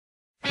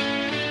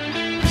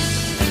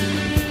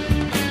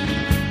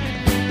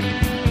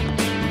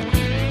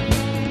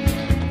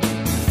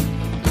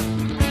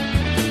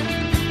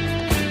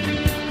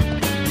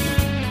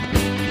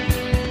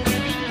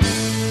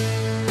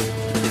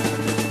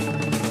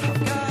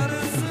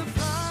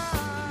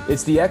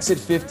It's the Exit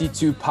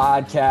 52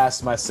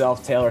 podcast.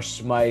 Myself, Taylor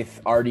Smythe,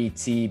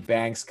 RDT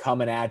Banks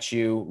coming at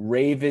you.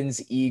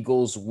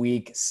 Ravens-Eagles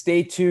week.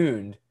 Stay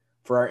tuned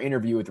for our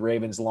interview with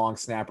Ravens long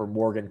snapper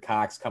Morgan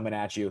Cox coming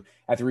at you.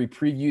 After we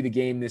preview the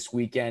game this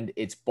weekend,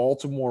 it's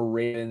Baltimore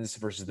Ravens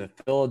versus the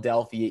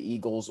Philadelphia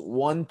Eagles,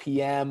 1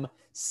 p.m.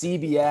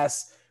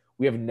 CBS.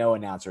 We have no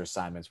announcer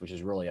assignments, which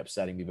is really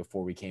upsetting me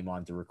before we came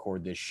on to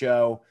record this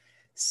show.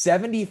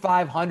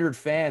 7,500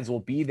 fans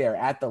will be there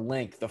at the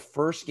link. The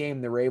first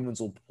game the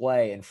Ravens will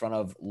play in front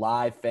of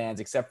live fans,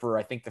 except for,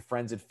 I think, the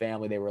friends and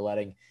family they were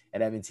letting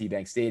at M&T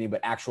Bank Stadium,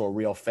 but actual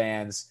real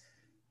fans.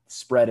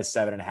 Spread is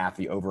 7.5.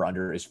 The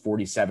over-under is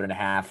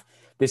 47.5.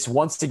 This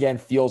once again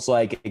feels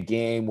like a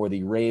game where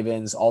the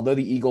Ravens, although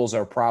the Eagles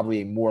are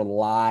probably a more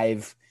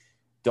live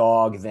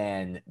dog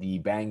than the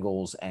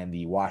Bengals and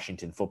the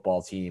Washington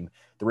football team,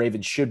 the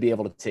Ravens should be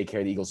able to take care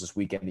of the Eagles this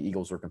weekend. The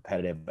Eagles were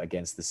competitive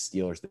against the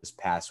Steelers this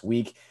past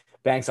week.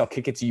 Banks, I'll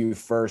kick it to you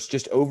first.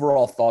 Just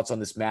overall thoughts on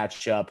this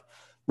matchup.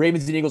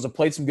 Ravens and Eagles have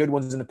played some good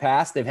ones in the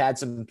past. They've had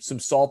some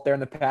salt there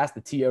in the past.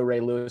 The T.O. Ray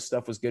Lewis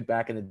stuff was good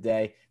back in the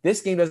day. This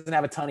game doesn't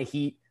have a ton of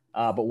heat,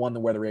 but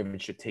one where the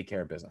Ravens should take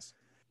care of business.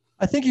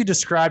 I think you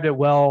described it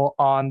well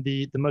on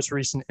the most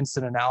recent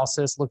instant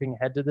analysis looking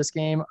ahead to this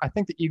game. I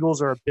think the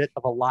Eagles are a bit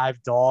of a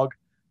live dog.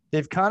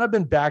 They've kind of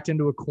been backed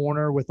into a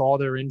corner with all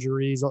their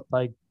injuries,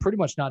 like pretty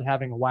much not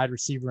having a wide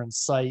receiver in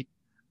sight.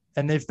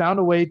 And they've found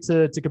a way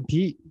to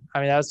compete. I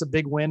mean, that's a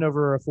big win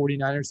over a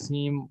 49ers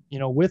team,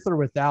 with or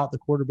without the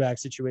quarterback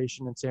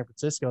situation in San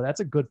Francisco. That's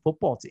a good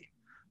football team.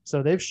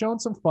 So they've shown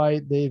some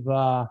fight.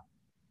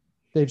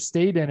 They've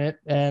stayed in it,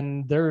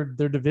 and their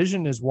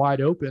division is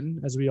wide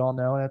open, as we all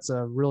know. That's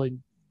a really,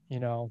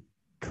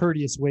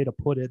 courteous way to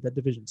put it. That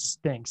division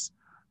stinks,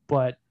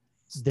 but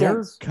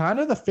they're kind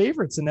of the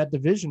favorites in that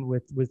division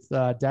with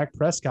Dak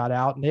Prescott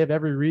out, and they have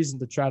every reason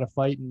to try to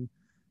fight and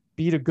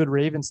beat a good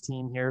Ravens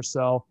team here.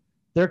 So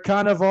they're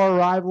kind of our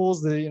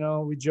rivals.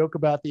 We joke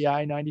about the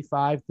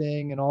I-95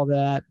 thing and all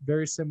that.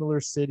 Very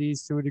similar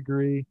cities to a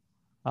degree.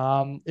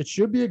 It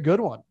should be a good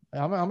one.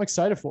 I'm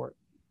excited for it.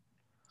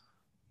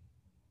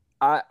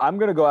 I'm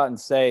going to go out and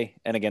say,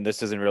 and again,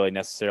 this isn't really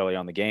necessarily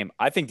on the game,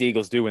 I think the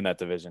Eagles do win that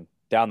division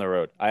down the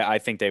road. I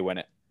think they win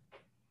it.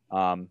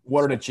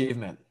 What an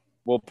achievement.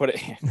 We'll put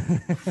it.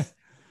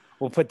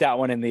 We'll put that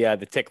one in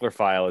the tickler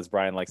file, as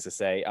Brian likes to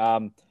say.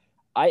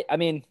 I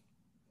mean,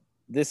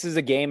 this is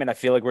a game, and I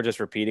feel like we're just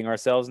repeating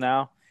ourselves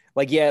now.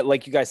 Like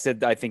you guys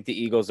said, I think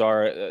the Eagles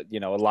are, a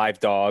live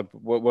dog.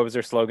 What was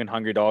their slogan?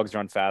 Hungry dogs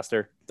run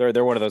faster.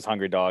 They're one of those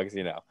hungry dogs,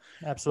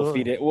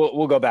 Absolutely.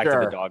 We'll go back to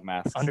the dog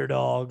masks.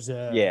 Underdogs.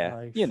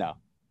 Yeah.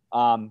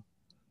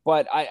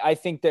 But I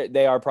think that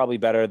they are probably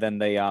better than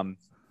the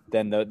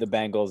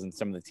Bengals and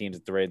some of the teams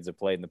that the Ravens have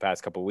played in the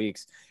past couple of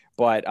weeks.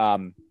 But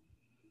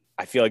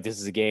I feel like this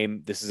is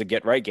a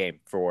get right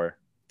game for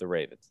the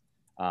Ravens.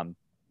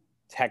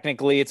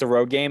 Technically, it's a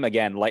road game.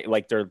 Again,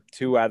 like their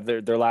two out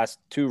of their last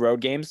two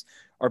road games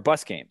are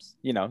bus games.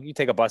 You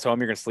take a bus home,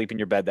 you're going to sleep in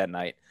your bed that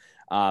night.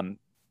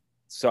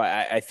 So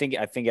I think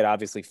it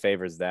obviously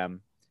favors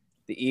them.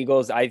 The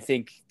Eagles, I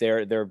think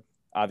they're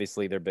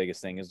obviously their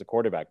biggest thing is the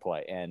quarterback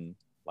play, and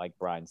like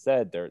Brian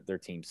said, their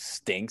team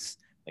stinks.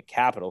 The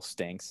Capital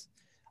stinks.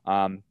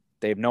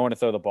 They have no one to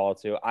throw the ball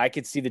to. I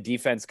could see the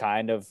defense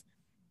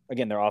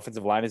again, their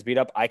offensive line is beat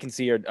up. I can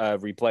see a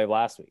replay of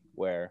last week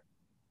where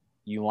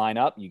you line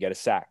up, you get a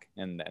sack,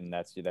 and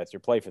that's your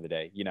play for the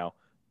day.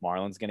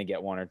 Marlon's going to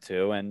get one or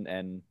two,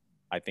 and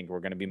I think we're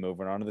going to be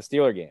moving on to the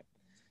Steeler game.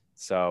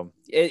 So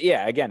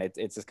again,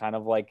 it's just kind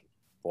of like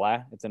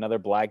blah. It's another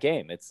blah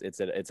game. It's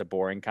a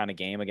boring kind of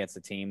game against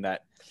a team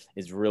that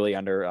is really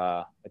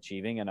under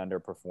achieving and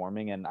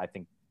underperforming, and I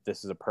think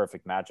this is a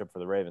perfect matchup for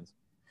the Ravens.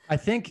 I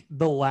think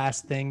the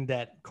last thing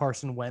that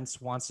Carson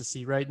Wentz wants to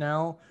see right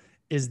now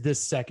is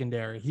this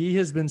secondary. He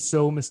has been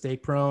so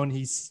mistake prone.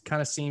 He's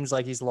kind of seems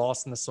like he's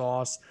lost in the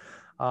sauce.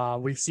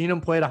 We've seen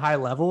him play at a high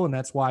level, and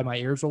that's why my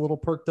ears are a little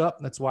perked up.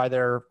 That's why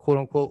they're quote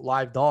unquote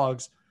live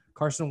dogs.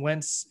 Carson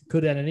Wentz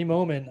could at any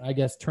moment, I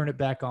guess, turn it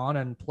back on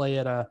and play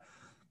at a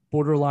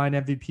borderline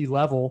MVP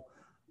level,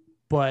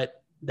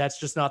 but that's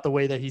just not the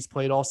way that he's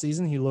played all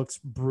season. He looks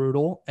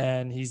brutal,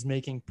 and he's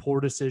making poor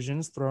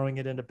decisions, throwing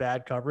it into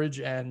bad coverage,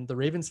 and the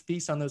Ravens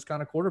feast on those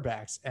kind of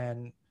quarterbacks.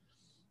 And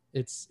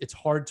it's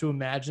hard to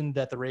imagine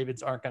that the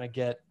Ravens aren't going to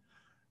get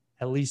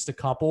at least a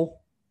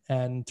couple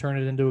and turn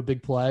it into a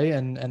big play.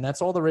 And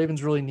that's all the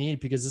Ravens really need,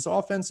 because this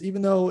offense,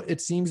 even though it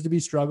seems to be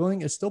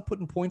struggling, is still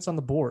putting points on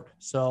the board.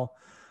 So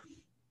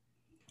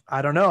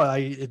I don't know.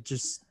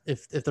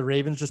 If the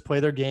Ravens just play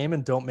their game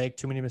and don't make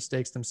too many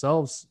mistakes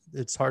themselves,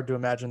 it's hard to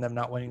imagine them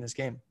not winning this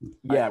game.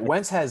 Yeah,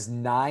 Wentz has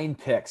 9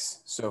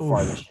 picks so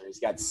far this year. He's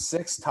got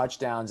 6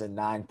 touchdowns and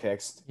 9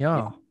 picks.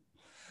 Yeah.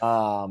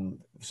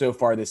 So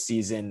far this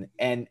season,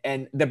 and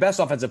the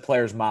best offensive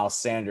player is Miles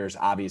Sanders,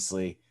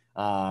 obviously,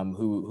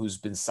 who's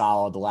been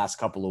solid the last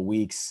couple of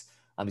weeks.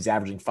 He's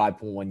averaging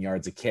 5.1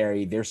 yards a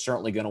carry. They're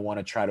certainly going to want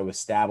to try to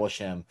establish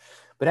him.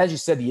 But as you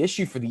said, the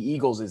issue for the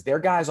Eagles is their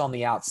guys on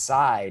the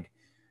outside.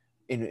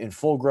 in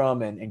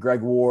Fulgham and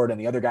Greg Ward and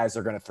the other guys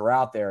they're going to throw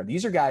out there,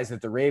 these are guys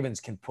that the Ravens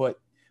can put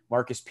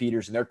Marcus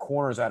Peters and their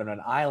corners out on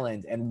an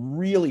island and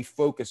really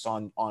focus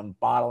on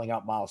bottling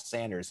up Miles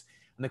Sanders.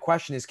 And the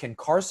question is, can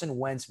Carson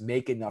Wentz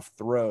make enough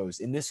throws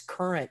in this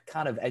current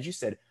kind of, as you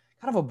said,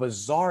 kind of a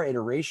bizarre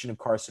iteration of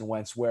Carson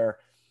Wentz where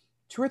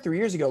 2 or 3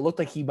 years ago, it looked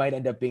like he might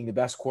end up being the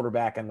best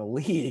quarterback in the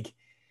league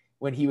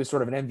when he was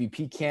sort of an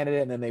MVP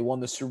candidate, and then they won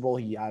the Super Bowl.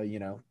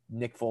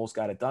 Nick Foles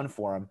got it done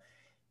for him.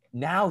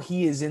 Now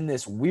he is in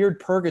this weird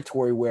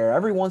purgatory where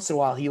every once in a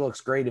while he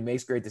looks great and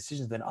makes great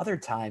decisions. Then other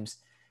times,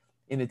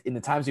 in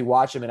the times we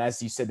watch him, and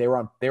as you said, they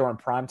were on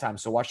prime time,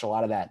 so watched a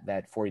lot of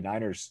that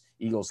 49ers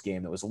Eagles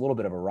game that was a little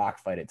bit of a rock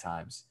fight at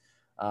times.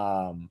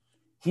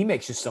 He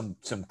makes just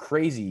some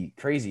crazy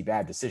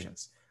bad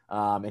decisions,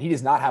 and he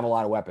does not have a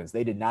lot of weapons.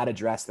 They did not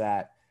address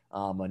that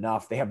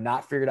enough. They have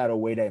not figured out a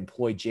way to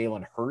employ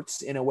Jalen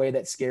Hurts in a way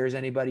that scares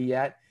anybody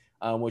yet,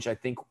 which I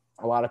think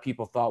a lot of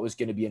people thought was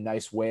going to be a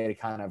nice way to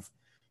kind of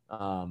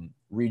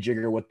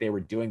rejigger what they were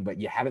doing, but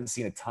you haven't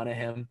seen a ton of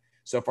him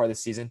so far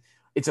this season.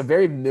 It's a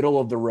very middle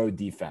of the road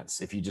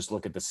defense. If you just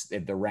look at the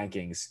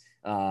rankings,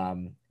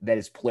 that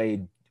has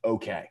played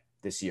okay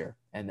this year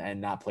and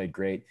not played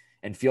great,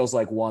 and feels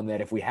like one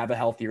that if we have a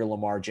healthier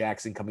Lamar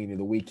Jackson coming into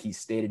the week, he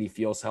stated he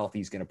feels healthy.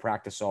 He's going to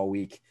practice all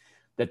week,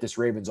 that this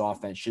Ravens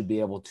offense should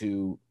be able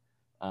to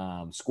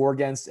score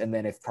against. And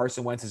then if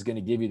Carson Wentz is going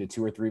to give you the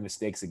 2 or 3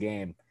 mistakes a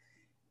game,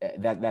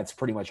 that's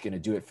pretty much going to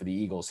do it for the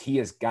Eagles. He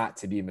has got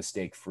to be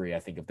mistake-free, I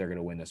think, if they're going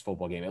to win this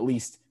football game, at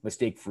least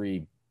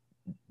mistake-free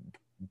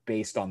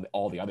based on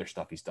all the other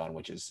stuff he's done,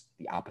 which is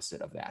the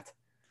opposite of that.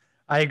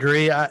 I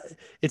agree.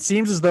 It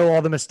seems as though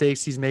all the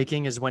mistakes he's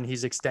making is when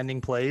he's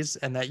extending plays,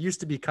 and that used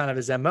to be kind of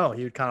his MO.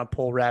 He would kind of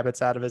pull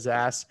rabbits out of his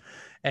ass,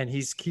 and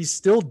he's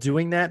still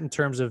doing that in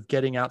terms of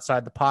getting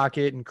outside the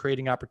pocket and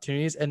creating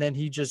opportunities, and then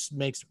he just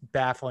makes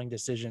baffling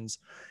decisions.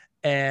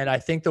 And I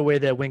think the way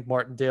that Wink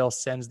Martindale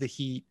sends the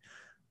heat,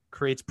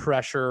 creates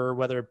pressure,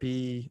 whether it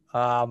be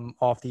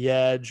off the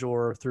edge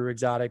or through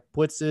exotic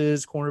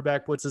blitzes,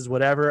 cornerback blitzes,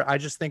 whatever. I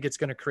just think it's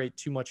going to create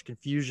too much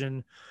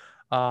confusion.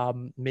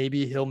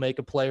 Maybe he'll make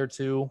a play or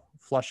two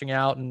flushing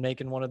out and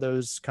making one of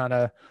those kind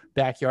of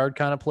backyard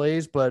kind of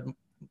plays, but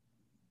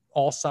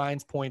all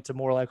signs point to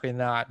more likely than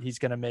not, he's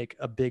going to make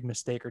a big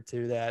mistake or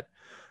two that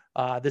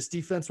this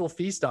defense will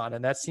feast on.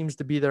 And that seems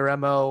to be their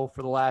MO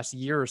for the last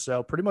year or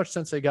so, pretty much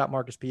since they got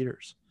Marcus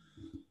Peters.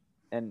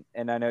 And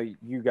I know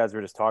you guys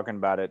were just talking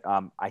about it.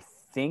 I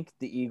think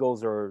the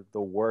Eagles are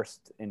the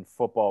worst in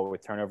football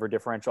with turnover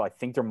differential. I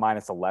think they're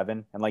minus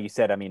 11. And like you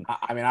said, I mean,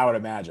 I would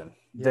imagine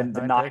the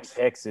 9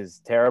 picks is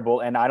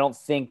terrible. And I don't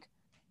think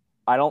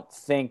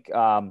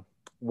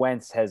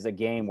Wentz has a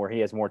game where he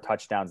has more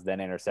touchdowns than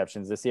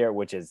interceptions this year,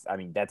 which is, I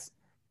mean,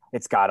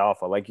 it's god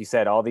awful. Like you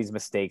said, all these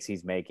mistakes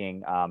he's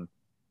making,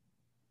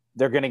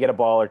 they're going to get a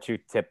ball or two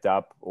tipped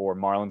up, or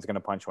Marlon's going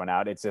to punch one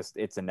out.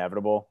 It's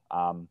inevitable.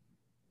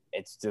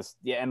 It's just,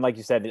 yeah. And like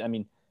you said, I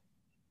mean,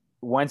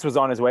 Wentz was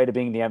on his way to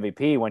being the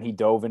MVP when he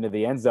dove into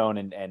the end zone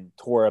and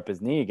tore up his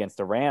knee against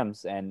the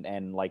Rams.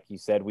 And like you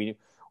said, we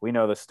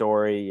know the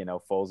story,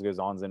 Foles goes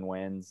on and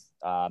wins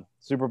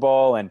Super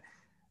Bowl, and,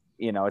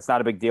 it's not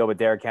a big deal, but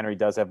Derrick Henry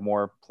does have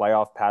more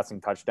playoff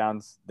passing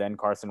touchdowns than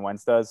Carson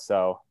Wentz does.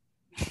 So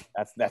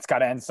that's got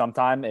to end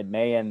sometime. It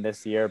may end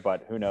this year,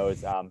 but who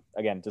knows?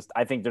 Again,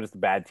 I think they're just a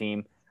bad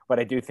team, but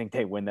I do think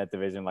they win that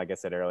division. Like I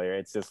said earlier,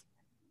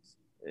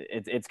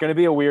 it's going to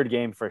be a weird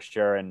game for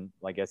sure. And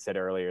like I said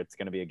earlier, it's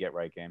going to be a get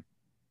right game.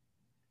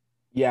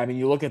 Yeah. I mean,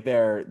 you look at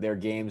their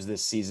games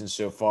this season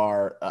so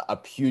far, a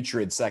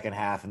putrid second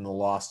half and the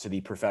loss to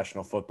the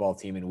professional football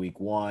team in week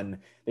 1.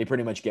 They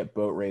pretty much get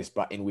boat raced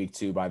in week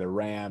 2 by the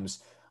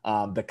Rams.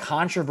 The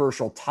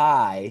controversial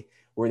tie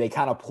where they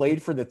kind of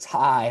played for the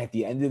tie at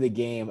the end of the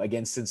game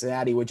against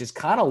Cincinnati, which is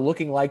kind of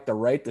looking like the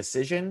right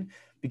decision,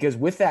 because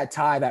with that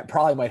tie, that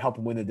probably might help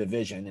them win the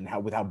division,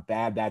 and with how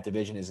bad that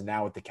division is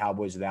now with the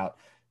Cowboys without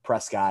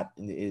Prescott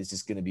is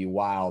just going to be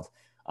wild.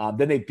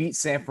 Then they beat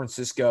San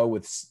Francisco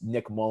with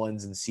Nick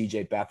Mullins and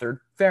CJ Beathard.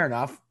 Fair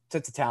enough.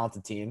 It's a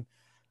talented team.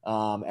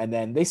 And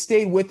then they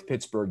stayed with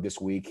Pittsburgh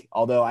this week,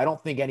 although I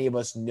don't think any of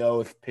us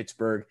know if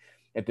Pittsburgh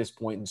at this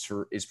point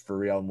is for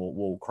real, and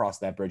we'll cross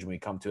that bridge when we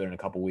come to it in a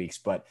couple weeks.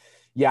 But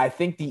yeah, I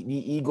think the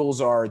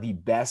Eagles are the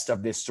best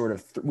of this sort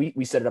of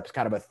we set it up as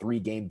kind of a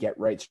 3-game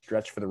get-right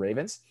stretch for the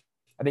Ravens.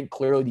 I think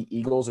clearly the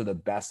Eagles are the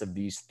best of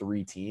these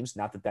 3 teams.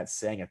 Not that that's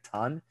saying a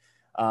ton,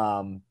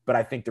 but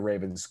I think the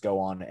Ravens go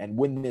on and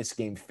win this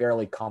game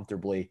fairly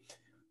comfortably.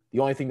 The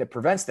only thing that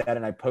prevents that,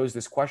 and I pose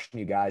this question to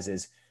you guys,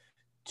 is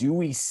do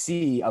we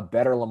see a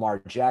better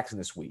Lamar Jackson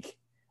this week?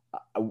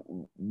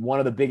 One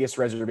of the biggest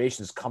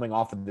reservations coming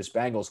off of this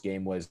Bengals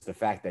game was the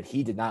fact that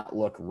he did not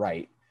look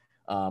right,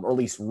 or at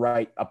least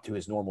right up to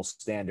his normal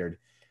standard.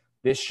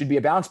 This should be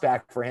a bounce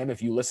back for him.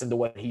 If you listen to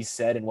what he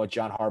said and what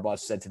John Harbaugh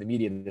said to the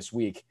media this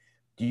week,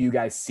 do you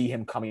guys see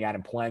him coming out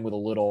and playing with a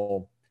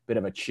little bit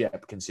of a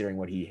chip, considering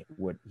what he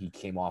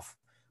came off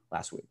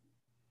last week?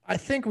 I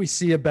think we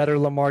see a better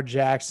Lamar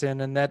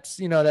Jackson, and that's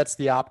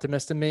the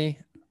optimist in me.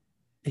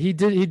 He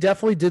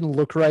definitely didn't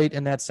look right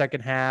in that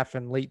second half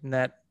and late in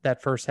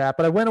that first half.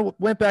 But I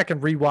went back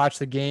and rewatched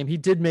the game. He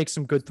did make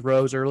some good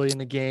throws early in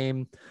the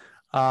game.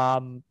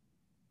 And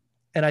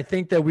I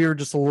think that we were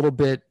just a little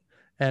bit,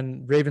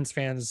 and Ravens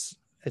fans,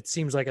 it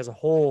seems like as a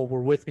whole,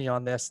 were with me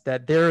on this,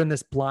 that they're in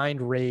this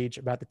blind rage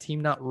about the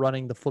team not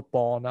running the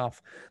football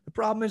enough. The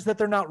problem is that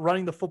they're not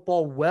running the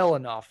football well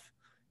enough.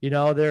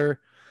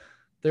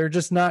 They're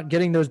just not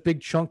getting those big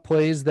chunk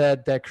plays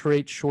that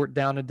create short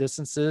down and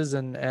distances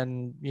and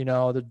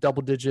the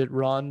double digit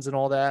runs and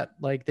all that.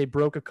 Like they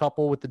broke a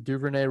couple with the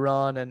Duvernay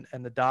run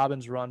and the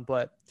Dobbins run,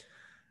 but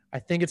I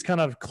think it's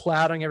kind of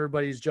clouding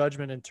everybody's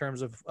judgment in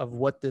terms of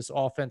what this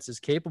offense is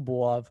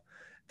capable of.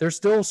 They're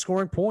still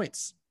scoring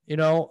points.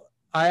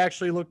 I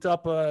actually looked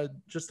up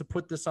just to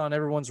put this on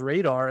everyone's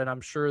radar, and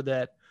I'm sure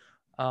that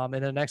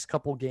in the next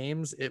couple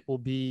games, it will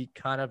be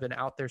kind of an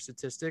out there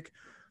statistic.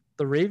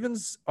 The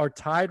Ravens are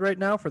tied right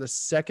now for the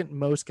second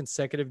most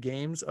consecutive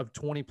games of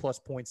 20-plus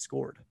points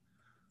scored.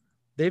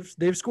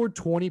 They've scored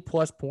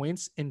 20-plus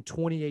points in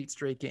 28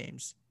 straight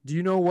games. Do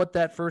you know what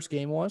that first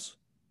game was?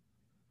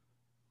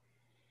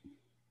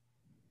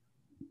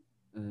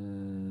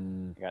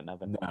 Got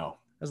nothing. No.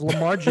 It was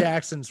Lamar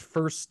Jackson's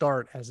first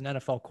start as an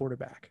NFL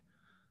quarterback.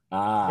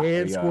 They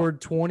had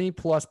scored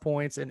 20-plus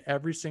points in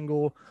every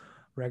single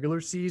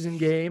regular season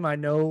game. I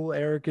know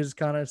Eric is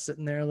kind of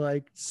sitting there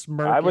like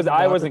smirking.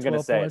 I wasn't going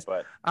to say points. it,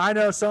 but I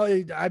know.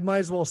 So I might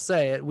as well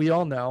say it. We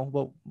all know,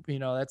 but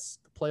that's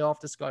the playoff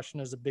discussion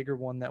is a bigger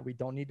one that we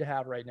don't need to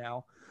have right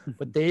now,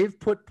 but they've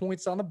put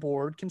points on the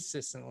board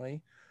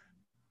consistently.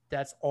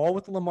 That's all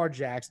with Lamar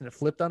Jackson. It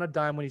flipped on a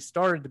dime when he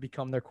started to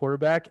become their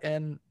quarterback.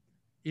 And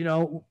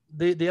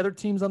the other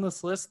teams on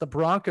this list, the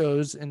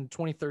Broncos in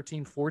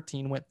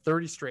 2013-14 went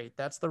 30 straight.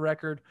 That's the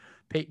record.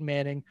 Peyton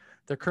Manning.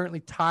 They're currently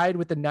tied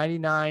with the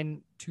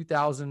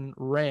 99-2000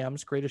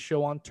 Rams. Greatest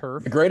show on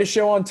turf. The greatest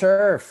show on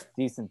turf.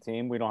 Decent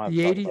team. We don't have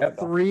the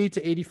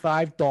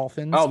 83-85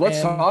 Dolphins. Oh,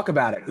 let's talk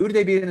about it. Who did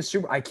they beat in the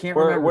Super Bowl? I can't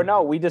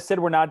remember. We just said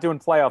we're not doing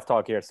playoff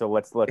talk here, so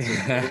let's move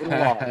it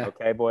along,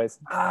 okay, boys?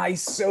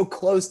 He's so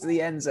close to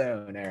the end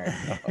zone, Eric.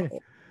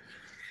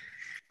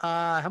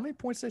 How many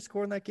points did they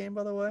score in that game,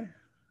 by the way?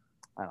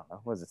 I don't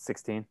know. Was it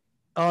 16?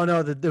 Oh no,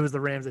 it was the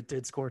Rams that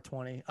did score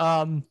 20.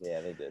 Yeah,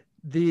 they did.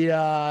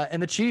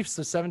 And the Chiefs,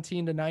 the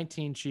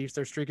 17-19 Chiefs,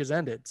 their streak has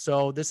ended.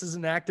 So this is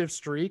an active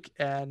streak,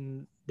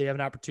 and they have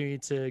an opportunity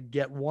to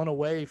get one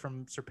away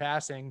from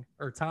surpassing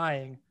or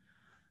tying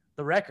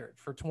the record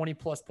for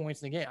 20-plus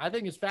points in the game. I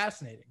think it's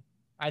fascinating.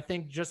 I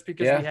think just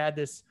because we had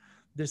this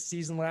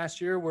season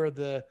last year where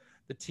the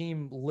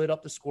team lit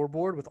up the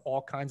scoreboard with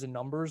all kinds of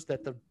numbers,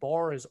 that the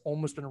bar has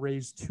almost been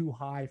raised too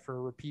high for a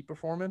repeat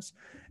performance.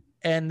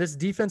 And this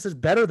defense is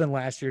better than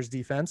last year's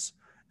defense,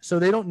 so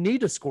they don't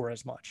need to score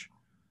as much.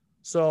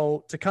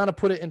 So to kind of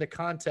put it into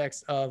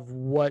context of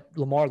what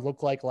Lamar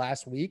looked like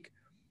last week,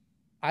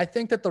 I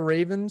think that the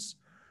Ravens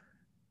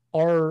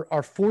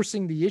are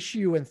forcing the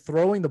issue and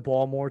throwing the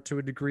ball more to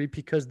a degree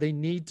because they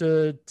need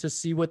to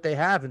see what they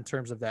have in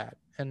terms of that.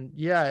 And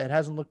yeah, it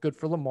hasn't looked good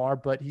for Lamar,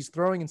 but he's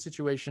throwing in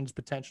situations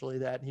potentially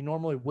that he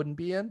normally wouldn't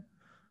be in.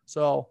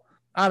 So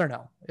I don't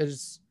know.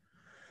 It's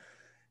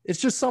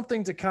just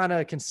something to kind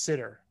of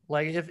consider.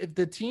 Like if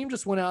the team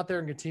just went out there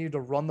and continued to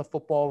run the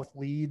football with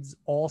leads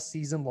all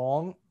season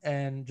long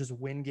and just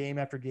win game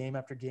after game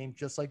after game,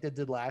 just like they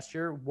did last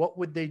year, what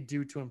would they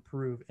do to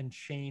improve and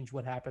change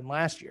what happened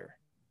last year?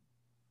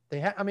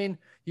 You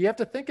have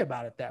to think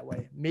about it that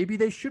way. Maybe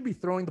they should be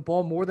throwing the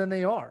ball more than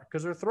they are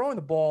because they're throwing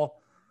the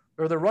ball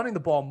or they're running the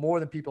ball more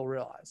than people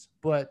realize.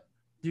 But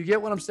do you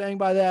get what I'm saying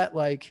by that?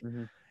 Like,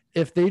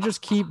 if they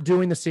just keep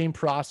doing the same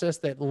process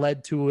that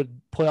led to a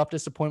playoff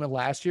disappointment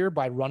last year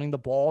by running the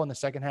ball in the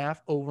second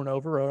half over and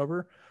over and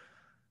over,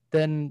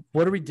 then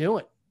what are we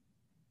doing?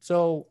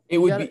 So it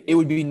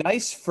would be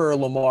nice for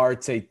Lamar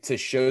to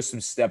show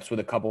some steps with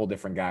a couple of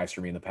different guys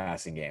for me in the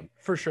passing game.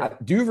 For sure.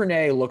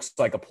 Duvernay looks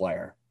like a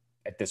player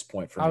at this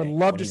point for me. I would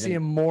love to see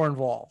him more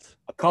involved.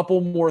 A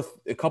couple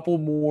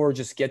more,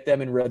 just get them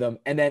in rhythm.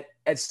 And then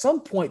at some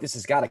point, this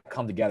has got to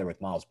come together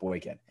with Miles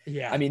Boykin.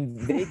 Yeah. I mean,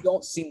 they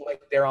don't seem like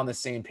they're on the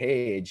same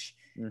page.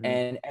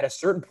 And at a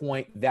certain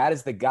point, that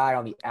is the guy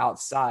on the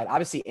outside.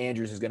 Obviously,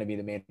 Andrews is going to be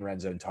the main red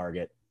zone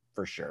target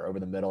for sure, over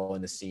the middle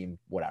in the seam,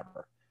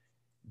 whatever.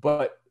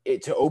 But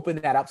to open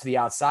that up to the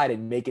outside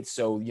and make it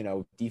so,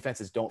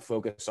 defenses don't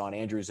focus on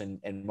Andrews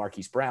and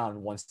Marquise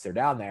Brown once they're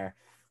down there,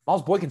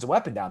 Miles Boykin's a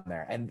weapon down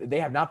there, and they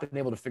have not been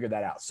able to figure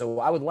that out. So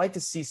I would like to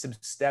see some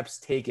steps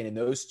taken in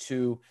those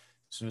two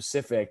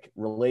specific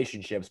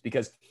relationships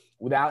because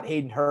without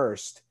Hayden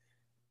Hurst,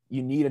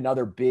 you need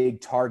another big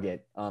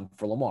target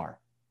for Lamar.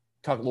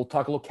 Talk a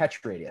little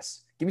catch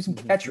radius. Give me some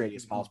catch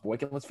radius, Miles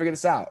Boykin. Let's figure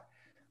this out.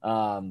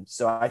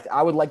 So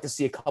I would like to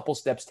see a couple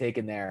steps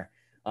taken there.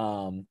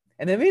 And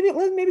then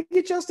maybe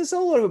get Justice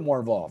Hill a little bit more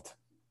involved.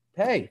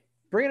 Hey,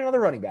 bring in another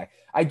running back.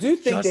 I do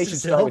think they should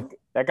start with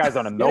 – that guy's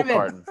on a milk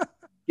carton.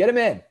 Get him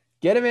in.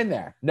 Get him in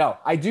there. No,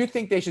 I do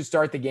think they should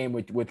start the game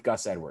with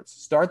Gus Edwards.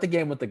 Start the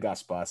game with the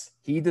Gus bus.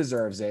 He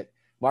deserves it.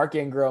 Mark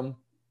Ingram,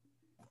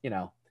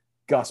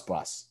 Gus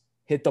bus.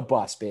 hit the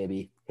bus,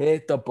 baby.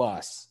 Hit the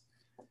bus.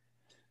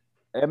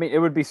 I mean, it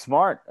would be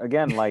smart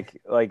again, like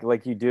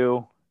you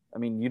do. I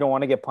mean, you don't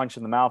want to get punched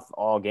in the mouth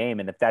all game,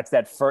 and if that's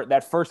that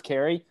first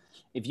carry,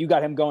 if you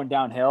got him going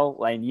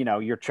downhill, and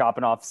you're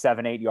chopping off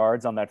 7-8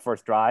 yards on that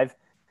first drive,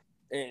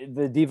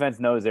 the defense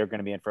knows they're going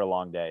to be in for a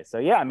long day. So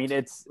yeah, I mean,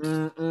 it's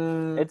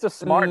a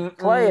smart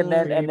play, and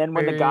then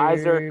when the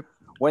guys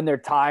when they're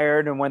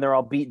tired and when they're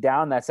all beat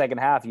down that second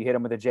half, you hit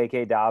them with a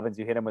J.K. Dobbins,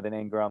 you hit them with an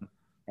Ingram.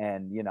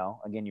 And,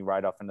 again, you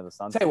ride off into the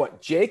sunset. Tell you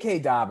what, J.K.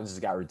 Dobbins has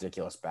got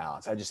ridiculous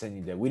balance. I just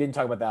think we didn't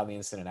talk about that in the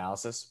instant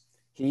analysis.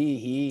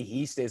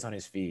 He stays on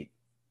his feet.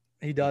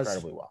 He does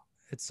incredibly well.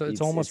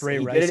 It's almost Ray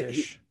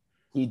Rice-ish.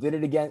 He did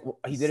it again.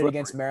 He did it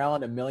against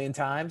Maryland a million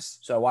times.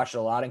 So I watched it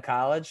a lot in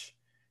college,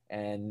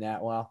 and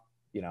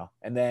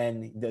and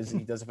then he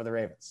does it for the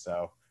Ravens.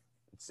 So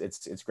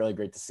it's really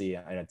great to see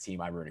in a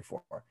team I'm rooting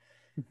for.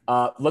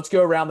 Let's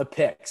go around the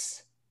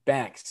picks.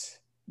 Banks,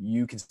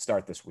 you can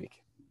start this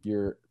week.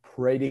 Your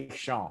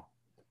prediction.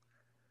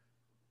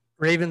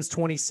 Ravens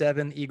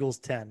 27, Eagles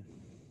 10.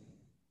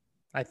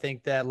 I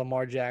think that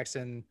Lamar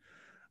Jackson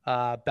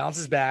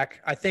bounces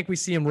back. I think we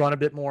see him run a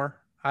bit more.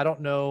 I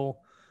don't know.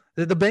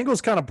 The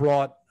Bengals kind of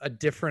brought a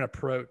different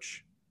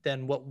approach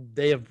than what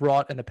they have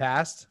brought in the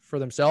past for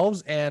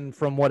themselves and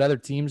from what other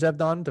teams have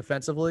done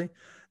defensively.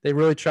 They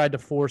really tried to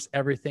force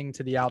everything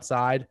to the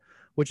outside,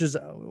 which is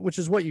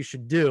what you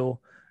should do.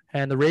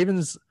 And the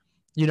Ravens,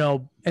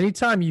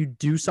 anytime you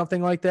do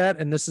something like that,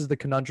 and this is the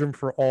conundrum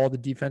for all the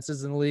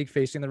defenses in the league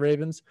facing the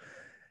Ravens,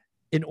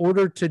 in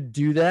order to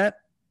do that,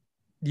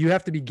 you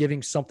have to be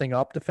giving something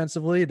up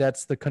defensively.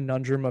 That's the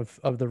conundrum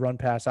of the run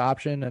pass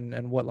option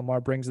and what Lamar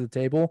brings to the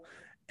table.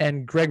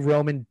 And Greg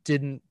Roman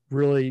didn't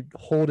really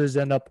hold his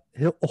end of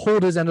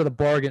the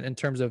bargain in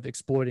terms of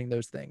exploiting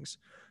those things.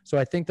 So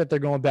I think that they're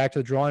going back to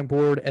the drawing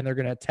board and they're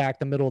going to attack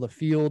the middle of the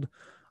field,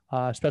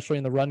 especially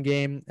in the run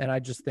game. And I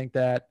just think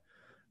that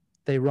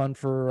they run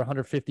for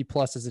 150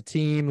 plus as a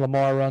team.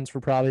 Lamar runs for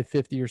probably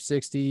 50 or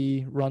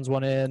 60, runs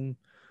one in,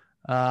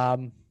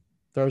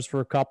 throws for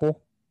a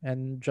couple,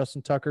 and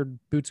Justin Tucker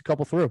boots a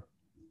couple through.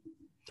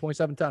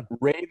 27-10.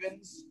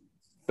 Ravens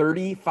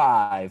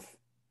 35,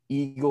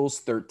 Eagles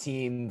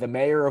 13. The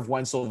mayor of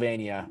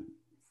Pennsylvania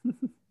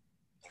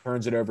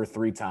turns it over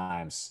 3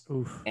 times.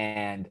 Oof.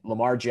 And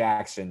Lamar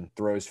Jackson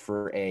throws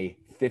for a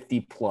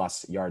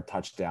 50-plus yard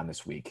touchdown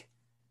this week.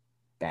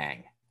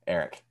 Bang.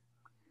 Eric.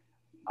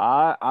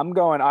 I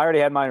already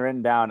had mine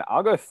written down.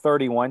 I'll go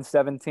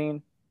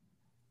 31-17.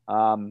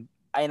 And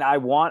I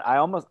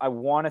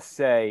want to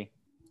say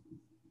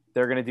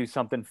they're going to do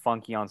something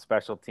funky on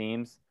special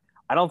teams.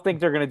 I don't think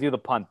they're going to do the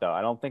punt, though.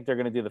 I don't think they're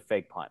going to do the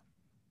fake punt.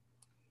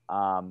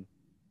 I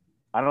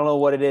don't know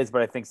what it is,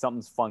 but I think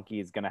something's funky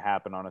is going to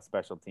happen on a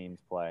special teams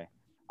play.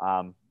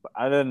 But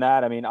other than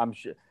that, I mean, I'm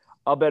sure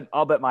I'll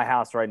bet my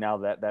house right now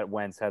that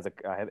Wentz has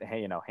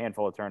a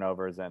handful of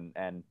turnovers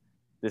and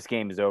this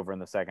game is over in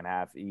the second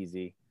half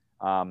easy.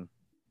 I'll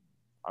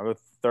go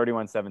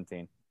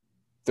 31-17.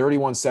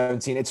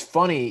 31-17. It's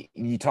funny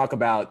you talk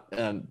about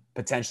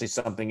potentially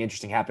something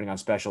interesting happening on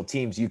special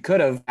teams. You could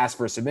have asked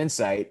for some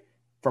insight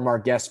from our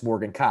guest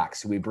Morgan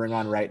Cox, who we bring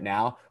on right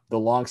now, the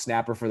long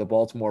snapper for the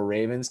Baltimore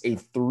Ravens, a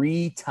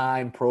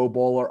 3-time Pro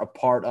Bowler, a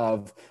part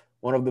of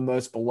one of the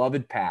most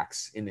beloved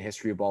packs in the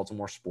history of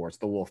Baltimore sports,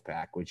 the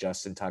Wolfpack, with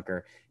Justin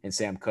Tucker and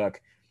Sam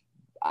Cook.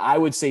 I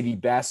would say the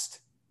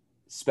best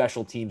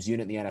special teams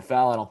unit in the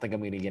NFL. I don't think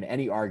I'm going to get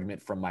any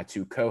argument from my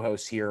 2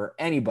 co-hosts here or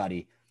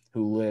anybody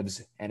who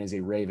lives and is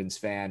a Ravens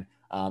fan.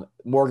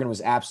 Morgan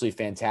was absolutely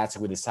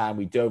fantastic with his time.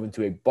 We dove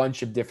into a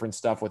bunch of different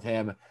stuff with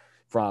him,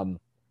 from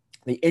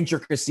the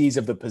intricacies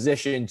of the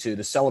position to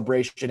the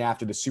celebration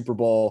after the Super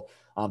Bowl,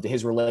 to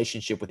his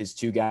relationship with his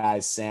 2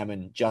 guys, Sam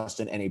and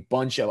Justin, and a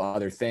bunch of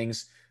other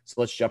things.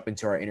 So let's jump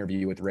into our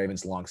interview with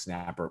Ravens long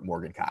snapper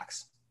Morgan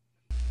Cox.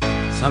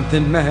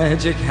 Something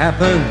magic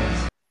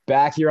happens.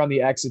 Back here on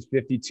the Exit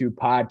 52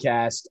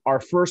 podcast, our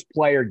first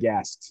player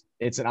guest.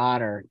 It's an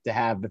honor to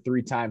have the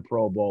 3-time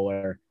Pro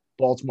Bowler,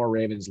 Baltimore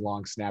Ravens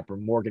long snapper,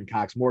 Morgan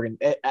Cox. Morgan,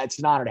 it's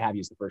an honor to have you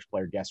as the first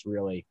player guest,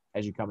 really,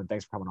 as you come in.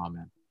 Thanks for coming on,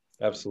 man.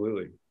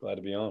 Absolutely. Glad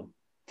to be on.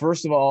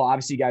 First of all,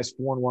 obviously, you guys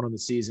 4-1 on the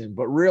season,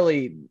 but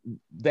really,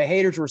 the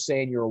haters were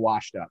saying you were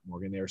washed up,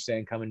 Morgan. They were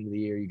saying coming into the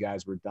year you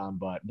guys were done,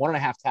 but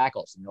 1.5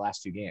 tackles in your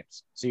last 2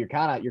 games. So you're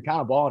kind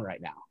of balling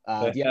right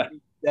now. Do you have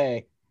anything to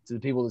say to the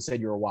people that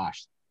said you were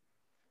washed?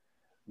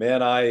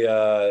 Man,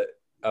 I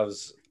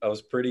was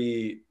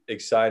pretty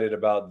excited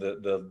about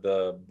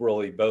the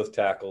really both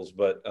tackles,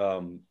 but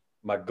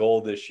my goal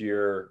this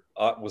year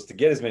was to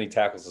get as many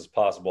tackles as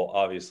possible,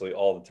 obviously,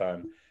 all the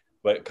time.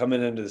 But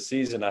coming into the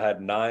season, I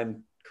had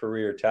 9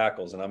 career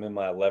tackles, and I'm in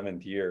my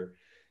 11th year.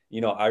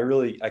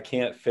 I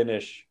can't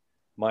finish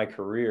my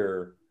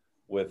career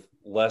with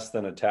less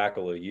than a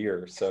tackle a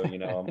year. So,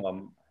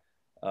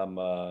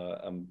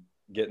 I'm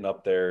getting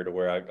up there to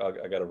where I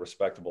got a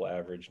respectable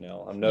average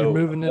now. I'm no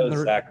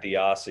Zach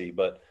Diassi,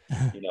 but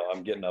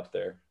I'm getting up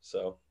there.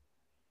 So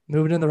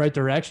moving in the right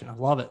direction. I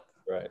love it.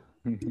 Right.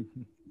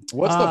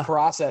 What's the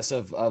process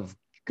of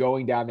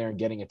going down there and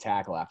getting a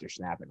tackle after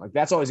snapping? Like,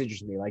 that's always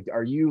interesting to me. Like,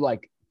 are you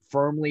like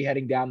firmly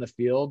heading down the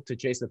field to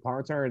chase the punt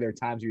return, or are there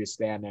times where you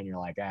stand there and you're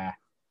like,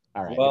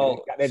 all right,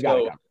 Well, they've got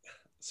it covered?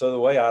 So the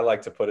way I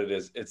like to put it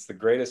is it's the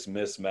greatest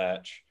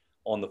mismatch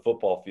on the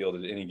football field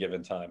at any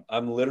given time.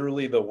 I'm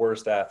literally the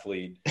worst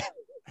athlete.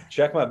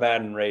 Check my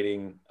Madden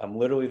rating. I'm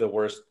literally the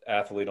worst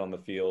athlete on the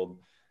field,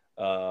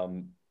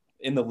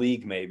 in the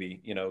league, maybe,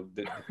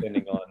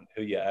 depending on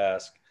who you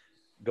ask.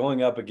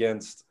 Going up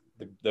against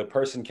the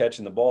person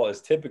catching the ball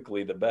is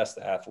typically the best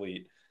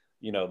athlete,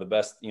 the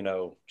best,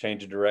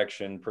 change of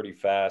direction, pretty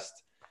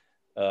fast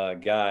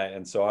guy.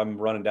 And so I'm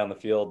running down the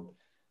field,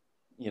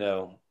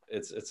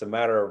 it's a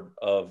matter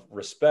of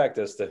respect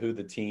as to who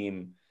the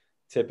team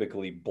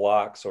typically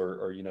blocks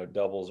or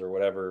doubles or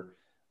whatever.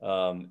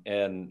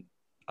 And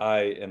I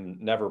am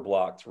never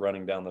blocked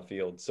running down the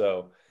field.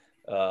 So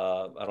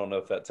I don't know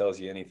if that tells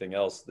you anything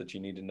else that you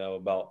need to know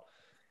about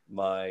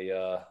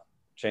my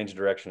change of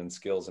direction and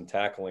skills and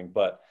tackling.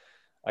 But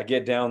I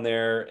get down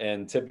there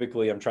and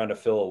typically I'm trying to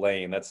fill a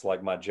lane. That's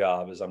like my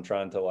job, is I'm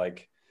trying to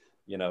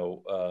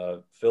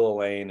fill a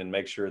lane and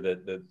make sure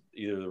that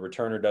either the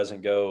returner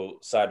doesn't go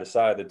side to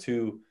side. The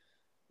two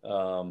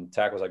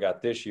tackles I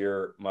got this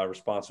year, my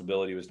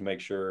responsibility was to make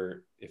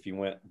sure if he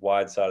went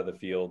wide side of the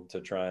field to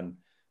try and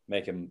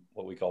make him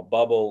what we call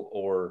bubble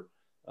or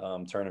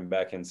turn him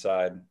back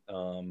inside.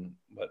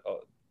 But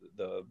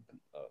the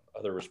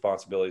other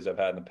responsibilities I've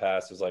had in the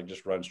past is like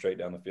just run straight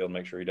down the field,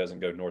 make sure he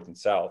doesn't go north and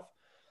south.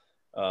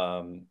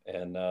 So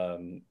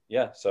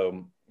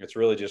it's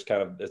really just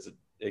kind of,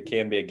 it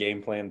can be a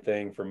game plan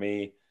thing for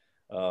me.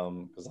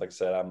 Cause like I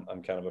said,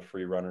 I'm kind of a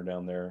free runner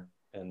down there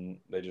and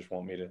they just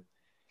want me to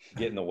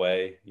get in the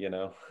way,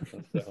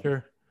 So.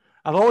 Sure.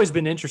 I've always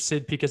been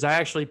interested because I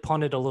actually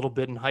punted a little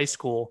bit in high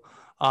school.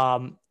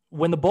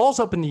 When the ball's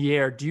up in the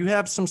air, do you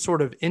have some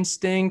sort of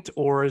instinct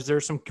or is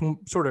there some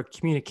sort of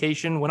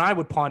communication? When I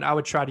would punt, I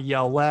would try to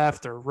yell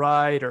left or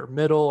right or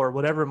middle or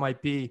whatever it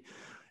might be.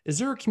 Is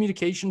there a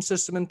communication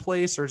system in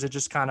place, or is it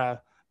just kind of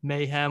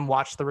mayhem,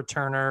 watch the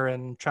returner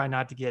and try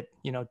not to get,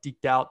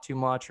 deked out too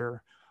much,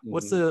 or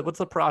what's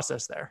the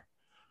process there?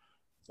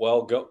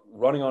 Well,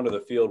 running onto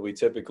the field, we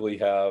typically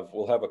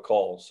we'll have a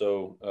call.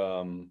 So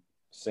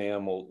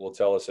Sam will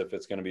tell us if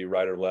it's going to be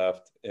right or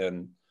left.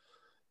 And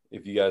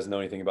if you guys know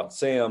anything about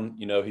Sam,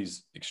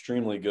 he's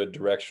extremely good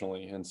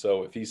directionally. And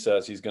so if he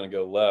says he's going to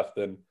go left,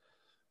 then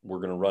we're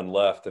going to run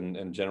left.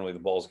 And generally the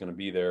ball's going to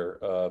be there.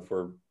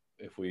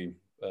 If we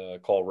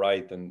call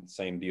right, then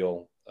same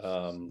deal.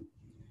 And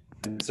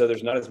so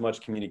there's not as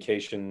much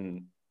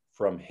communication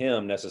from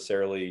him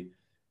necessarily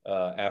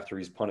after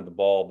he's punted the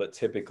ball, but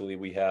typically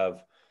we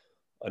have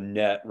a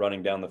net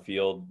running down the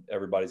field.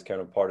 Everybody's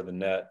kind of part of the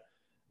net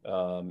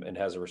and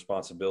has a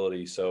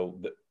responsibility. So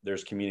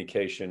there's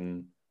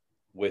communication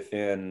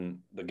within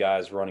the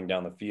guys running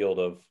down the field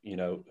of,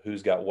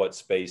 who's got what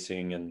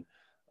spacing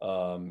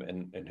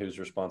and whose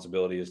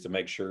responsibility is to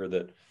make sure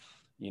that,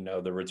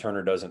 the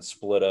returner doesn't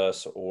split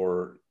us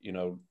or,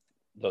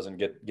 doesn't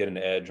get an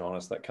edge on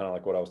us. That kind of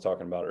like what I was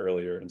talking about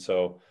earlier. And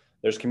so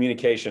there's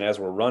communication as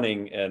we're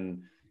running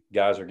and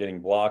guys are getting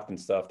blocked and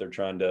stuff. They're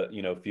trying to,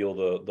 feel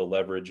the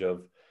leverage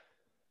of,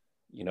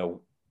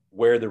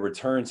 where the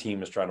return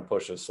team is trying to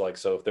push us. Like,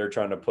 so if they're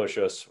trying to push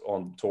us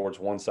towards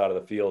one side of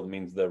the field, it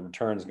means the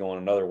return's going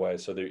another way.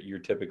 So you're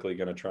typically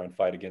going to try and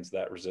fight against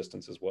that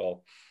resistance as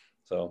well.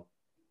 So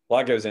a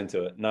lot goes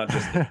into it, not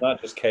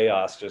just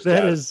chaos, just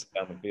that is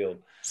down the field.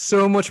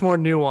 So much more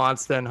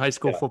nuanced than high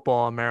school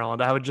football in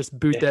Maryland. I would just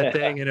boot that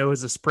thing and it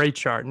was a spray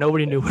chart.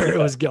 Nobody knew where it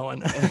was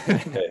going.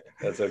 Okay,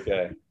 that's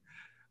okay.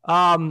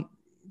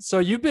 So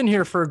you've been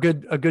here for a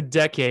good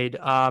decade.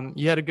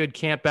 You had a good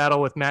camp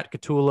battle with Matt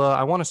Catula.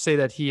 I want to say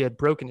that he had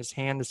broken his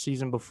hand the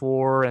season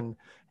before, and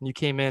you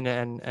came in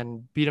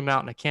and beat him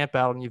out in a camp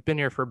battle, and you've been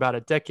here for about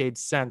a decade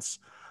since.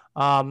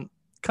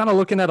 Kind of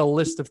looking at a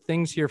list of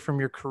things here from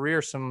your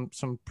career, some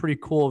pretty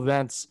cool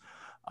events.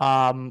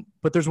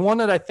 But there's one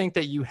that I think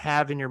that you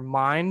have in your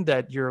mind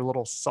that you're a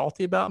little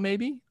salty about,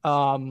 maybe.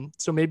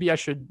 So maybe I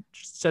should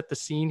set the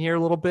scene here a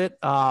little bit.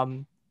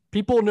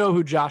 People know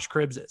who Josh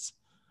Cribbs is.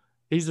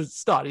 He's a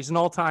stud. He's an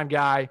all-time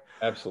guy.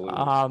 Absolutely.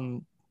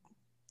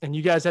 And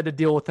you guys had to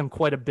deal with him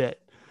quite a bit.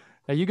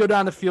 Now you go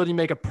down the field, you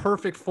make a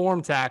perfect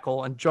form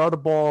tackle and jar the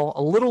ball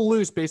a little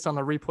loose based on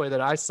the replay that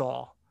I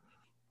saw.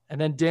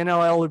 And then Daniel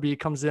Ellerby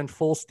comes in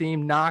full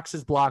steam, knocks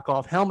his block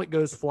off, helmet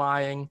goes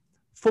flying,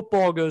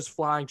 football goes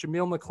flying,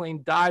 Jameel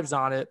McLean dives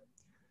on it,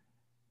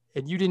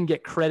 and you didn't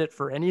get credit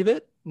for any of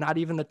it, not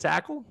even the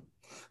tackle?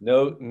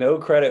 No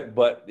credit,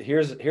 but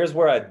here's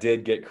where I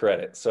did get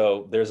credit.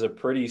 So there's a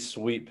pretty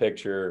sweet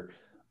picture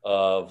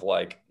of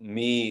like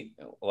me,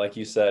 like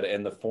you said,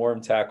 in the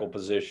form tackle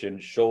position,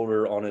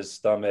 shoulder on his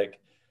stomach,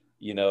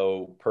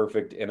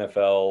 perfect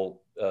NFL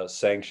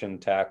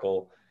sanctioned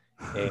tackle.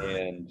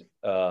 And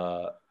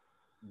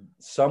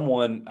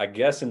someone, I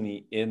guess in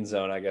the end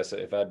zone, I guess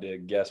if I had to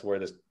guess where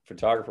this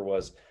photographer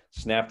was,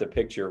 snapped a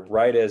picture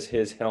right as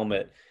his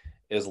helmet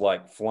is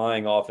like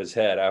flying off his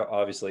head,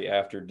 obviously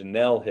after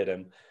Donnell hit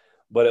him.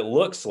 But it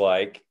looks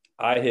like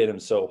I hit him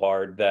so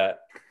hard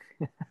that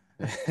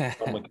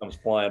someone comes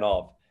flying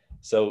off.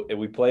 So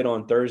we played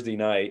on Thursday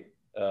night,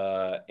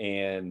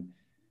 and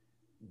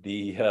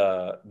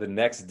the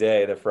next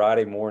day, the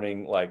Friday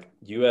morning, like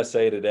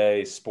USA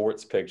Today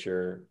sports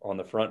picture on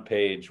the front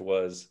page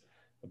was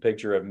a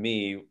picture of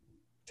me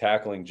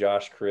tackling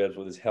Josh Cribbs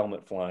with his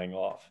helmet flying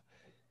off.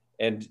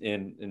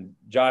 And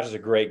Josh is a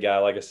great guy.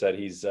 Like I said,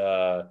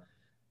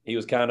 he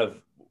was kind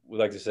of, we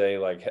like to say,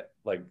 like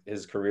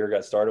his career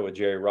got started with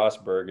Jerry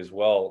Rossberg as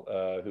well,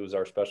 who was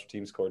our special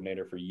teams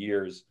coordinator for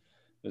years.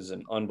 He was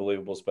an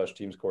unbelievable special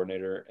teams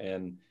coordinator.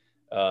 And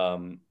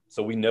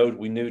so we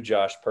knew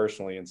Josh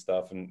personally and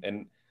stuff.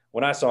 And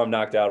when I saw him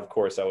knocked out, of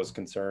course, I was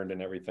concerned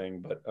and everything.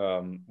 But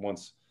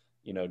once,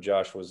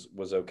 Josh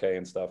was okay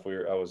and stuff,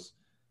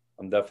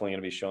 I'm definitely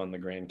going to be showing the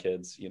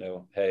grandkids,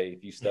 hey,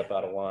 if you step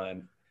out of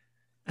line.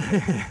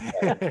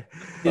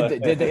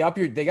 Did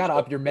they got to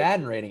up your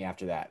Madden rating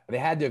after that? They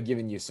had to have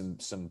given you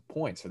some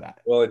points for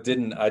that. Well,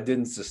 I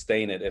didn't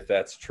sustain it, if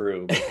that's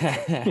true.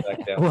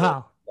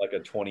 Wow. Like a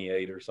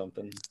 28 or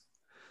something.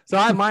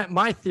 So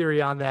my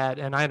theory on that,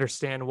 and I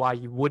understand why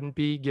you wouldn't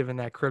be, given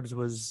that Cribbs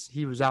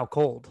was out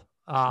cold.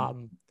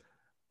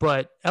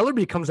 But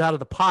Ellerby comes out of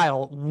the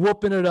pile,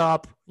 whooping it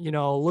up.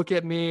 Look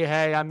at me.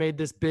 Hey, I made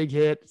this big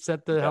hit,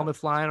 sent the helmet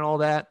flying and all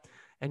that.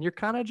 And you're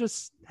kind of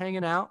just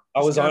hanging out.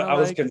 I was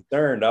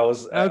concerned.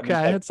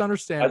 It's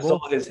understandable. I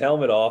saw his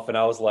helmet off and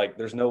I was like,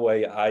 there's no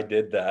way I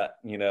did that,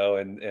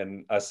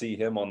 and I see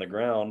him on the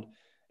ground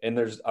and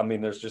there's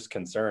just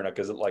concern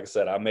because, like I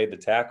said, I made the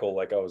tackle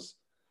like I was,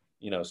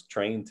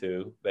 trained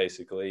to,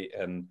 basically.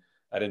 And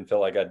I didn't feel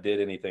like I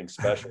did anything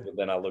special. But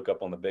then I look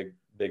up on the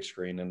big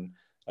screen and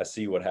I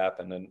see what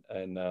happened.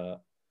 And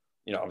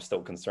I'm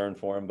still concerned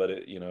for him, but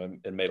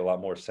it made a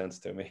lot more sense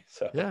to me.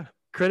 So yeah.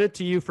 Credit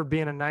to you for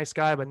being a nice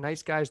guy, but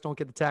nice guys don't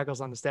get the tackles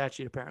on the stat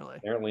sheet, apparently.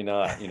 Apparently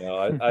not.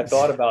 I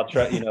thought about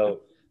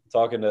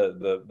talking to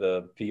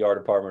the PR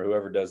department,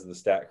 whoever does the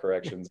stat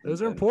corrections.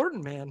 Those are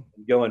important, man.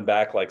 Going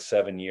back like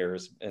 7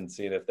 years and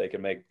seeing if they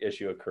can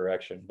issue a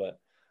correction. But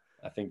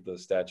I think the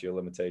statute of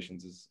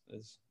limitations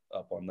is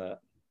up on that.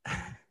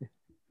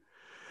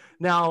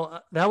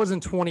 Now, that was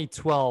in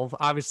 2012.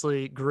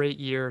 Obviously, great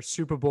year,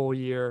 Super Bowl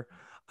year.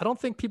 I don't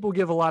think people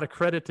give a lot of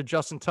credit to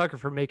Justin Tucker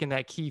for making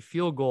that key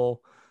field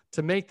goal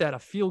to make that a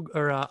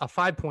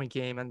 5-point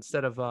game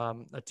instead of a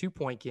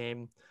 2-point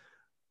game.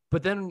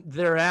 But then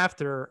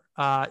thereafter,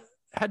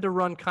 had to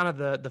run kind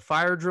of the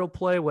fire drill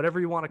play, whatever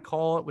you want to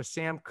call it, with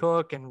Sam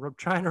Cook and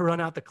trying to run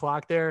out the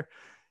clock there.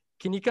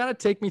 Can you kind of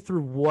take me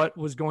through what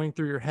was going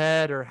through your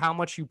head, or how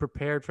much you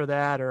prepared for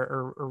that,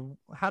 or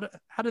how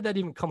did that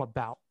even come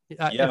about?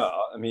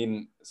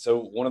 So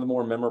one of the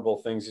more memorable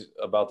things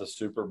about the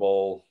Super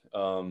Bowl,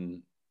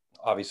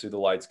 obviously the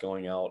lights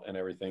going out and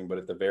everything, but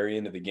at the very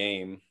end of the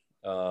game,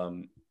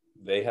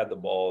 they had the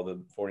ball.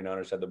 The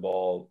 49ers had the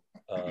ball,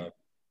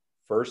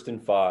 first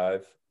and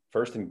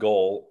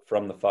goal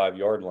from the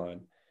 5-yard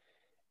line.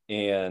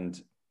 And,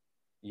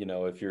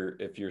 if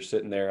you're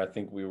sitting there, I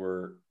think we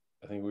were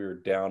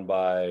down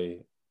by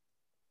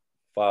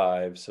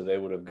 5. So they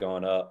would have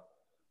gone up,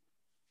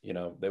 they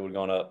would have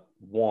gone up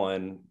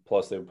 1,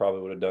 plus they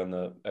probably would have done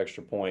the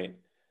extra point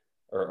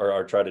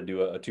or tried to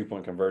do a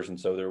 2-point conversion.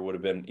 So there would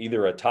have been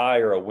either a tie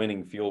or a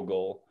winning field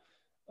goal.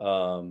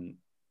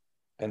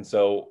 And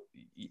so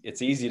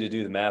it's easy to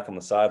do the math on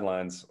the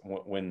sidelines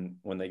when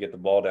they get the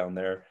ball down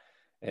there.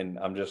 And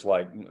I'm just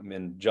like,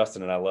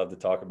 Justin and I love to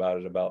talk about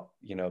it, about,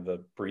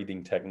 the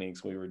breathing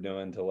techniques we were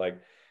doing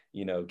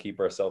to keep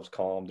ourselves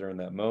calm during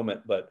that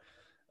moment. But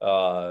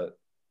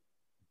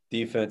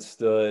defense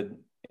stood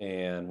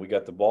and we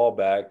got the ball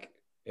back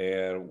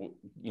and,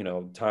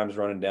 time's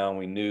running down.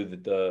 We knew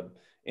that the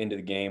end of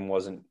the game it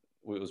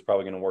was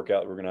probably going to work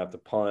out. We were going to have to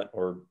punt,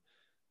 or,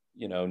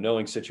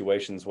 knowing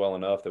situations well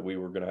enough that we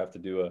were going to have to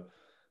do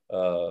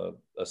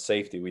a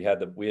safety. We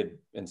had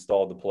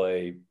installed the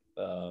play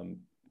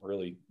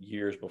really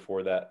years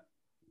before that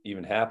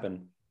even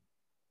happened.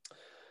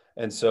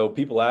 And so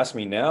people ask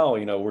me now,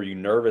 were you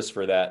nervous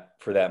for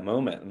that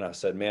moment? And I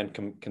said, man,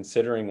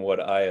 considering what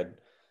I had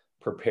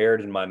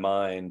prepared in my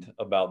mind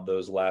about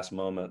those last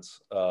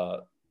moments,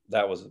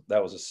 that was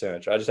a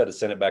cinch. I just had to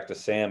send it back to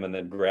Sam and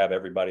then grab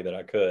everybody that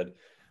I could,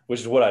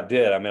 which is what I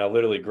did. I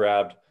literally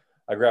grabbed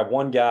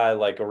one guy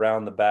like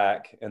around the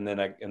back, and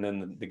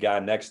then the guy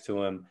next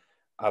to him,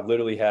 I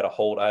literally had a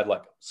hold. I had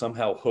like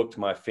somehow hooked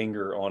my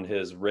finger on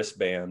his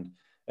wristband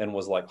and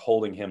was like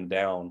holding him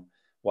down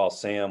while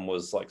Sam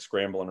was like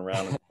scrambling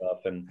around and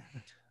stuff. And,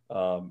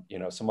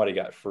 somebody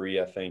got free,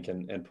 I think,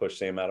 and pushed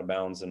Sam out of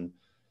bounds. And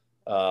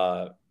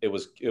it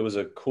was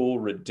a cool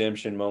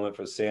redemption moment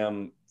for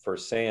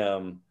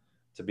Sam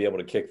to be able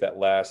to kick that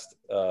last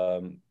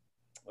punt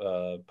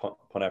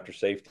after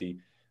safety,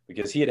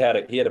 because he had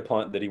a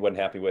punt that he wasn't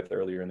happy with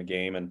earlier in the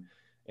game,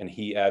 and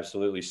he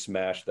absolutely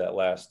smashed that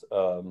last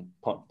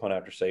punt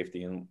after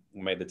safety and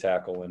made the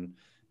tackle, and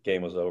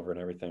game was over and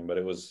everything. But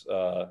it was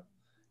a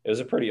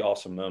pretty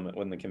awesome moment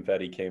when the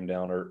confetti came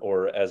down,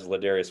 or as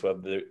Ladarius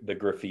Webb, the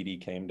graffiti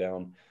came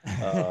down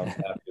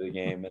after the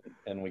game,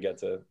 and we got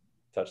to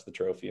touch the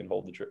trophy and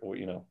hold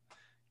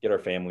get our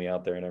family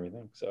out there and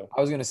everything. So I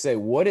was going to say,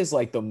 what is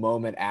like the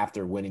moment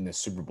after winning the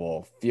Super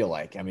Bowl feel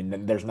like? I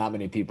mean, there's not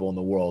many people in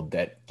the world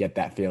that get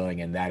that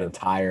feeling, and that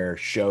entire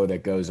show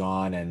that goes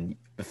on and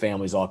the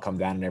families all come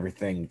down and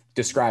everything.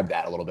 Describe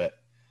that a little bit.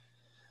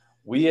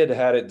 We had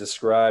it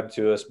described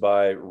to us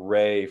by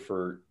Ray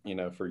for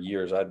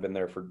years. I'd been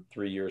there for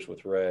 3 years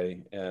with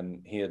Ray,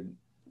 and he had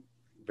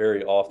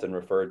very often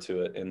referred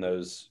to it in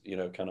those,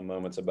 kind of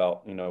moments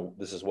about,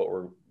 this is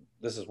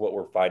what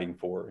we're fighting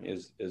for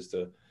is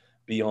to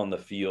be on the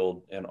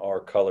field and our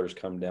colors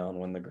come down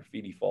when the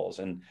graffiti falls.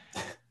 And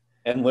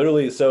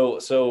literally,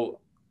 so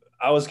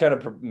I was kind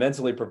of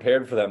mentally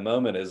prepared for that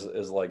moment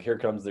is like, here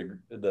comes the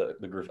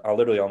I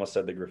literally almost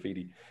said the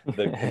graffiti,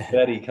 the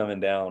confetti coming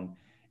down.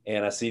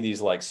 And I see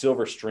these like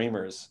silver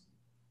streamers.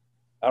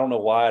 I don't know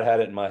why I had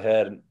it in my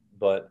head,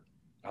 but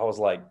I was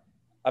like,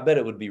 I bet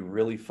it would be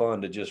really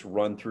fun to just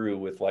run through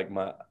with like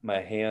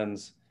my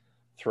hands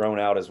thrown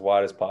out as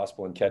wide as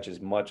possible and catch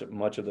as much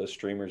of those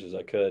streamers as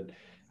I could.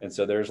 And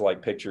so there's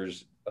like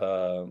pictures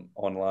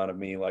online of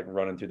me like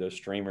running through those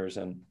streamers,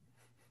 and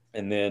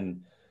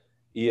then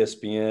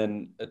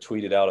ESPN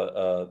tweeted out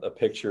a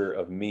picture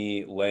of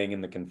me laying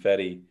in the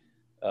confetti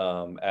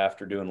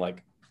after doing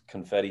like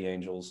confetti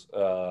angels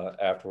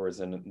afterwards,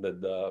 and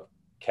the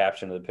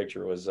caption of the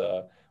picture was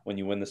when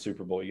you win the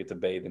Super Bowl you get to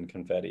bathe in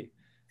confetti.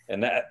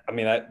 And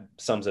that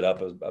sums it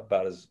up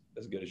about as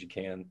good as you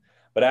can.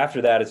 But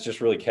after that, it's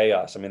just really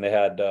chaos. I mean, they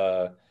had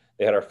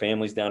our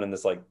families down in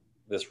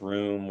this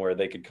room where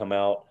they could come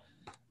out.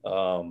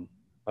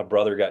 My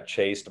brother got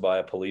chased by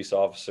a police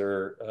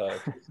officer.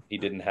 He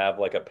didn't have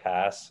like a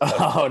pass.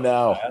 Oh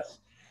no. Pass.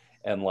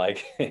 And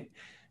like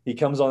he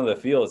comes onto the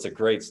field. It's a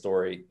great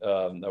story.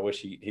 I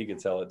wish he could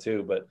tell it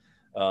too, but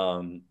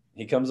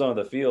he comes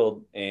onto the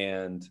field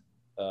and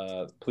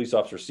police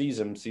officer sees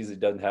he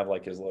doesn't have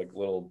like his like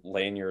little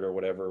lanyard or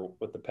whatever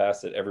with the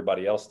pass that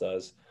everybody else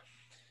does.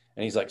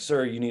 And he's like,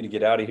 "Sir, you need to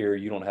get out of here.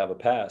 You don't have a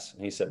pass."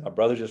 And he said, "My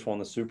brother just won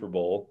the Super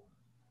Bowl.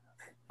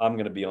 I'm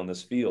going to be on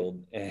this field."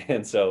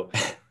 And so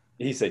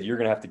he said, "You're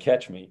going to have to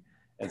catch me."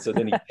 And so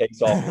then he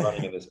takes off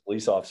running, and this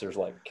police officer's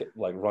like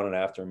running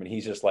after him. And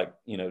he's just like,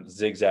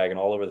 zigzagging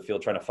all over the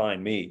field trying to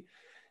find me.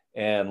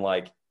 And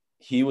like,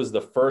 he was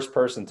the first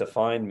person to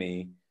find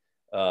me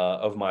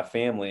of my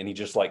family. And he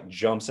just like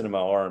jumps into my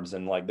arms.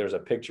 And like, there's a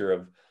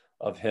picture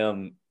of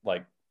him,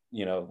 like,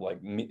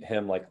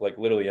 him, like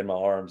literally in my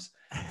arms.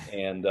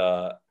 And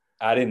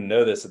I didn't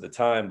know this at the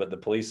time, but the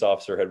police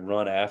officer had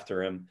run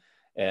after him.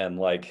 And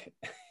like,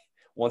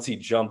 once he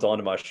jumped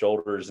onto my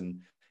shoulders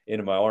and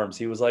into my arms,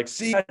 he was like,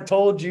 "See, I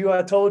told you."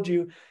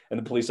 And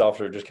the police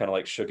officer just kind of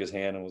like shook his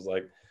hand and was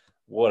like,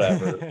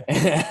 "Whatever."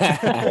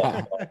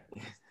 And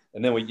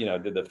then we,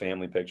 did the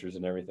family pictures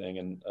and everything.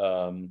 And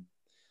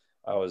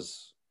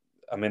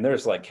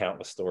there's like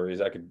countless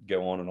stories. I could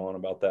go on and on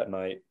about that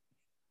night.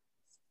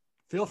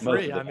 Feel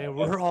free. I mean,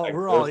 we're all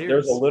ears.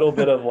 There's a little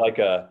bit of like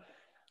I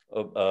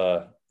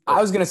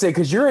was going to say,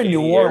 because you're in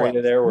New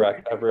Orleans there where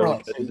I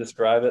really couldn't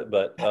describe it,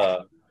 but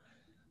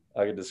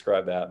I could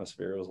describe the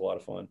atmosphere. It was a lot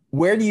of fun.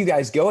 Where do you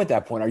guys go at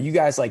that point? Are you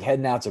guys like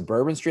heading out to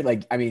Bourbon Street?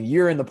 Like, I mean,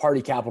 you're in the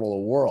party capital of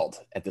the world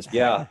at this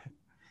point.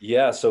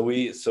 Yeah. So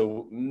we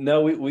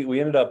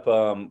ended up,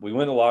 we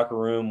went to the locker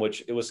room,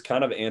 which it was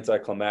kind of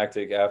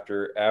anticlimactic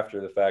after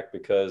the fact,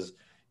 because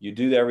you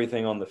do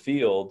everything on the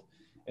field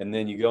and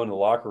then you go in the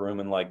locker room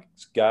and like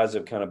guys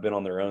have kind of been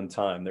on their own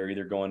time. They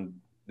either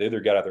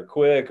got out there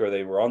quick or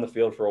they were on the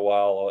field for a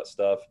while, all that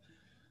stuff.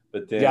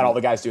 But then you got all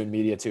the guys doing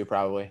media too,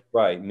 probably.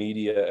 Right.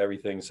 Media,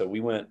 everything. So I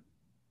went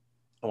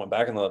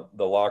back in the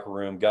locker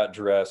room, got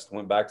dressed,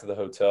 went back to the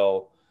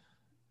hotel,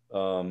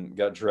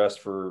 got dressed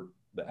for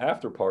the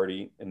after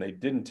party. And they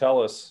didn't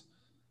tell us,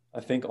 I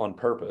think on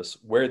purpose,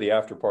 where the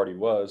after party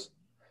was.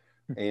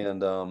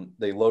 And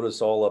they loaded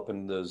us all up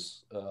in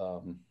those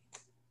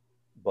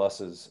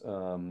buses,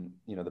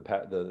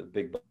 the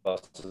big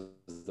buses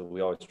that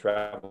we always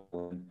travel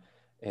in,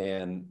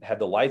 and had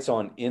the lights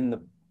on in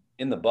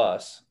the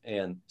bus,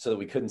 and so that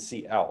we couldn't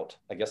see out.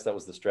 I guess that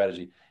was the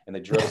strategy. And they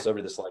drove us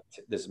over to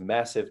this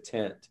massive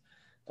tent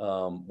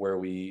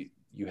where you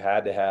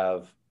had to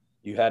have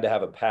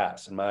a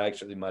pass. And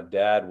my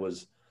dad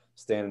was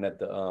standing at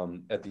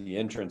the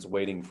entrance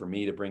waiting for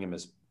me to bring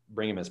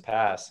him his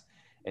pass.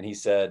 And he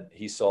said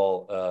he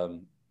saw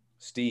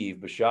Steve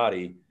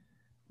Bisciotti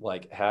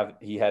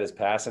he had his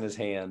pass in his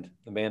hand.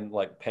 The man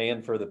like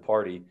paying for the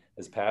party,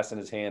 his pass in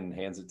his hand, and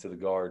hands it to the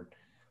guard.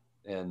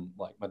 And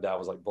like my dad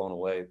was like blown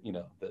away,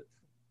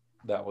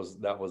 that was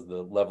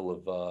the level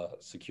of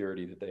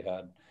security that they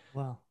had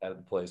at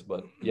the place.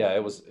 But yeah,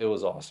 it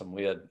was awesome.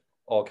 We had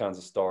all kinds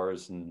of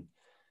stars and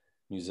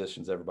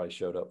musicians. Everybody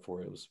showed up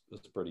for it. It was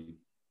pretty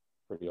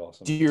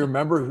awesome. Do you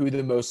remember who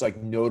the most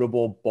like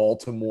notable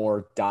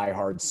Baltimore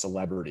diehard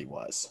celebrity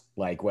was?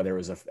 Like whether it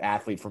was an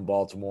athlete from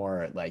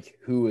Baltimore, like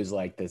who is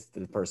like the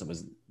person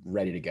was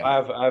ready to go?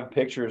 I have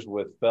pictures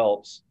with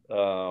Phelps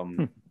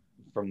from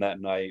that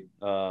night.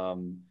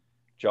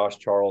 Josh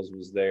Charles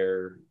was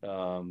there.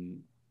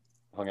 Hung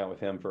out with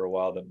him for a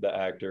while, the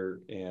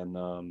actor,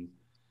 and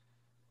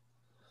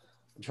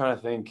I'm trying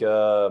to think.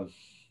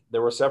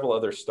 There were several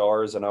other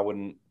stars, and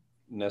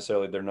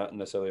they're not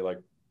necessarily like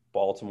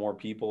Baltimore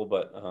people,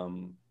 but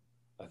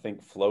I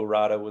think Flo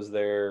Rida was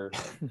there.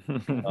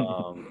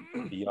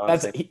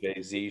 Beyonce and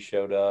Jay-Z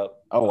showed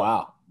up. Oh,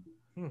 wow.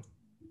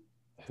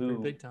 Pretty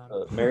big time.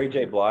 Mary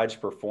J.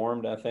 Blige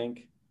performed, I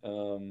think,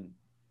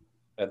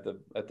 at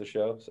the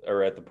show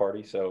or at the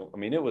party. So, I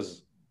mean, it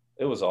was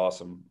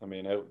awesome. I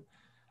mean,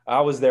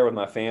 I was there with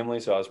my family,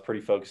 so I was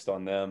pretty focused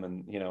on them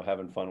and,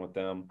 having fun with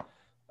them.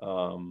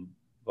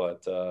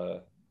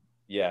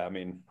 Yeah, I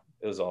mean,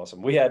 it was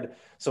awesome. We had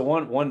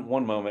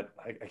one moment.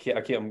 I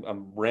can't.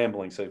 I'm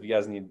rambling. So if you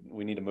guys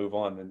we need to move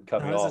on and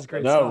cut me off. This is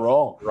great no, stuff.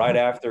 roll. Right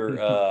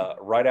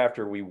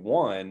after we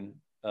won,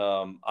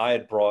 I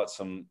had brought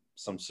some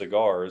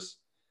cigars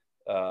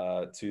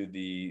to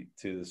the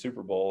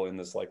Super Bowl in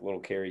this like little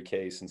carry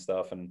case and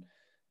stuff, and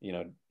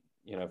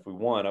if we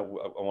won, I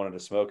wanted to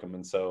smoke them,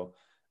 and so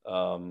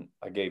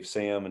I gave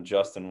Sam and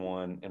Justin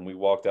one, and we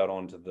walked out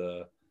onto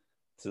the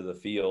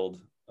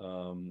field,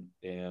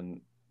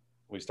 and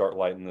we start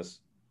lighting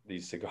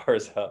these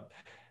cigars up,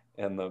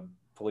 and the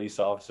police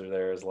officer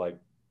there is like,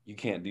 "You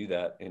can't do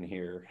that in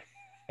here,"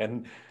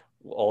 and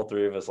all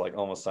three of us like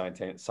almost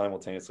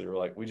simultaneously were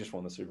like, "We just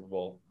won the Super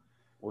Bowl.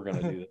 We're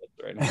gonna do this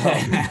right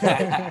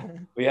now."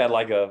 We had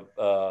like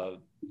a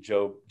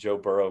Joe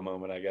Burrow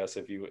moment, I guess,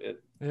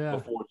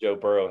 before Joe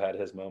Burrow had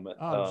his moment.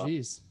 Oh,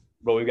 geez.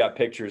 But we've got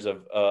pictures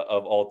of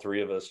all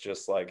three of us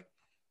just like,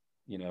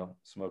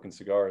 smoking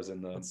cigars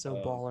in the. That's so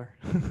baller.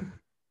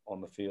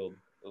 On the field,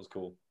 it was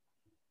cool.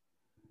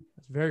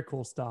 That's very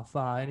cool stuff.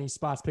 Any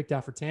spots picked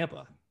out for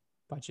Tampa,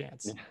 by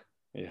chance?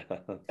 Yeah.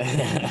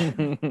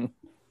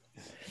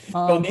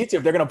 Don't need to.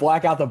 If they're going to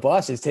black out the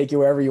bus, just take you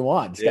wherever you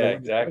want. Yeah,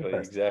 exactly.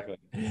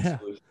 Yeah.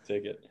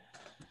 Ticket.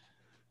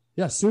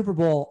 Yeah, Super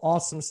Bowl,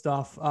 awesome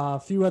stuff. A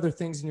few other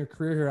things in your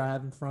career here I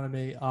have in front of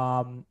me.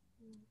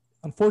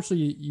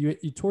 Unfortunately,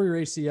 you tore your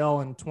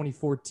ACL in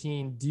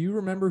 2014. Do you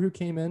remember who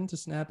came in to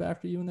snap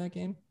after you in that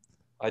game?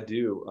 I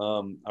do. I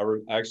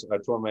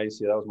tore my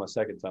ACL. That was my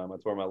second time. I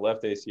tore my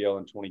left ACL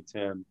in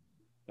 2010,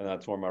 and I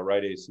tore my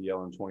right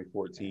ACL in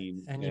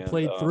 2014. And you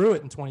played through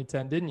it in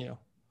 2010, didn't you?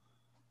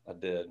 I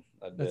did.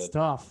 That's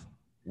tough.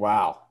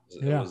 Wow.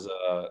 It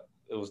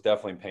was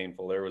definitely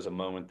painful. There was a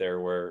moment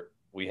there where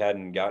we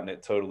hadn't gotten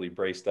it totally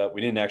braced up.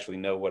 We didn't actually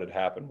know what had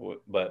happened,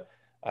 but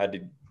I had to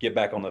get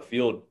back on the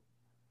field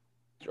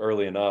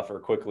early enough or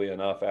quickly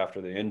enough after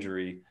the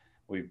injury.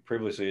 We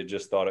previously had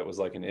just thought it was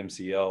like an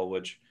MCL,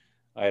 which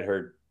I had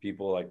heard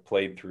people like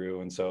played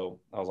through. And so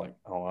I was like,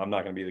 oh, I'm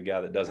not going to be the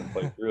guy that doesn't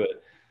play through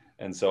it.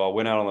 And so I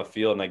went out on the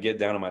field and I get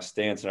down in my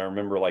stance, and I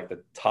remember like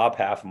the top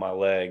half of my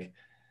leg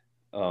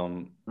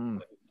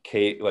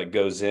like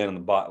goes in, and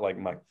the bot like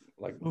my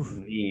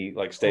knee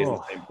like stays in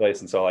the same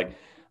place. And so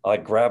I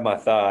grab my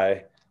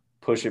thigh,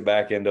 push it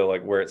back into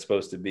like where it's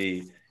supposed to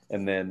be.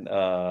 And then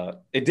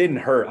it didn't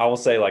hurt. I will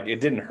say, like, it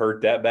didn't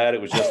hurt that bad.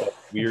 It was just a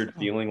weird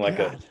feeling, like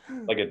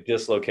a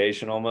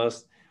dislocation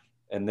almost.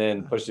 And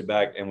then pushed it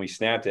back, and we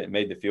snapped it and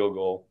made the field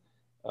goal.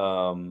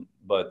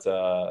 But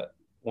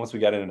once we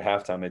got in at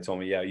halftime, they told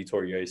me, "Yeah, you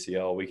tore your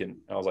ACL. We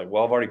can." I was like,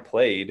 "Well, I've already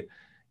played.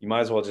 You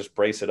might as well just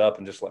brace it up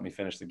and just let me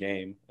finish the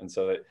game." And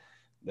so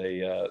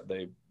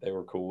they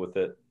were cool with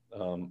it.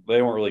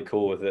 They weren't really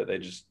cool with it. They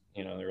just,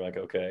 they were like,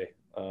 "Okay,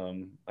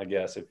 I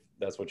guess if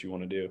that's what you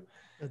want to do."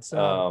 It's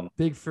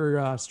big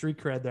for street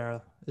cred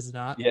there, is it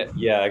not?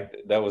 Yeah,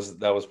 that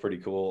was pretty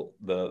cool.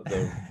 The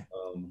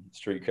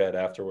street cred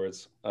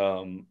afterwards.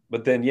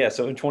 But then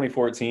so in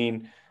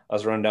 2014, I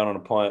was running down on a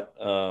punt,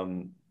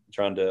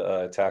 trying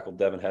to tackle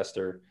Devin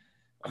Hester.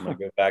 I'm gonna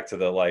go back to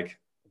the like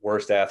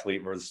worst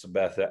athlete versus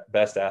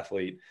best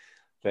athlete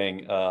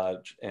thing,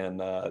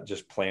 and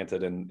just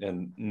planted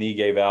and knee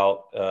gave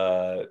out.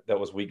 That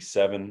was week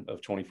 7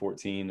 of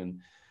 2014,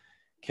 and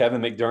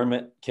Kevin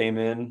McDermott came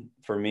in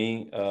for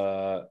me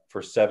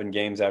for 7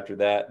 games after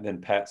that. And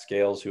then Pat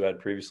Scales, who I'd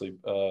previously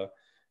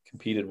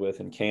competed with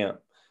in camp,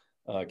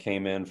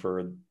 came in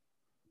for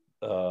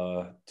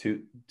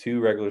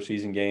two regular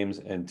season games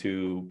and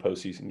 2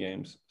 postseason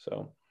games.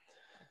 So,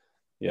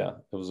 yeah,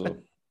 it was I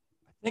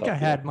think I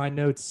had my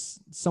notes.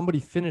 Somebody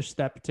finished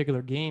that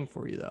particular game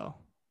for you, though.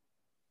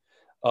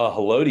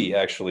 Haloti,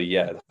 actually,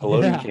 yeah.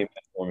 Haloti came in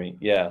for me.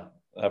 Yeah,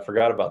 I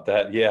forgot about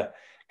that. Yeah.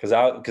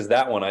 Because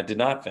that one I did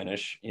not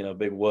finish,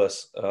 big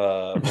wuss.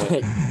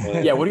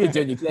 Yeah, what are you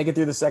doing? You can't get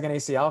through the second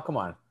ACL? Come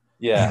on.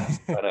 Yeah,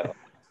 I know.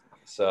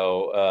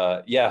 So,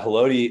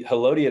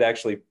 Haloti had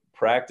actually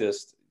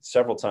practiced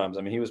several times.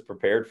 I mean, he was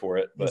prepared for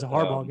it. He's a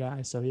hardball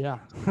guy, so yeah.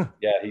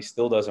 Yeah, he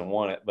still doesn't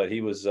want it, but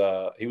he was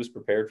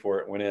prepared for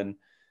it. Went in.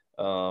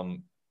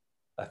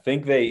 I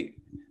think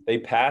they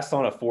passed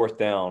on a 4th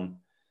down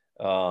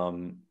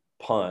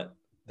punt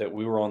that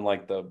we were on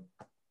like the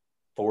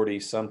 40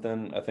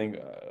 something. I think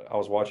I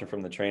was watching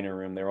from the training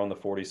room. They were on the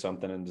 40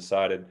 something and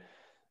decided,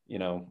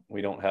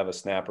 we don't have a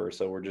snapper,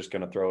 so we're just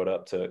going to throw it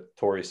up to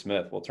Torrey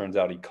Smith. Well, it turns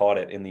out he caught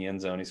it in the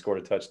end zone. He scored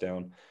a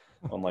touchdown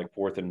on like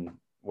 4th and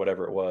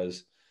whatever it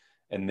was.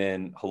 And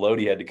then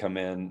Haloti had to come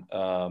in,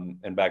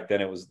 and back then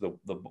it was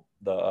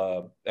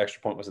the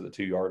extra point was at the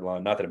 2-yard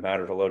line. Not that it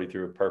mattered. Haloti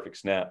threw a perfect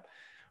snap,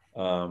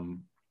 and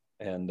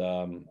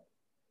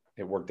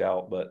it worked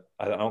out. But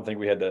I don't think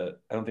they had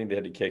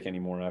to kick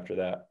anymore after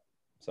that.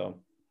 So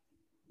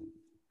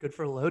good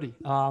for Haloti.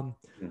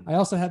 I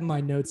also have in my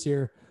notes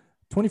here,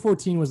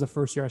 2014 was the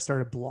first year I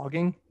started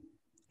blogging.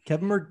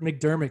 Kevin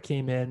McDermott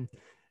came in,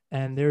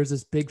 and there was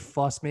this big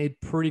fuss made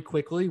pretty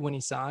quickly when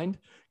he signed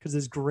because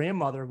his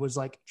grandmother was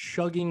like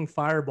chugging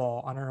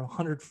Fireball on her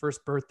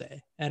 101st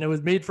birthday, and it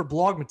was made for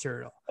blog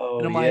material. Oh,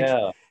 and I'm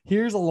like,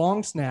 here's a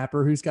long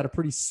snapper who's got a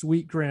pretty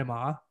sweet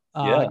grandma.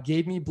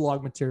 Gave me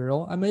blog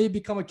material. I may have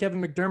become a Kevin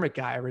McDermott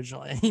guy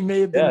originally. He may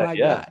have been my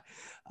guy.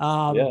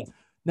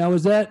 Now,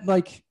 is that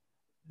like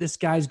this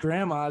guy's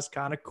grandma is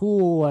kind of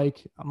cool?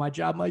 Like my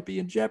job might be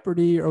in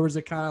jeopardy, or is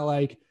it kind of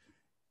like,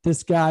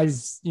 this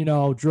guy's,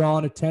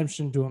 drawing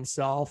attention to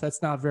himself?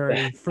 That's not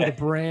very for the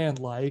brand.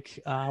 Like,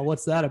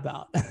 what's that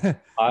about?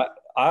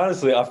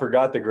 Honestly, I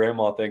forgot the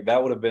grandma thing.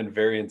 That would have been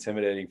very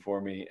intimidating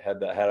for me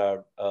had I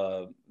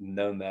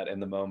known that in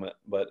the moment.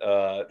 But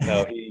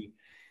no, he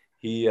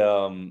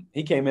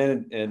came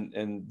in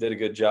and did a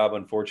good job.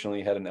 Unfortunately,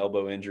 he had an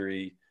elbow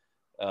injury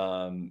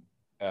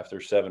after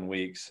 7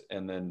 weeks,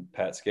 and then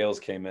Pat Scales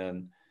came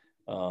in.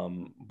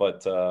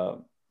 But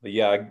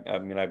yeah,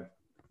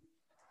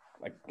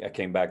 I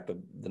came back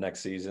the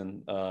next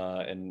season,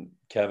 and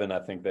Kevin, I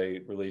think they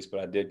released, but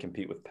I did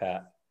compete with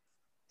Pat.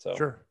 So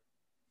sure.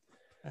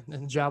 And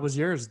then the job was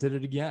yours. Did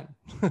it again.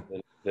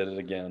 did it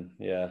again.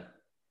 Yeah.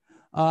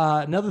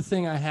 Another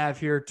thing I have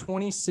here,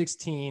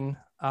 2016,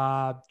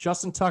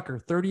 Justin Tucker,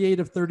 38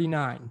 of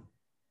 39.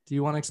 Do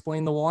you want to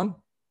explain the one?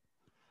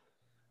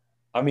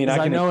 I mean,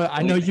 I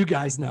know you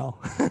guys know.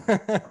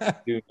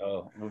 You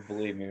know,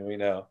 believe me, we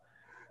know.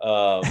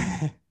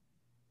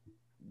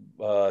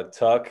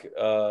 Tuck,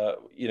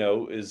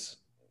 is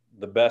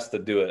the best to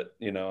do it.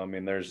 I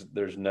mean,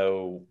 there's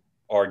no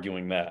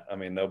arguing that. I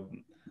mean, I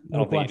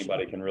don't think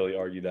anybody can really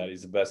argue that.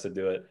 He's the best to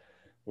do it.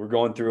 We're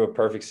going through a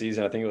perfect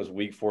season. I think it was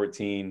week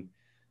 14,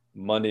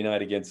 Monday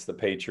night against the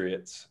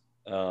Patriots.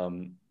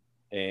 And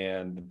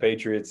the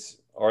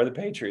Patriots are the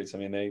Patriots. I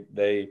mean,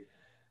 they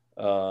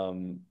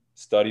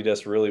studied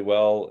us really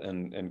well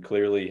and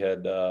clearly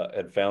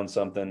had found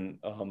something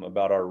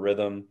about our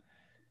rhythm.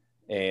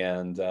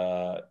 And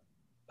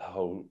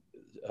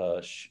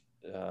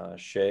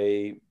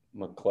Shea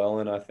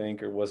McClellan, I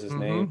think, or was his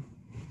name.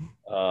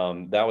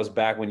 That was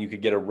back when you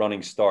could get a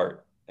running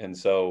start. And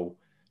so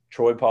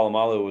Troy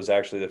Polamalu was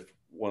actually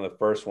one of the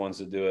first ones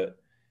to do it.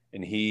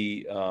 And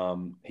he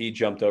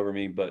jumped over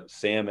me, but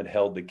Sam had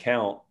held the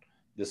count.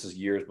 This is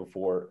years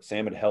before.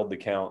 Sam had held the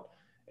count,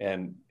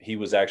 and he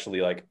was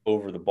actually like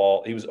over the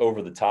ball. He was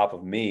over the top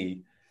of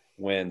me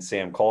when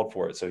Sam called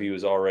for it. So he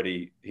was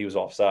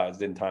offsides,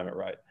 didn't time it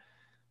right.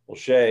 Well,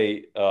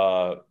 Shea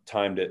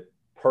timed it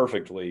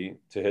perfectly,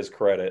 to his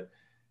credit,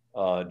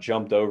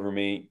 jumped over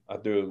me. I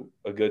threw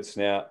a good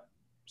snap.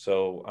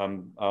 So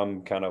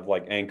I'm kind of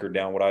like anchored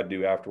down. What I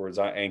do afterwards,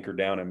 I anchor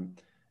down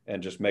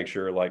and just make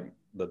sure like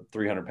the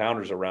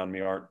 300-pounders around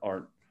me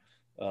aren't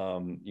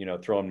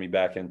throwing me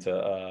back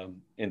into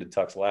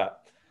Tuck's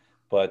lap.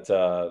 But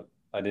I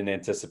didn't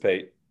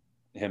anticipate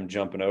him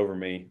jumping over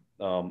me.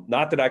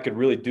 Not that I could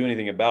really do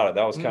anything about it.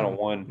 That was kind of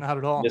one not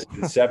at all.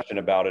 misconception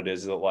about it,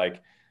 is that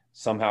like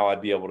somehow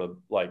I'd be able to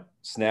like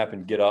snap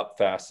and get up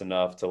fast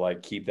enough to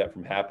like keep that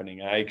from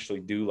happening. I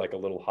actually do like a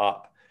little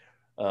hop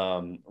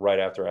right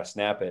after I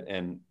snap it.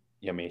 And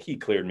I mean, he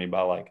cleared me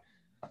by like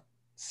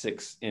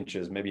 6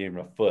 inches, maybe even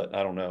a foot.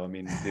 I don't know. I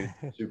mean, dude,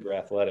 super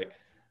athletic,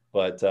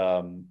 but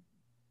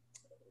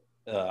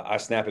I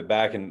snap it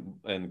back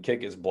and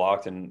kick is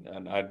blocked,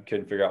 and I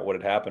couldn't figure out what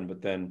had happened,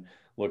 but then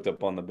looked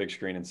up on the big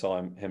screen and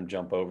saw him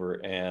jump over,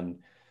 and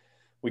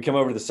we come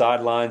over to the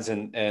sidelines,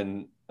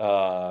 and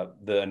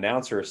the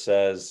announcer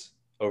says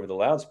over the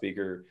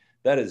loudspeaker,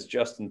 "That is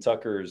Justin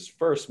Tucker's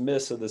first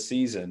miss of the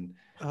season."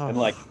 Oh. And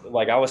like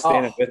I was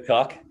standing with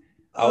Tuck.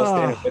 I was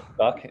standing with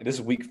Tuck. This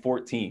is week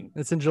 14.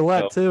 It's in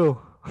Gillette too.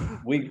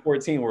 Week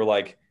 14, we're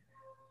like,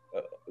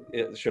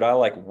 should I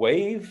like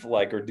wave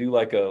or do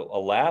like a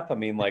lap? I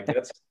mean, like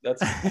that's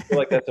I feel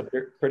like that's a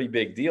pretty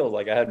big deal.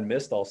 Like I hadn't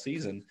missed all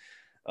season.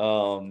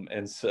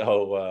 And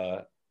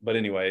so, but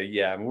anyway,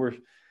 yeah, I mean,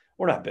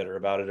 we're not bitter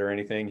about it or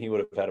anything. He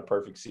would have had a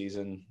perfect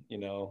season,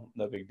 no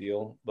big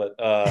deal. But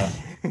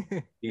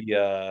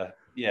yeah,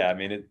 I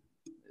mean,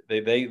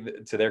 they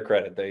to their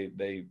credit,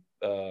 they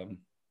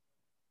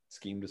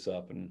schemed us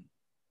up, and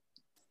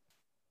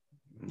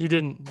you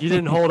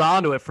didn't hold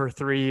on to it for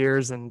 3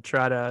 years and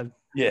try to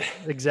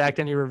exact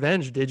any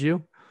revenge, did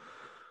you?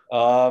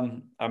 I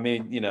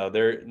mean,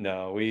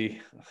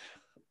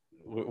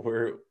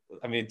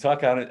 I mean,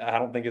 Tuck, I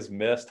don't think has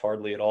missed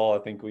hardly at all. I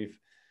think we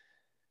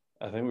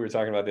were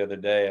talking about the other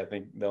day. I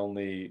think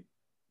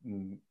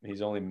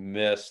he's only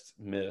missed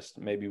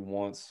maybe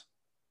once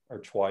or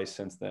twice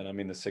since then. I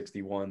mean, the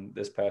 61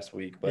 this past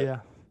week, but yeah.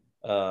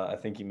 I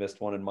think he missed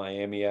one in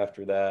Miami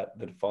after that,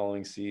 the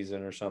following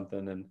season or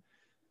something. And,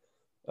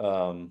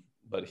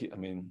 but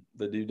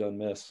the dude doesn't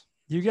miss.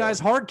 You guys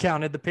hard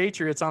counted the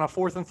Patriots on a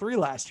 4th and 3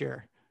 last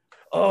year.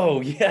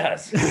 Oh,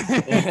 yes.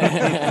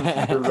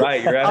 You're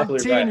right. You're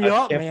absolutely right.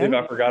 I can't believe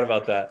I forgot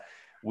about that.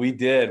 We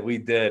did.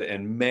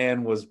 And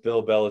man, was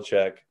Bill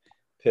Belichick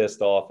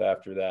pissed off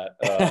after that.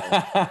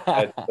 I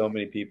had so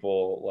many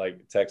people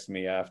like text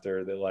me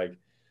after. They're like,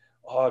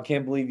 "Oh, I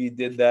can't believe you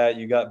did that.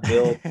 You got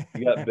Bill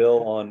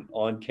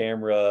on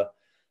camera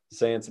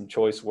saying some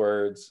choice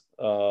words."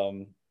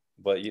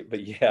 But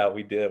yeah,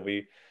 we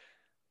did.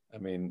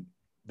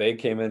 They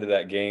came into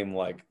that game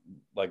like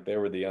they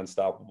were the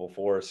unstoppable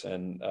force,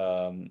 and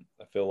I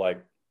feel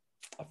like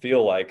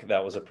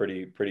that was a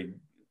pretty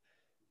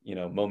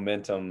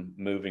momentum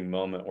moving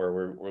moment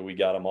where we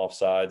got them off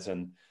sides,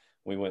 and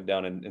we went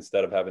down, and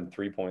instead of having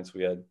 3 points,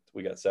 we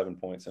got 7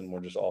 points, and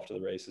we're just off to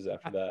the races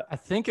after that. I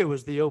think it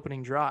was the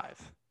opening drive,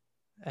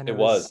 and it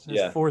was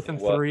 4th and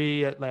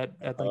 3 at like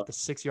the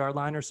 6-yard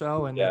line or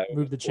so, and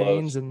moved the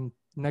chains, and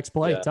next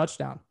play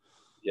touchdown.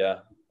 Yeah,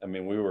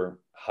 we were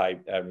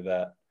hyped after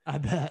that. I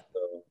bet.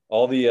 So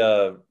all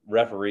the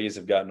referees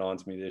have gotten on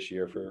to me this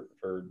year for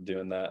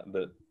doing that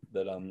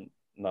I'm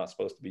not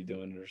supposed to be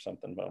doing it or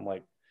something. But I'm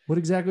like, what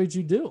exactly did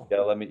you do?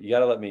 You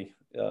gotta let me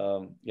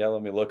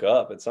look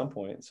up at some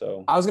point.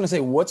 So I was gonna say,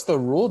 what's the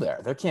rule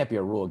there? There can't be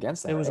a rule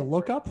against that. It was a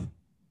look up.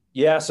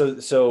 Yeah.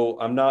 So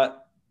I'm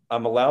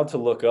allowed to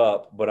look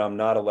up, but I'm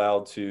not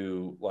allowed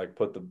to like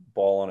put the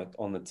ball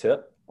on the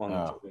tip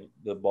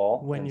the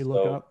ball when you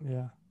look up.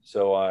 Yeah.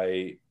 So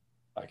I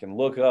can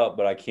look up,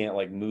 but I can't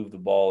like move the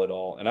ball at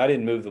all. And I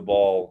didn't move the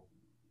ball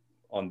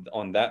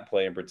on that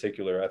play in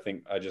particular. I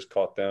think I just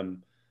caught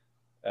them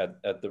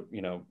at the,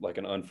 like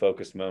an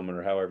unfocused moment,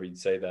 or however you'd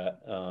say that.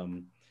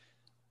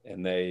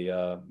 And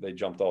they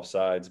jumped off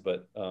sides,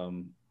 but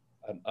I've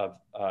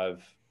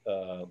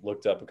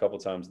looked up a couple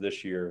times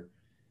this year,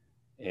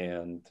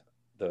 and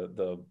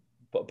the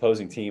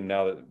opposing team,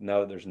 now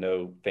that there's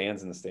no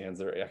fans in the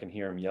stands, I can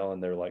hear them yelling.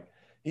 They're like,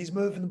 he's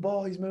moving the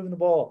ball.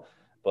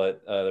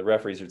 But the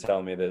referees are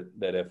telling me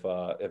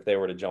that if they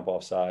were to jump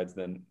off sides,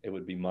 then it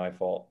would be my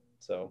fault.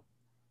 So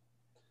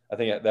I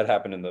think that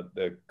happened in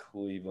the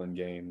Cleveland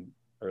game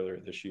earlier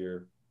this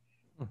year.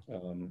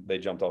 They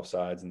jumped off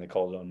sides and they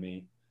called it on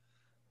me.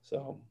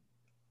 So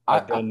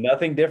I've done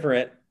nothing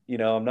different.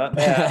 I'm not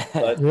mad,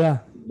 but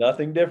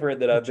nothing different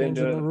that I've been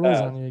doing the in the rules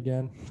past. On you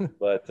again.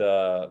 but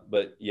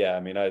yeah,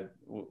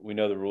 we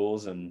know the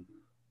rules, and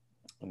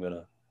I'm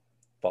gonna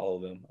follow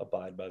them,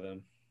 abide by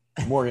them.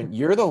 Morgan,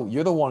 you're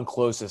the one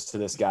closest to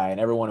this guy, and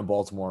everyone in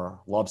Baltimore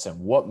loves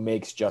him. What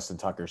makes Justin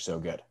Tucker so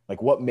good?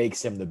 Like, what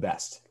makes him the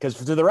best? Because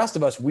to the rest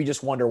of us, we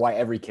just wonder why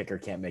every kicker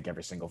can't make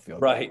every single field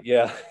goal. Right?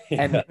 Yeah.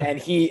 And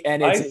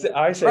it's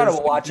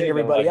incredible watching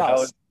everybody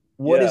else.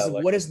 What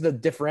is the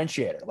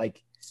differentiator?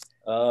 Like,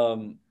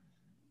 to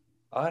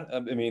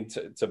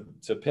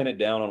pin it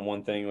down on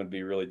one thing would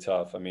be really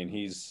tough. I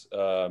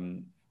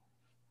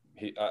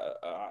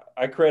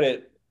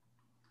credit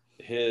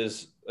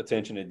his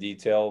attention to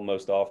detail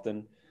most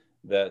often.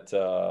 That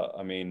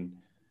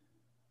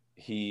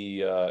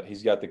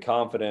he's got the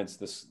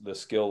confidence, the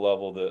skill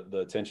level, the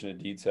attention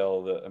to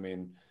detail,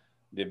 the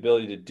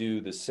ability to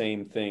do the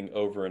same thing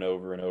over and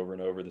over and over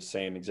and over the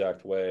same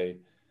exact way.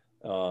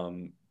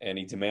 And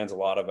he demands a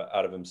lot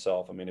out of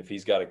himself. If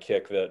he's got a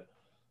kick that,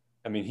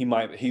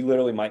 he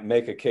literally might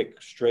make a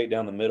kick straight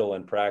down the middle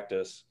in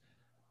practice,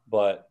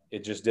 but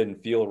it just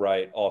didn't feel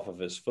right off of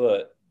his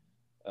foot.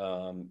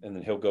 And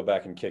then he'll go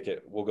back and kick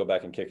it. We'll go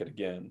back and kick it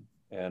again.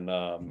 And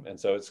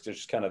so it's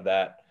just kind of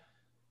that,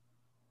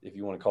 if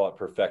you want to call it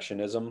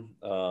perfectionism,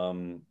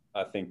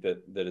 I think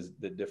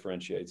that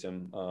differentiates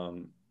him.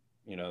 The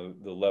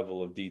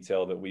level of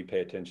detail that we pay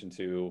attention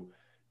to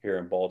here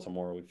in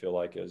Baltimore, we feel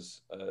like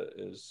is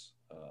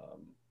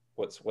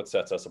what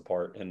sets us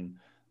apart. And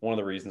one of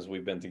the reasons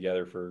we've been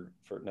together for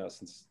now,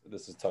 since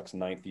this is Tuck's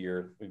 9th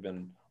year,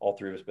 all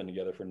three of us been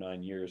together for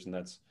 9 years. And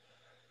that's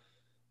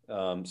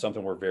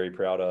something we're very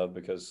proud of,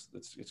 because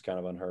it's kind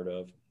of unheard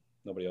of.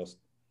 Nobody else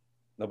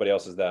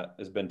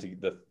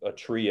a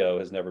trio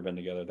has never been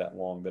together that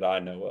long that I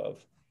know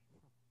of.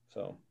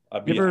 So I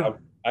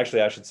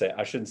shouldn't say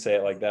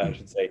it like that. I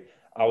should say,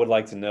 I would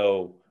like to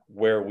know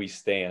where we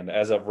stand.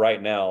 As of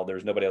right now,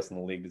 there's nobody else in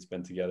the league that's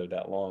been together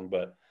that long,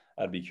 but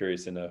I'd be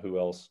curious to know who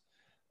else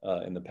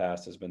in the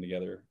past has been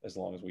together as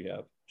long as we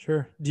have.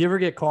 Sure. Do you ever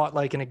get caught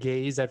like in a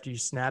gaze after you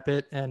snap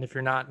it? And if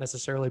you're not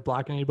necessarily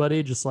blocking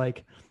anybody, just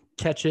like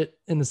catch it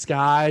in the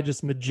sky,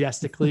 just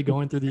majestically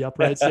going through the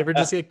uprights? You ever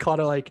just get caught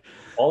like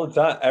all the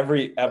time,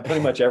 pretty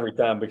much every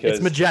time, because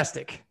it's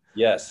majestic.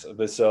 Yes.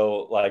 But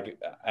so like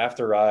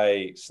after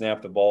I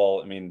snap the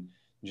ball,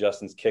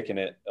 Justin's kicking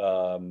it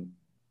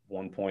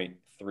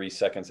 1.3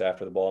 seconds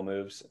after the ball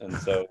moves. And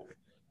so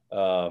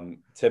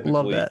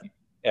typically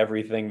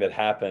everything that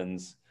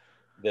happens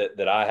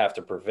that I have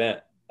to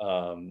prevent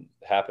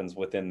happens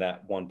within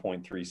that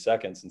 1.3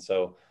 seconds. And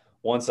so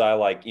once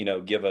I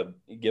give a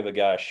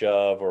guy a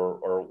shove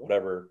or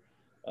whatever,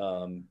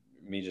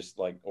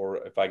 or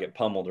if I get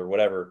pummeled or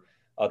whatever,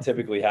 I'll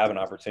typically have an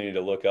opportunity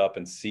to look up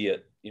and see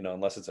it,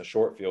 unless it's a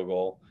short field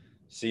goal.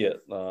 see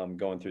it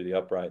going through the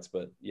uprights.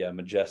 But yeah,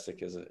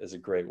 majestic is a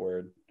great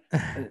word.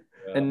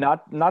 And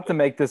not to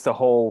make this a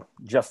whole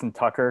Justin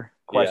Tucker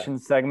question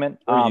segment.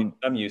 I'm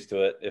used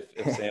to it.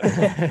 If Sam was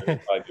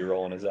he'd probably be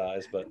rolling his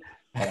eyes, but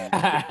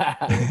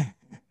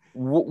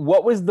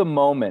what was the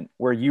moment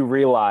where you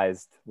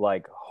realized,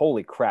 like,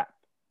 holy crap,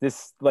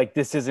 this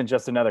isn't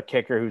just another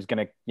kicker who's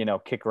going to,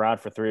 kick around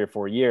for 3 or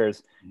 4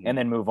 years and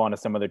then move on to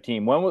some other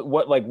team?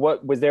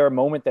 What was there a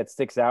moment that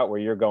sticks out where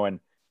you're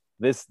going,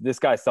 this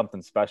guy's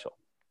something special?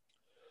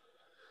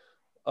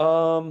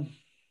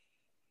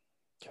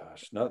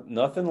 Gosh,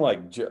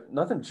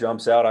 nothing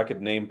jumps out. I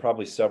could name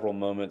probably several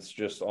moments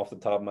just off the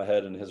top of my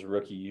head in his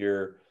rookie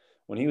year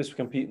when he was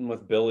competing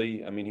with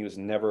Billy. I mean, he was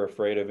never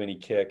afraid of any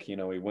kick. He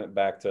went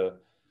back to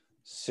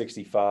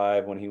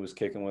 65 when he was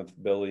kicking with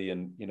Billy,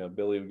 and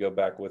Billy would go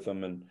back with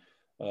him, and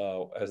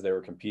as they were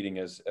competing,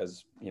 as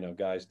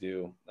guys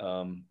do,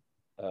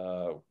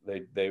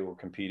 they were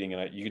competing,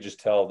 and you could just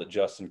tell that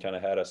Justin kind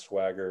of had a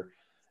swagger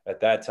at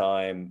that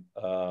time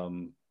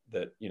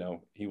that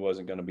he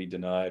wasn't going to be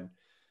denied.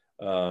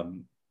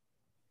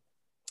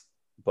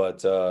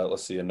 But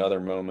let's see,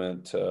 another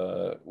moment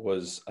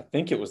was, I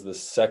think it was the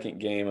second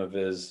game of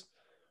his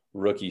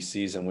rookie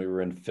season. We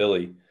were in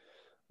Philly,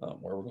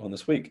 where we're going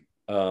this week.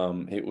 We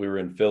were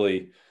in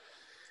Philly,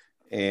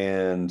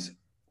 and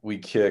we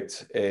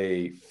kicked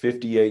a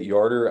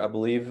 58-yarder, I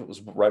believe. It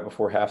was right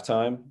before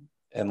halftime.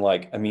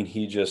 And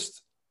he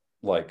just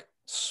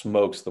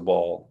smokes the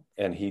ball.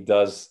 And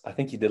I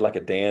think he did like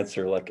a dance,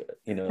 or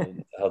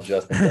how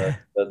Justin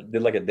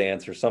did like a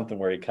dance or something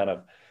where he kind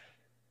of,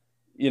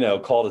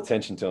 called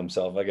attention to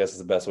himself, I guess is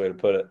the best way to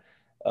put it.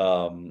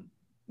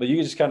 But you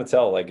can just kind of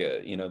tell, that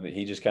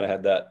he just kind of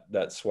had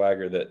that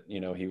swagger that,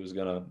 he was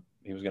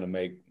gonna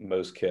make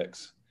most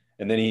kicks.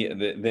 And then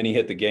he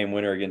hit the game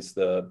winner against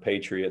the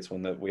Patriots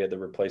when we had the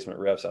replacement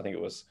refs. I think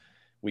it was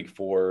week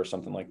 4 or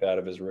something like that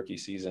of his rookie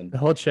season.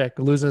 Belichick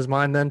losing his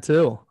mind then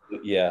too.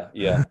 Yeah.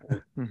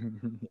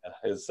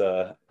 That's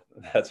a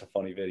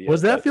funny video.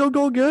 Was that field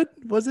goal good?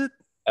 Was it?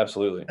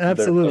 Absolutely.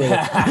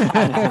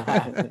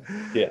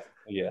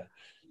 Yeah.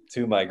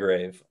 To my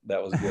grave.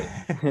 That was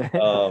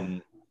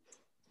good.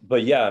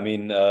 But yeah, I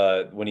mean,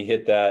 when he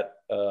hit that,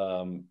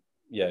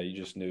 you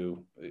just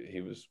knew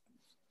he was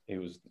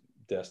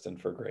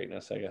destined for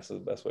greatness, I guess is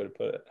the best way to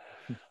put it.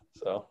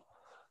 So,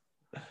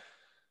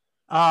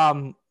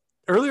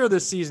 earlier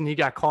this season, he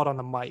got caught on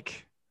the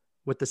mic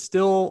with the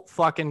 "still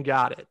fucking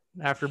got it"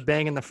 after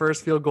banging the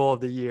first field goal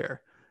of the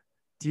year.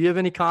 Do you have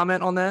any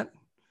comment on that?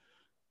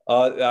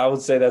 I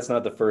would say that's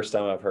not the first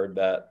time I've heard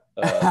that.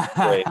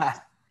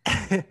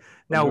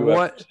 Now,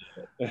 what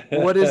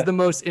is the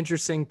most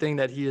interesting thing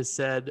that he has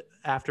said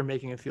after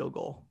making a field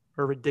goal,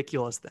 or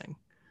ridiculous thing?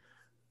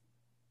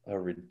 A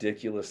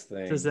ridiculous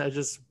thing. Does that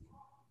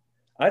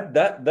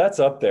that's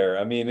up there.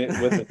 I mean,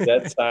 with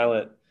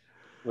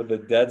the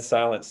dead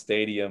silent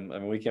stadium. I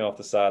mean, we came off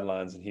the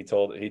sidelines, and he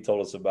told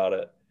us about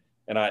it,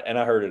 and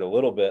I heard it a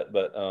little bit,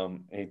 but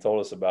he told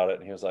us about it,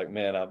 and he was like,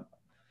 "Man, I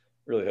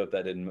really hope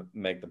that didn't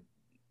make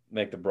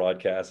the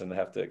broadcast and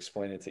have to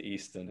explain it to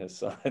Easton, his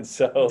son."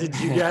 So did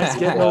you guys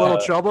get in a little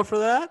trouble for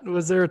that?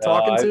 Was there a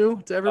talking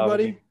to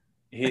everybody?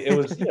 It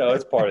was,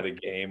 it's part of the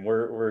game.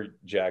 We're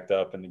jacked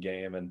up in the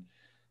game, and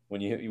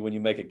when you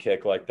make a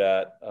kick like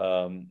that,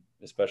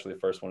 especially the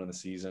first one in the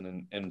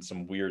season, and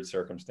some weird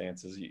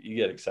circumstances, you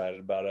get excited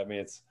about it. I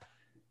mean,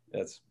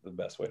 that's the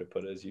best way to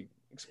put it, is you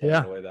explain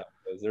it away that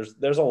way.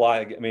 There's a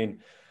lot. I mean,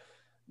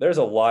 there's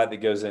a lot that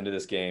goes into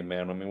this game,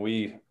 man. I mean,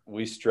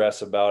 we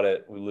stress about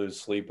it. We lose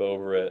sleep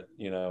over it.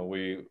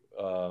 We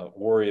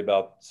worry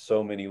about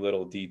so many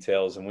little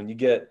details. And when you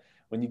get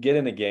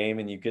in a game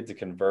and you get to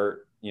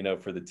convert,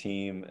 for the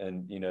team,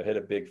 and, hit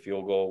a big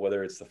field goal,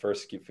 whether it's the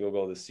first field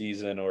goal of the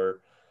season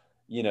or,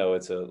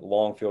 it's a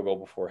long field goal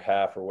before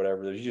half or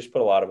whatever, you just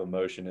put a lot of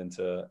emotion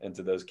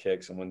into those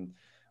kicks. And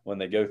when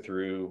they go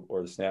through,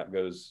 or the snap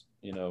goes,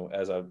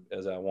 as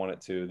I want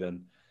it to,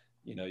 then,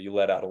 you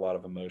let out a lot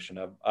of emotion.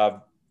 I've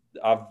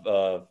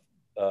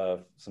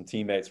some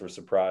teammates were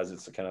surprised.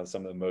 It's kind of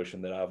some of the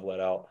emotion that I've let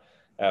out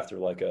after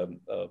like a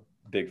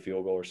big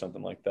field goal or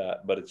something like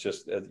that. But it's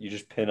just, you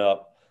just pin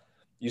up,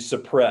 you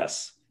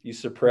suppress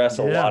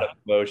a lot of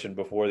emotion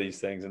before these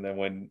things. And then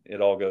when it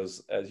all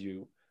goes as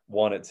you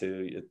want it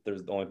to,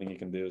 there's the only thing you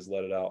can do is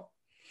let it out.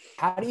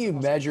 How do you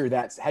measure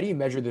that? How do you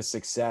measure the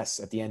success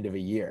at the end of a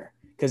year?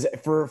 Because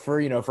for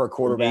a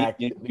quarterback,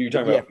 you're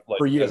talking about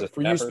for you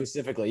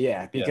specifically,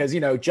 because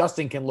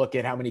Justin can look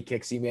at how many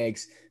kicks he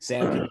makes,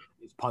 Sam can look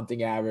at his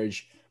punting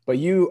average, but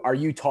are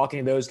you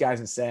talking to those guys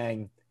and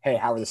saying, "Hey,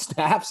 how are the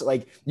snaps?"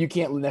 Like, you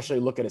can't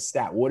necessarily look at a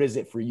stat. What is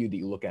it for you that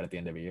you look at the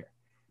end of a year?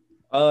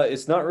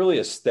 It's not really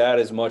a stat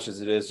as much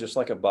as it is just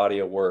like a body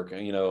of work.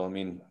 I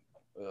mean,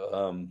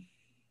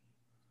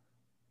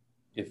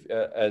 if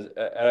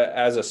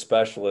as a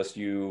specialist,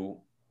 you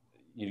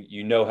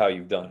know how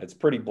you've done. It's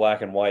pretty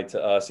black and white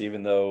to us,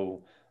 even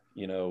though,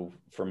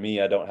 for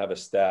me, I don't have a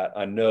stat.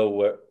 I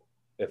know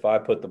if I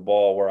put the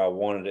ball where I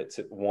wanted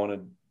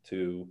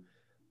to,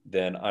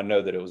 then I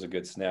know that it was a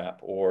good snap.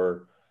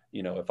 Or,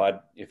 if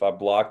I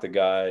blocked the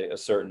guy a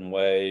certain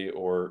way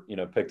or,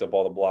 picked up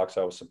all the blocks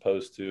I was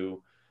supposed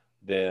to,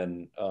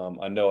 then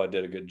I know I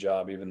did a good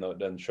job, even though it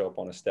doesn't show up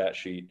on a stat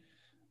sheet.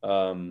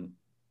 And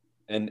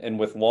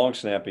with long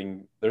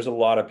snapping, there's a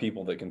lot of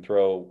people that can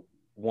throw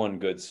one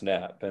good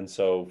snap. And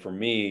so for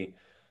me,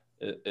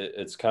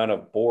 it's kind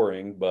of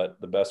boring,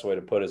 but the best way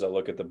to put it is I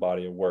look at the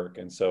body of work.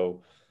 And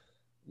so,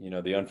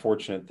 the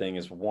unfortunate thing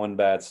is one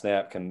bad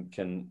snap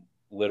can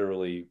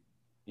literally,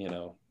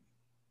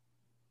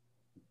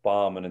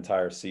 bomb an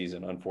entire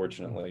season,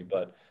 unfortunately.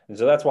 And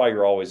so that's why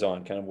you're always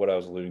on, kind of what I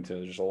was alluding to.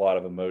 There's just a lot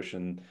of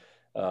emotion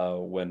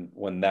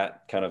when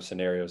that kind of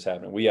scenario is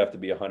happening. We have to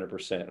be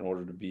 100% in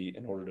order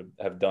to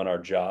have done our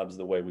jobs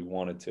the way we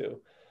wanted to.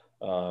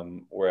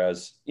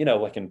 Whereas,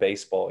 like in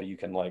baseball, you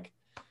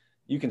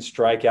can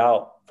strike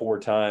out 4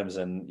 times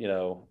and,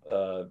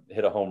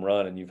 hit a home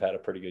run and you've had a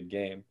pretty good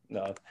game.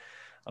 No,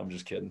 I'm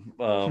just kidding.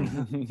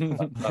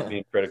 Not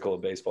being critical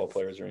of baseball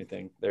players or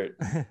anything. They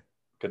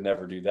could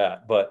never do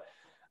that. But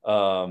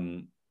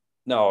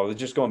no,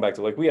 just going back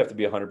to we have to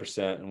be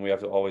 100% and we have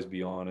to always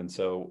be on. And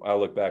so I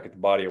look back at the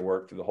body of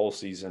work through the whole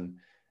season,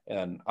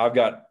 and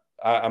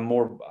I'm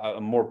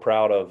more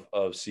proud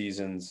of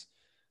seasons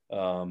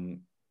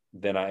than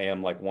I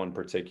am one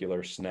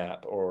particular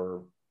snap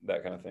or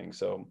that kind of thing.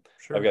 So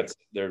sure. I've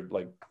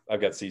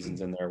got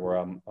seasons in there where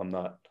I'm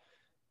not,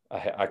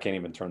 I can't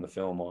even turn the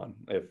film on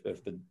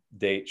if the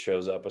date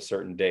shows up a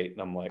certain date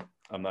and I'm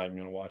not even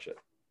going to watch it.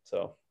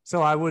 So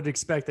I would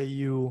expect that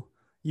you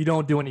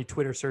don't do any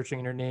Twitter searching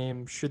in your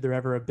name should there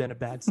ever have been a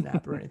bad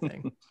snap or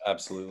anything.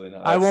 Absolutely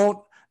not. I won't.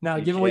 Now,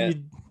 given what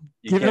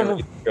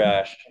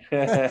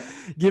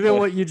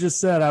what you just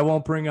said, I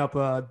won't bring up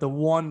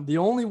the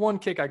only one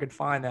kick I could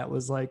find that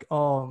was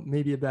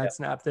maybe a bad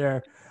snap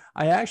there.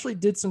 I actually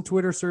did some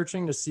Twitter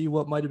searching to see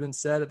what might have been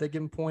said at the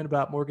given point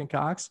about Morgan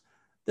Cox.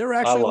 They were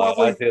actually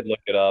lovely. I did look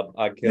it up.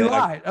 You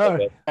lied. I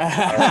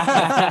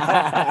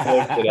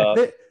looked it up.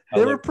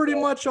 They were pretty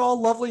much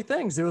all lovely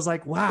things. It was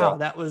wow,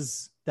 that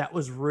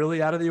was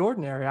really out of the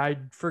ordinary. I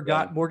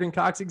forgot Morgan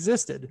Cox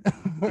existed.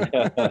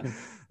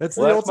 That's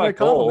the ultimate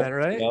compliment,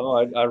 right?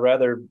 I'd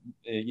rather,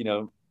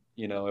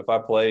 if I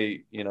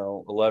play,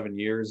 11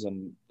 years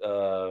and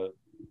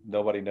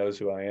nobody knows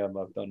who I am,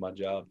 I've done my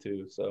job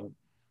too. So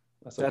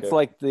that's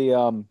like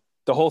the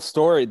whole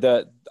story.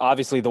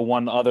 Obviously the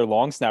one other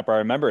long snapper I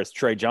remember is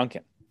Trey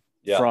Junkin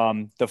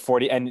from the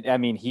 40. And I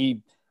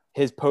mean,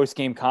 his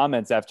post-game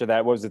comments after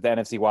that, what was it, the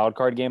NFC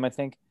wildcard game, I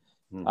think?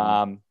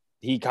 Mm-hmm.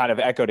 He kind of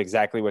echoed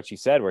exactly what you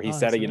said, where he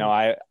said,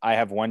 I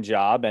have one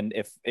job, and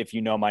if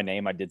you know my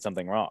name, I did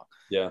something wrong.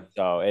 Yeah.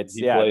 So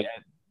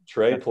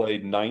Trey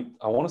played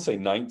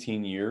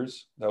 19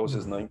 years. That was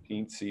his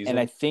 19th season. And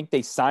I think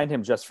they signed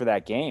him just for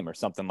that game or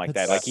something like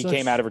that. He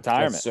came out of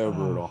retirement. That's so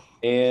brutal.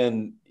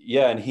 And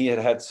and he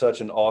had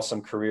such an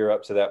awesome career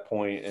up to that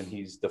point, and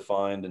he's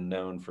defined and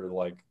known for it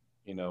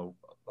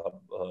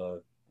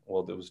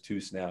was 2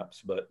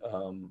 snaps, but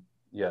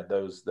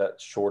that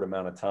short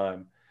amount of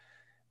time.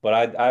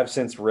 But I've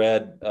since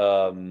read,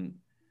 I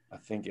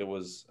think it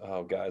was,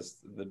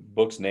 the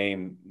book's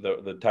name,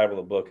 the title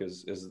of the book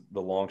is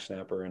The Long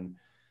Snapper, and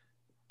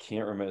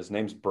can't remember, his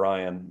name's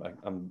Brian.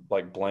 I'm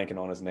blanking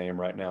on his name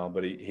right now,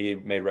 but he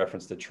made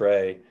reference to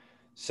Trey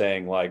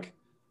saying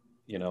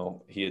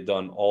he had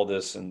done all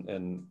this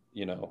and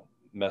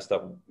messed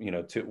up,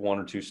 1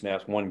 or 2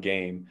 snaps, 1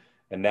 game.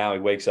 And now he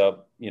wakes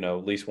up,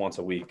 at least once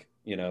a week,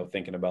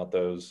 thinking about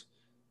those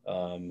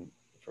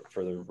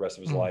for the rest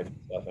of his life and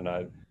stuff.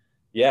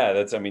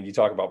 And you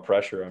talk about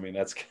pressure. I mean,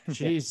 that's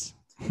jeez.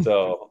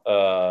 So,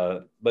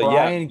 but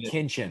Brian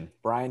Kitchen.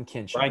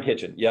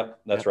 Yep.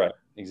 That's right.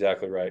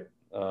 Exactly right.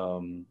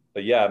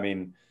 But yeah, I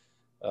mean,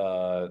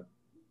 to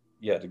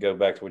go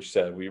back to what you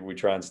said, we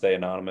try and stay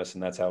anonymous,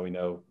 and that's how we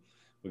know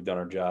we've done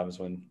our job, is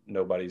when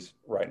nobody's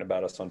writing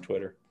about us on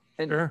Twitter.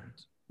 And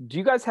do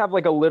you guys have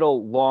a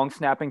little long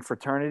snapping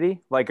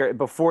fraternity?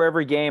 Before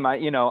every game,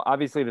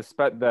 obviously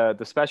the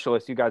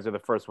specialists, you guys are the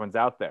first ones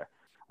out there.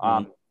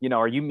 Are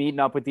you meeting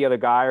up with the other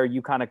guy? Are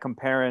you kind of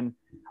comparing?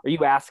 Are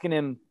you asking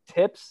him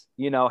tips?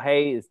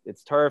 Hey,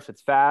 it's turf,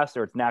 it's fast,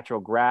 or it's natural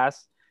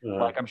grass?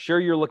 I'm sure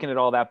you're looking at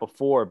all that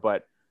before,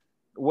 but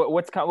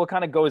what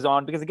kind of goes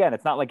on? Because again,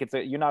 it's not like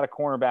you're not a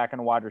cornerback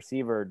and a wide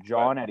receiver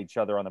jawing at each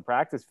other on the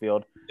practice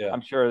field. Yeah.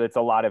 I'm sure it's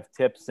a lot of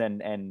tips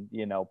and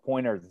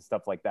pointers and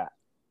stuff like that.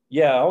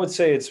 Yeah, I would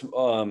say it's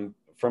from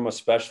a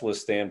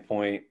specialist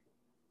standpoint,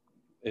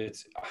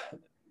 it's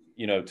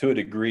to a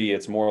degree,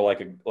 it's more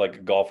like a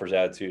golfer's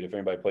attitude. If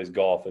anybody plays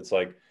golf, it's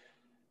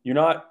you're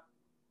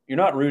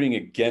not rooting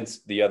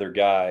against the other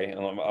guy,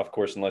 of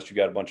course, unless you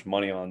got a bunch of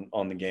money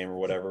on the game or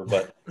whatever.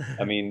 But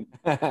I mean,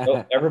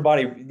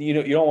 everybody, you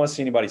don't want to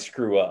see anybody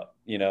screw up,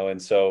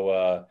 And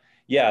so,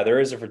 there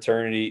is a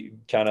fraternity,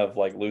 kind of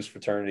loose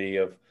fraternity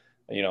of,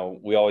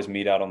 we always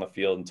meet out on the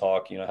field and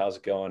talk. How's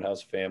it going?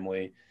 How's the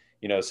family?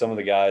 Some of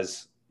the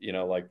guys,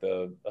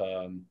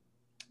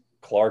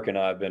 Clark and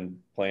I have been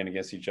playing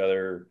against each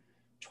other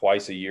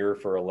twice a year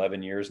for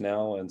 11 years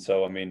now. And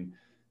so, I mean,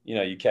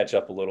 you catch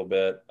up a little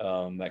bit,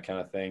 that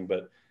kind of thing.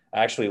 But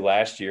actually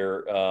last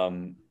year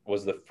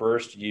was the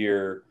first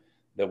year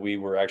that we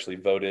were actually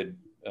voted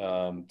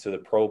to the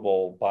Pro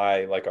Bowl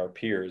by like our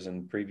peers.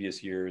 In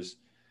previous years,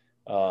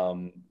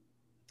 it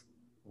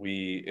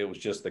was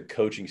just the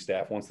coaching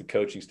staff. Once the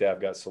coaching staff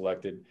got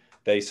selected,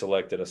 they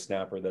selected a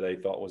snapper that they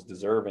thought was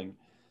deserving.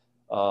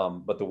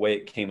 But the way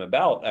it came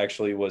about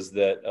actually was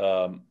that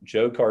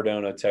Joe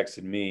Cardona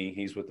texted me.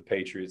 He's with the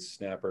Patriots,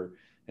 snapper,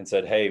 and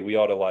said, "Hey, we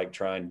ought to like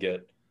try and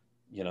get,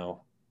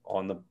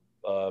 on the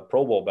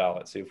Pro Bowl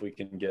ballot, see if we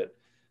can get."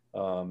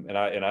 And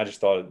I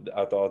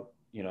thought,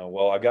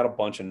 well, I've got a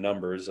bunch of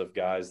numbers of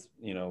guys,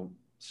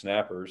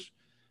 snappers.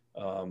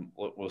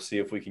 We'll see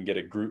if we can get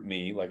a group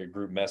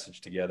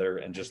message together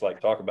and just like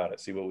talk about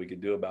it, see what we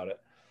could do about it.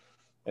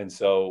 And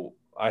so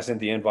I sent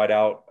the invite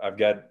out.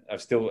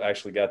 I've still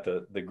actually got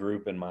the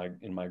group in my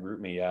group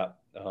me app,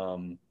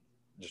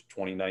 just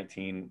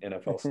 2019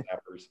 NFL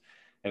snappers,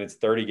 and it's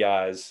 30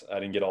 guys. I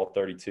didn't get all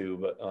 32,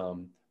 but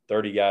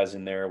 30 guys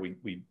in there.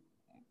 We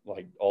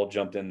like all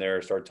jumped in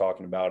there, started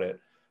talking about it,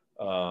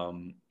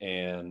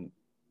 and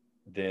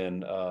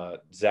then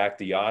Zach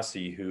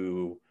DiAsi,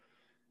 who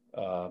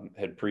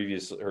had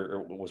previously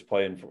or was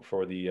playing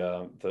for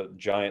the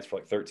Giants for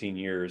like 13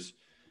 years.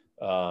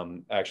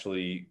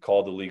 Actually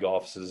called the league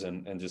offices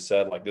and just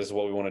said like, this is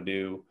what we want to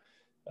do.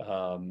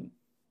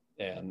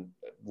 And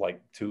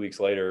like 2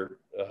 weeks later,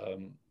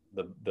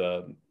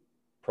 the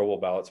Pro Bowl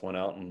ballots went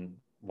out and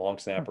long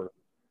snapper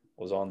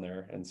was on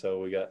there. And so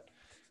we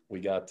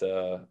got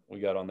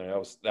on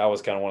there. That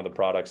was kind of one of the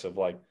products of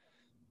like,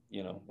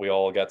 we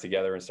all got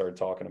together and started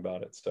talking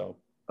about it. So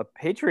a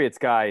Patriots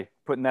guy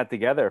putting that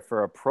together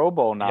for a Pro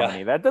Bowl nominee.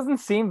 Yeah. That doesn't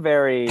seem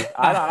very.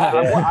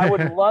 I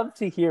would love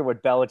to hear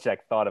what Belichick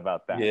thought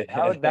about that. Yeah.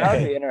 That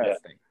would be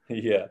interesting.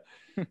 Yeah.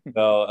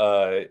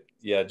 No.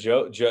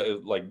 Joe.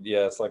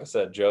 It's like I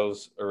said,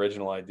 Joe's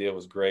original idea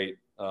was great,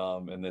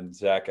 and then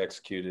Zach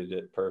executed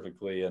it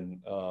perfectly.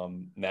 And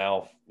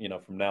now,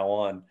 from now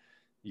on,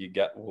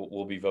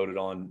 we'll be voted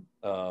on.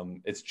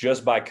 It's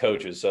just by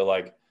coaches. So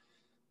like.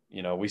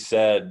 We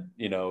said,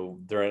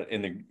 during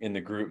in the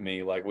group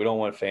me, like, we don't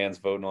want fans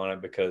voting on it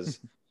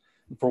because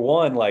for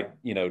one, like,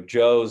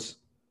 Joe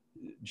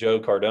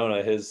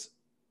Cardona,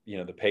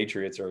 the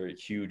Patriots are a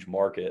huge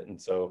market. And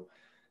so,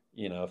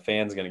 a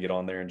fan's going to get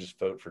on there and just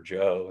vote for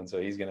Joe. And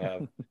so he's going to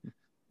have,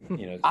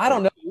 I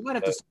don't know. We might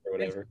have to or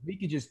whatever. We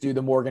could just do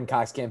the Morgan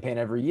Cox campaign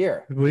every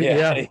year.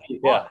 Yeah.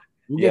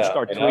 We'll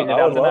start tweeting it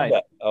out tonight.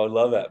 I would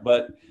love that.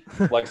 But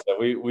like I said,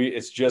 we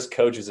it's just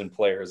coaches and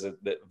players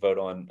that vote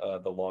on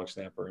the long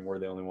snapper, and we're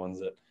the only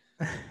ones that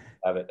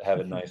have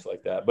it nice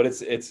like that. But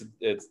it's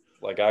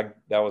like I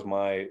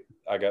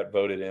got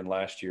voted in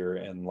last year,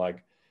 and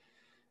like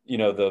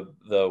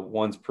the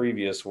ones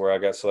previous where I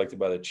got selected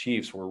by the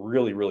Chiefs were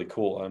really, really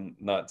cool. I'm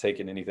not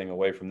taking anything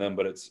away from them,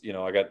 but it's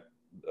I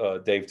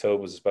got Dave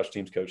Tobe was a special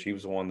teams coach. He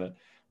was the one that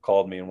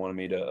called me and wanted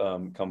me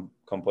to come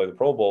play the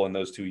Pro Bowl in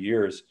those 2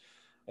 years.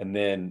 And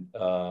then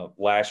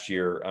last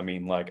year, I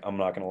mean, like, I'm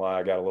not going to lie,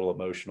 I got a little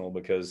emotional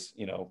because,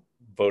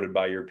 voted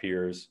by your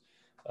peers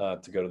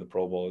to go to the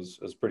Pro Bowl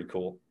is pretty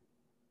cool.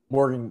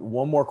 Morgan,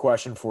 one more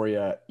question for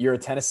you. You're a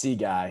Tennessee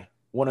guy,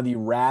 one of the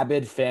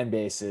rabid fan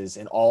bases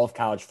in all of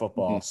college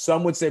football. Mm-hmm.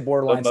 Some would say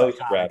borderline the most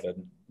psychotic.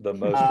 rabid. The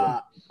most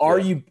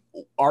rabid.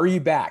 Are you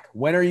back?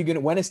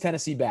 When is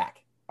Tennessee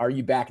back? Are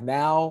you back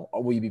now?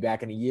 Or will you be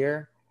back in a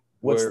year?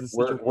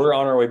 We're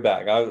on our way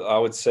back. I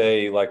would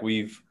say like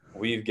we've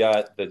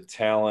got the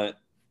talent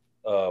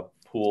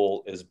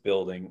pool is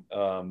building.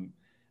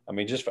 I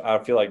mean, I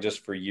feel like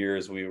just for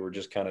years we were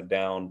just kind of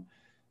down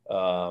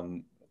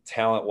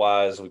talent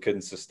wise. We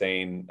couldn't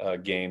sustain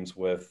games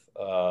with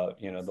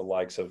the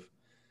likes of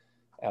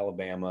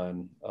Alabama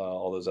and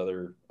all those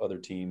other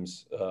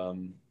teams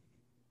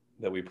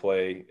that we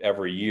play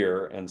every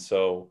year. And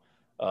so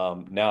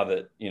now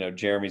that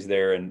Jeremy's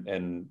there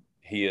and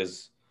he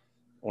is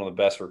one of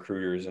the best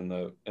recruiters in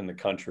the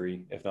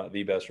country, if not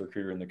the best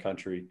recruiter in the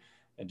country,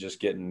 and just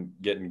getting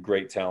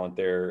great talent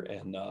there.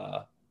 And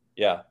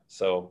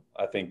so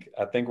I think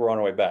we're on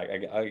our way back.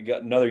 I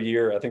got another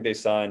year. I think they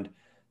signed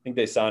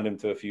him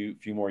to a few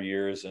more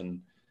years,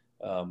 and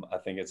I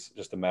think it's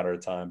just a matter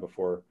of time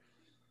before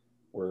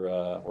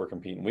we're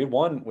competing.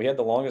 We had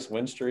the longest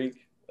win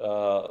streak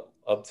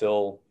up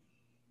till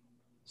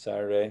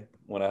Saturday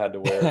when I had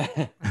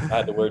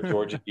to wear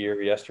Georgia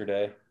gear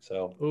yesterday.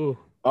 So. Ooh.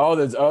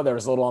 There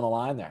was a little on the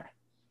line there.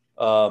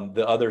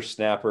 The other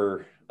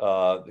snapper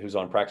who's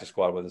on practice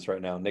squad with us right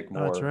now, Nick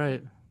Moore. That's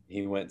right.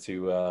 He went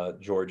to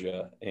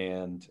Georgia,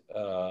 and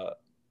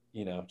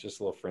just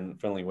a little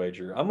friendly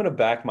wager. I'm going to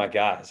back my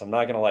guys. I'm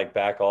not going to like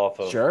back off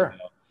of. Sure.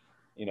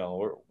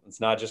 It's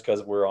not just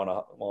because we're on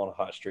a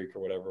hot streak or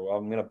whatever.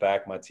 I'm going to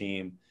back my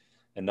team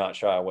and not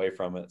shy away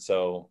from it.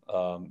 So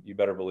you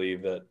better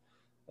believe that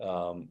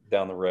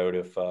down the road,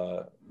 if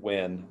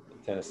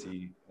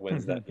Tennessee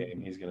wins that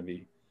game, he's going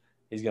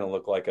to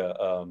look like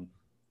a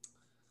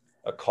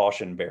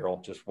caution barrel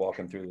just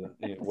walking through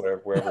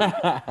wherever.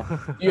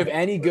 Do you have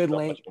any good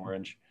Lane?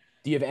 Orange.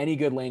 Do you have any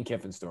good Lane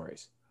Kiffin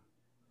stories?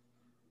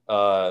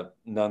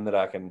 None that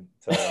I can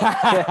tell.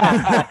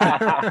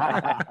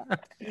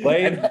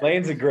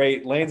 Lane's a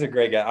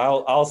great guy.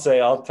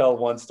 I'll tell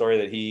one story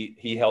that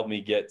he helped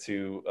me get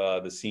to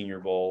the Senior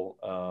Bowl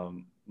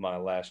my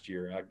last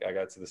year. I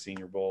got to the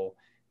Senior Bowl.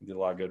 He did a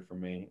lot of good for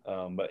me.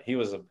 But he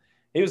was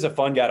a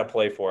fun guy to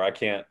play for. I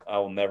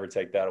will never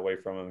take that away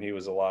from him. He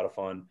was a lot of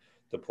fun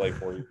to play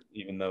for,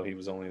 even though he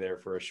was only there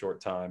for a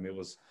short time. It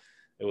was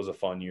a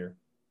fun year.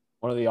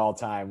 One of the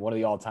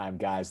all-time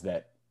guys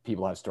that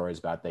people have stories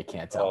about they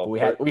can't tell.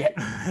 But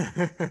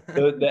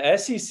the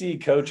SEC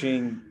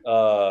coaching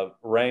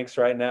ranks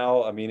right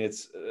now. I mean,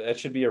 that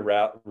should be a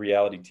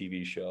reality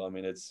TV show. I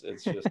mean, it's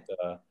just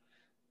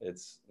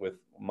it's with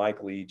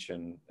Mike Leach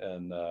and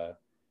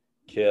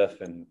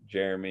Kiff and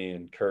Jeremy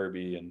and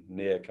Kirby and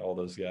Nick, all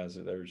those guys.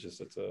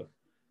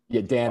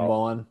 Dan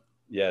Mullen.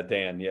 Yeah,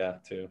 Dan. Yeah,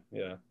 too.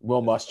 Yeah.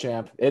 Will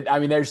Muschamp.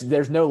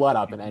 There's no let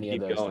up in any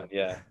of those. Going.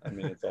 Yeah, I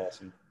mean, it's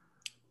awesome.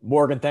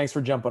 Morgan, thanks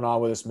for jumping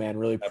on with us, man.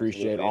 Really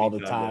appreciate Absolutely. all the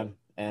time.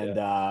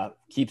 And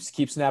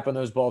keep snapping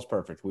those balls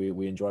perfect.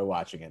 We enjoy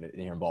watching it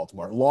here in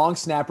Baltimore. Long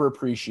snapper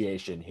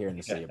appreciation here in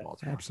the city of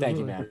Baltimore.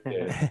 Absolutely. Thank you,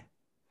 man. Yeah.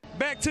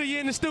 Back to you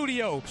in the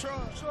studio.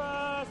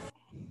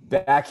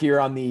 Back here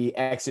on the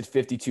Exit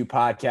 52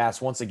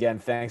 podcast. Once again,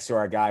 thanks to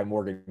our guy,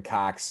 Morgan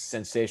Cox.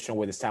 Sensational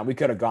with his time. We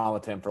could have gone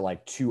with him for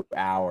like 2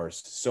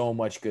 hours. So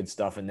much good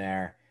stuff in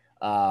there.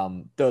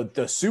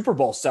 The Super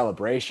Bowl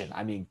celebration,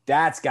 I mean,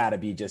 that's got to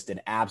be just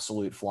an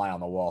absolute fly on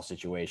the wall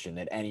situation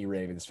that any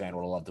Ravens fan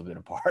would have loved to have been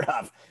a part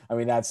of. I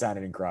mean, that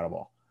sounded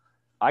incredible.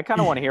 I kind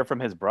of want to hear from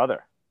his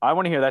brother. I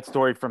want to hear that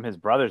story from his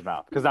brother's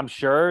mouth because I'm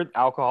sure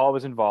alcohol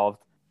was involved.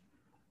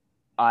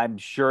 I'm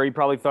sure he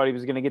probably thought he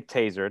was going to get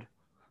tasered.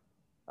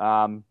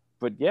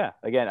 But yeah,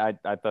 again,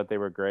 I thought they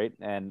were great.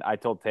 And I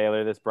told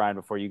Taylor this, Brian,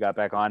 before you got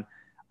back on,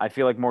 I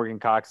feel like Morgan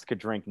Cox could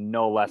drink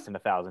no less than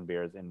 1,000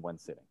 beers in one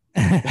sitting.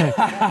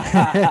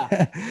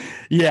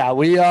 Yeah,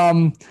 we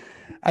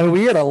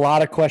had a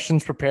lot of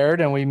questions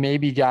prepared and we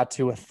maybe got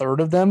to a third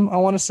of them. I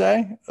want to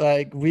say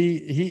like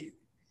he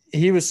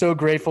was so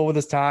grateful with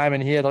his time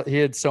and he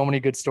had so many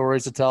good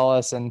stories to tell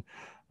us. And,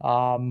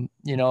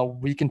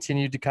 we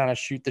continued to kind of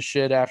shoot the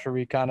shit after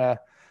we kind of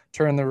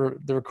turned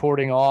the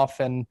recording off,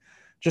 and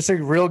just a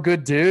real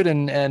good dude.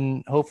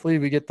 And hopefully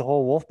we get the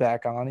whole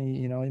Wolfpack on.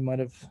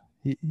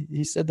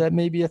 He said that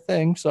may be a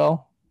thing.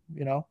 So,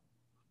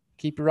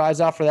 keep your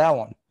eyes out for that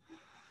one.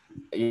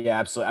 Yeah,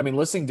 absolutely. I mean,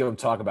 listening to him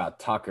talk about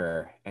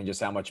Tucker and just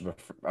how much of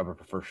a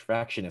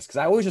perfectionist, because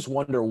I always just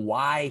wonder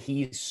why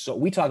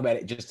we talk about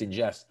it just in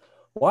jest.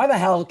 Why the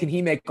hell can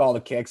he make all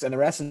the kicks and the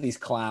rest of these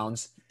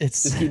clowns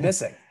just keep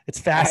missing? It's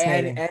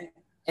fascinating.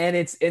 And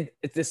it's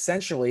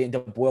essentially, and to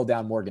boil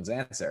down Morgan's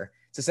answer,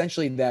 it's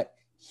essentially that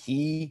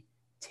he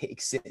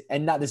takes it,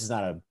 and this is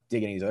not a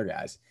dig at any of these other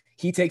guys.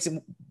 He takes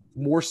it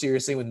more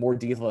seriously with more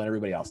detail than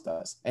everybody else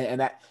does. And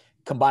that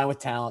combined with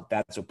talent,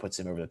 that's what puts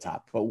him over the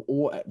top.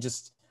 But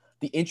just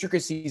the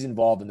intricacies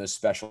involved in those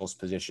specialist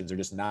positions are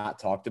just not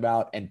talked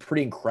about and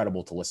pretty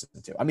incredible to listen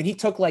to. I mean, he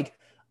took like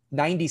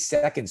 90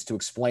 seconds to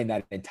explain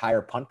that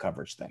entire punt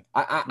coverage thing.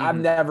 I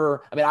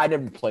never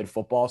played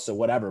football, so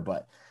whatever,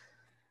 but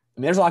I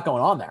mean, there's a lot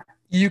going on there.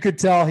 You could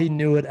tell he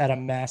knew it at a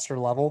master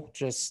level.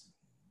 Just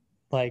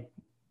like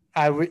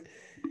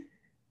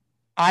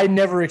I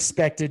never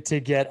expected to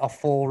get a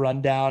full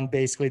rundown,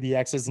 basically the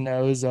X's and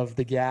O's of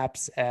the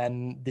gaps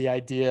and the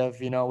idea of,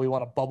 we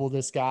want to bubble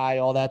this guy,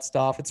 all that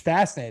stuff. It's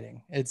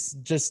fascinating. It's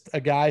just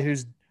a guy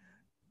who's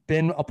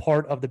been a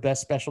part of the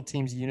best special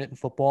teams unit in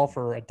football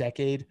for a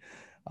decade,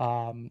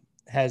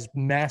 has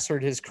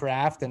mastered his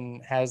craft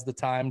and has the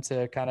time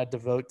to kind of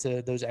devote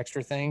to those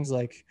extra things.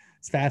 Like,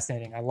 it's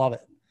fascinating. I love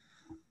it.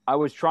 I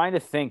was trying to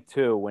think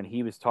too, when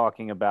he was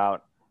talking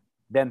about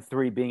them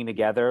three being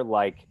together,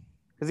 like,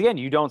 because again,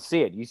 you don't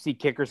see it. You see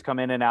kickers come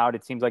in and out.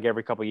 It seems like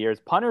every couple of years.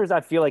 Punters,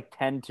 I feel like,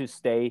 tend to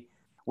stay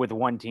with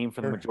one team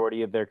for the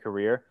majority of their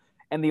career.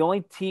 And the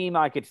only team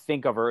I could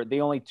think of, or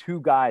the only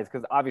two guys,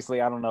 because obviously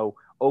I don't know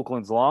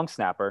Oakland's long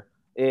snapper,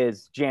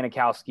 is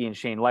Janikowski and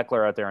Shane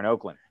Leckler out there in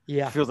Oakland.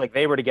 Yeah. It feels like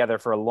they were together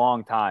for a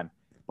long time.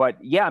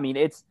 But yeah, I mean,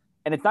 it's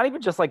not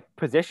even just like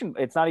position.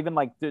 It's not even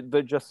like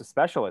they're just a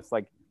specialist.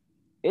 Like,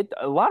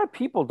 a lot of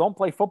people don't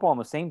play football on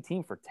the same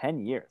team for 10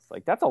 years.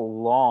 Like, that's a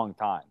long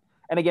time.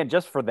 And again,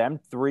 just for them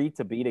three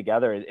to be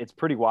together, it's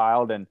pretty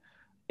wild. And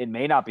it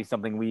may not be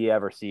something we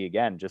ever see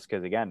again, just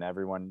because, again,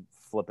 everyone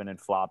flipping and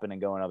flopping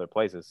and going other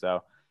places.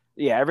 So,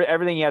 yeah,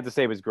 everything you had to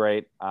say was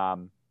great.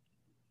 And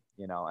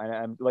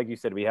like you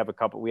said, we had a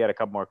couple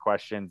more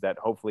questions that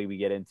hopefully we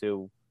get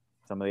into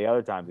some of the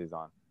other times he's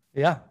on.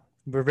 Yeah.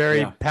 We're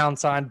very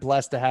 #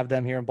 blessed to have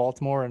them here in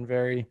Baltimore and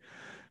very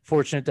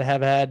fortunate to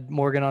have had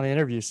Morgan on the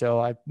interview.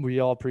 So we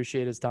all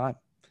appreciate his time.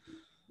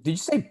 Did you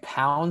say #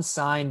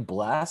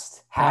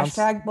 blessed?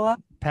 Hashtag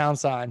blessed?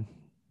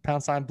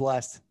 #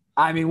 blessed.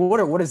 I mean,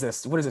 what is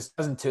this? What is this?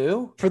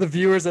 2002? For the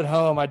viewers at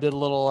home, I did a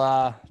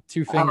little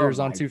two fingers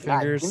on two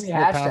fingers. Give me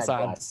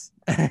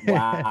hashtag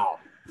Wow.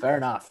 Fair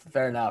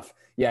enough.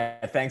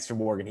 Yeah. Thanks for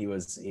Morgan. He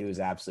was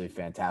absolutely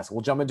fantastic.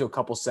 We'll jump into a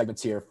couple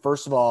segments here.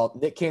 First of all,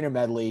 Nik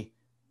Caner-Medley,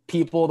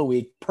 people of the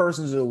week,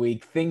 persons of the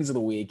week, things of the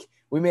week.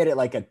 We made it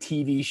like a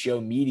TV show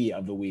media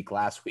of the week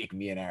last week,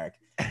 me and Eric.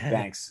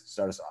 Thanks.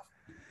 Start us off.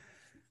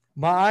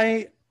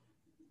 My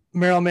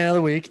Maryland Man of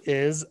the Week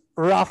is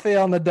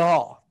Rafael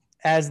Nadal.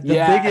 As the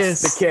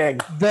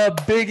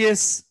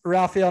biggest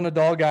Rafael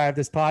Nadal guy of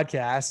this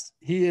podcast.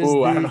 He is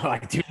I don't know. I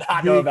do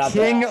not know about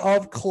king that.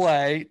 of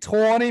clay,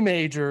 20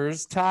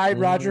 majors, tied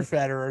Roger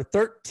Federer,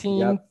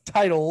 13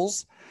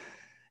 titles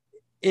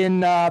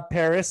in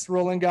Paris,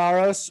 Roland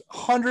Garros,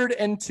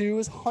 102,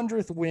 his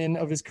 100th win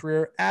of his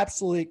career.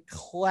 Absolutely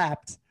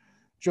clapped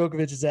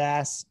Djokovic's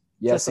ass.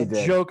 Yes, Just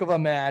a joke of a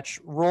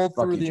match. Rolled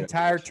through the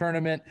entire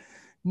tournament.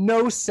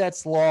 No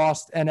sets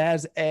lost. And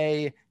as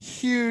a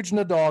huge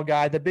Nadal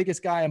guy, the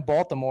biggest guy in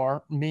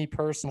Baltimore, me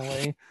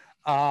personally,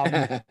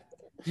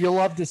 you'll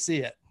love to see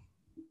it.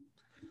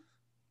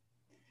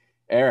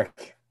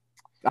 Eric.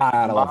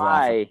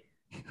 I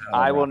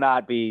will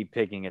not be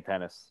picking a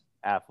tennis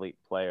athlete,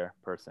 player,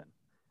 person.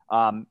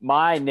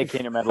 My Nik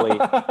Caner-Medley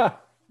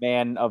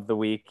man of the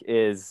week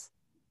is,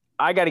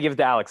 I got to give it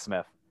to Alex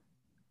Smith.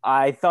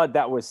 I thought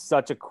that was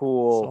such a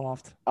cool.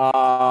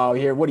 Soft.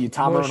 Here, what are you,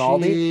 Tom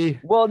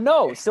Rinaldi? Well,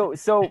 no. So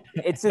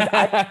it's just,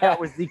 I think that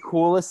was the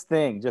coolest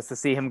thing just to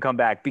see him come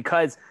back,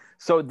 because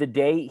so the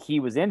day he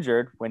was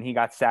injured when he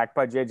got sacked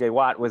by JJ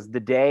Watt was the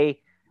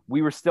day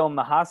we were still in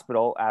the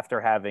hospital after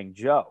having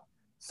Joe.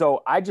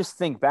 So I just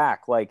think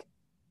back, like,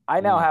 I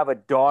now have a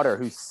daughter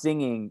who's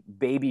singing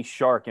Baby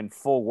Shark in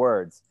full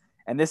words,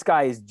 and this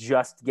guy is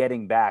just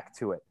getting back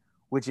to it,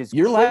 which is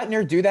you're letting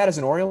her do that as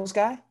an Orioles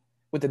guy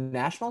with the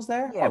Nationals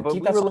there. Yeah, but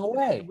keep that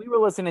away. We were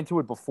listening to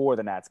it before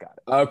the Nats got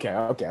it. Okay.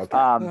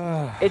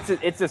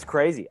 It's just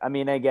crazy. I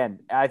mean, again,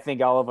 I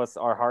think all of us,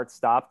 our hearts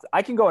stopped.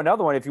 I can go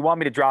another one if you want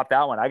me to drop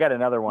that one. I got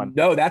another one.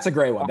 No, that's a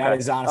great one. Okay. That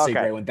is honestly a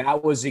great one.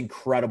 That was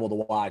incredible to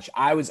watch.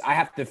 I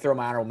have to throw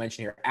my honorable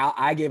mention here.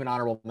 I gave an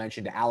honorable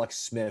mention to Alex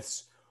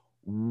Smith's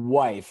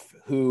wife,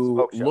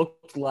 who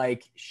looked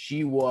like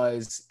she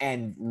was,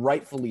 and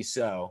rightfully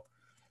so,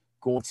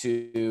 going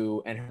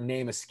to, and her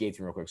name escaped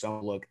me real quick, so I'm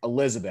gonna look,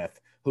 Elizabeth,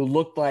 who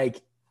looked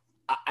like,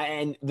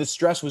 and the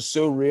stress was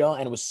so real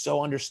and it was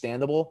so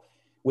understandable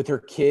with her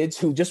kids,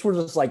 who just were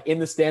just like in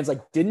the stands,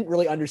 like didn't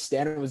really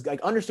understand it. It was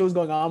like understood what was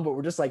going on, but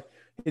we're just like,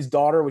 his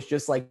daughter was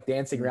just like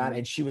dancing around,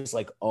 and she was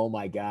like, oh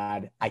my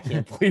God, I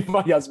can't believe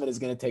my husband is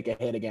going to take a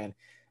hit again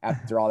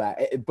after all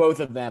that. Both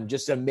of them,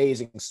 just an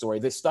amazing story.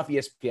 The stuff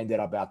ESPN did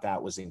about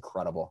that was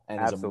incredible, and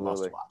is a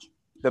must watch.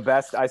 The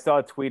best, I saw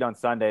a tweet on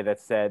Sunday that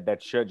said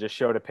that just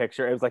showed a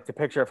picture. It was like the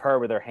picture of her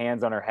with her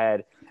hands on her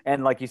head.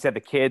 And like you said,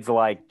 the kids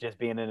like just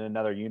being in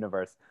another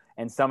universe.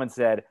 And someone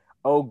said,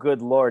 oh,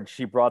 good Lord,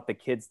 she brought the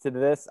kids to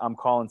this. I'm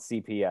calling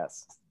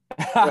CPS,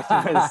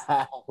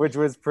 which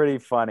was pretty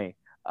funny.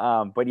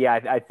 But yeah,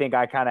 I think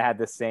I kind of had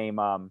the same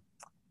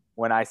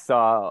when I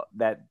saw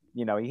that,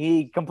 you know,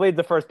 he completed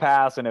the first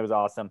pass and it was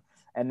awesome.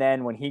 And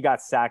then when he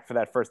got sacked for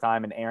that first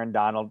time and Aaron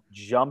Donald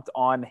jumped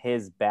on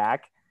his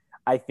back,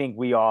 I think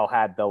we all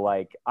had the,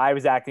 like, I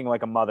was acting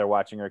like a mother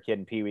watching her kid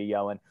and Pee Wee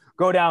yelling,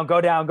 go down, go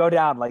down, go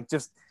down. Like,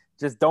 just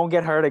don't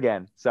get hurt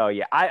again. So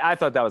yeah, I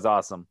thought that was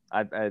awesome.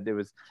 It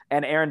was,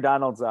 and Aaron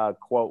Donald's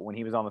quote when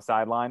he was on the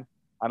sideline,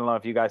 I don't know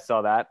if you guys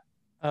saw that.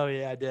 Oh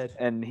yeah, I did.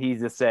 And he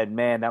just said,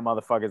 man, that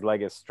motherfucker's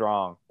leg is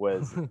strong,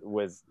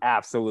 was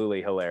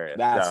absolutely hilarious.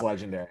 That's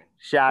legendary.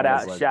 Shout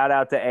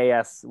out to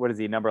AS. What is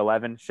he? Number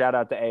 11. Shout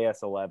out to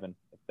AS 11.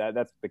 That's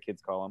what the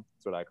kids call him.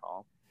 That's what I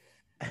call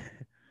him.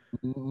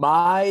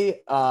 My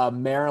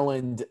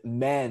Maryland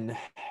men,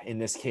 in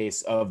this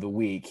case, of the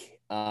week,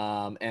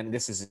 and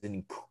this is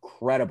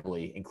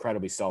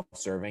incredibly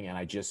self-serving, and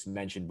I just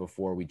mentioned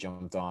before we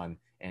jumped on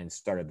and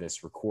started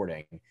this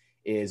recording,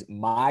 is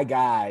my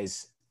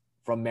guys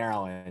from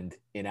Maryland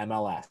in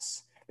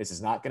MLS. This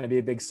is not going to be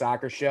a big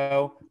soccer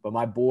show, but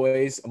my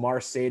boys, Amar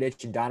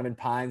Sadich and Donovan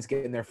Pines,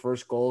 getting their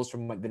first goals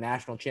from the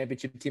national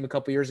championship team a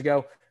couple years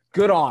ago.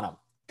 Good on them.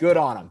 Good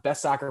on them.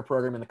 Best soccer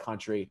program in the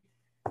country.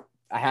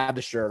 I have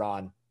the shirt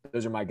on.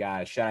 Those are my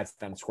guys. Shout out to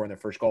them scoring their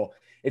first goal.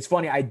 It's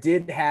funny. I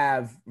did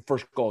have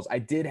first goals. I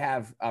did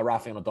have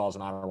Rafael Nadal as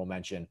an honorable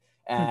mention.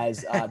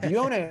 As do you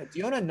own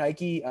a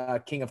Nike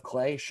King of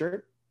Clay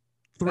shirt?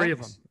 Three of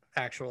them,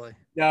 actually.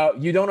 No,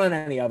 you don't own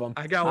any of them.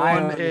 I got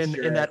one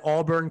in that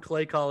Auburn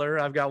clay color.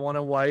 I've got one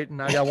in white,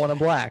 and I got one in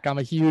black. I'm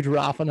a huge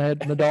Rafael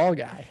Nadal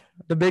guy,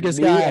 the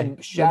biggest guy.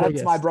 And shout out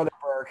to my brother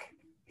Burke,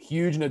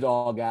 huge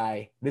Nadal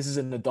guy. This is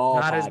a Nadal.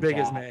 Not podcast. as big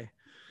as me.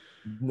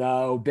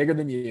 No, bigger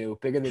than you.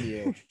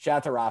 Shout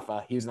out to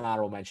Rafa. He was an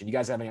honorable mention. You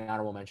guys have any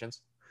honorable mentions?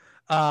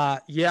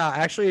 Yeah,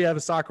 actually I have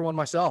a soccer one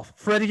myself.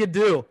 Freddie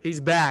Adu, he's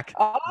back.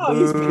 Oh,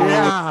 he's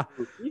back.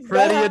 Yeah,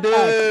 Freddie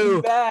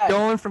Adu,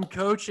 going from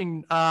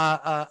coaching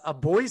a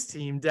boys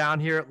team down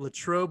here at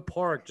Latrobe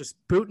Park, just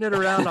booting it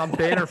around on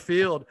Banner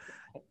Field,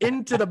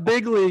 into the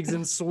big leagues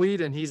in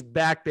Sweden. He's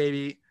back,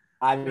 baby.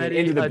 I mean,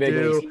 into the big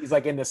leagues. He's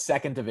like in the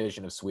second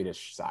division of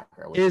Swedish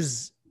soccer.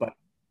 But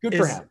good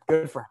for him.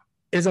 Good for him.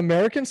 Is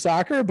American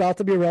soccer about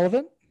to be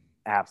irrelevant?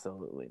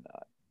 Absolutely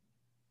not.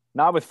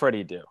 Not with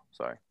Freddie Adu.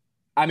 Sorry.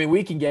 I mean,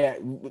 we can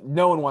get.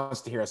 No one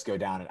wants to hear us go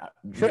down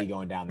and me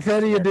going down.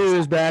 Freddie Adu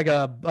is back.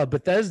 A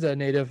Bethesda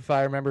native, if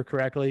I remember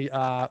correctly.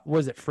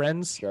 Was it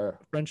Friends? Sure.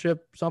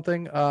 Friendship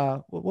something.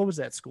 What was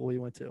that school he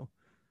went to?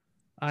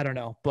 I don't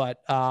know,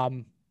 but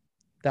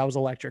that was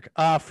electric.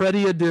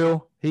 Freddie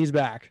Adu, he's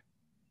back.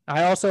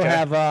 I also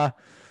have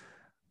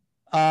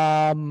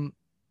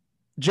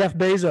Jeff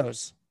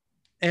Bezos,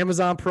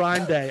 Amazon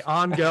Prime Day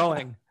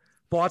ongoing.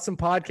 Bought some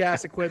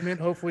podcast equipment.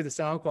 Hopefully the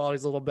sound quality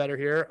is a little better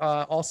here.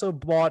 Also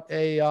bought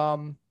a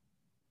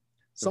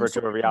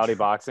virtual reality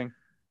boxing.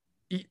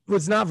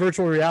 It's not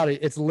virtual reality.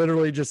 It's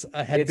literally just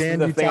a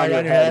headband you tie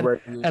on your head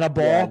and a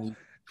ball,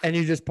 and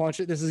you just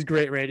punch it. This is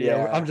great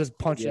radio. I'm just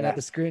punching at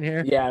the screen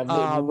here.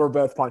 Yeah, we're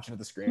both punching at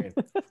the screen.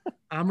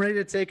 I'm ready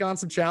to take on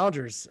some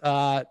challengers.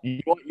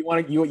 You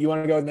want to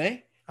go with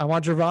me? I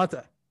want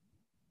Gervonta.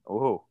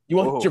 Oh, you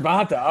want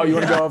Gervonta? Oh, you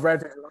want to go over at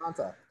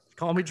Gervonta?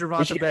 Call me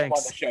Gervonta Banks.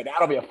 On the show.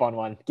 That'll be a fun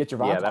one. Get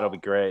Gervonta. Yeah, that'll be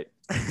great.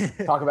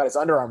 Talk about his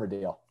Under Armour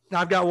deal.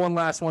 I've got one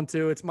last one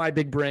too. It's my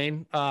big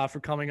brain for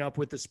coming up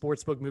with the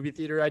sportsbook movie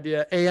theater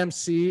idea.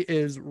 AMC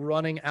is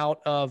running out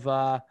of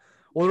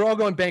they're all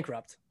going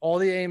bankrupt. All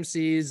the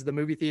AMCs, the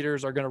movie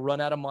theaters are going to run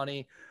out of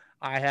money.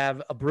 I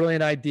have a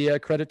brilliant idea.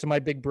 Credit to my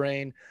big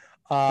brain.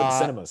 The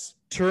cinemas.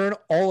 Turn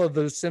all of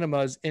those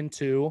cinemas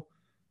into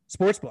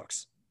sports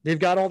books. They've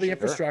got all the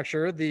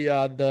infrastructure,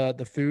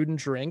 the food and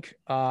drink.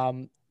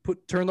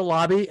 Turn the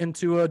lobby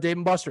into a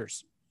Dave &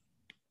 Buster's.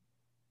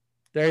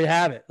 There you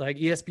have it. Like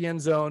ESPN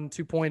Zone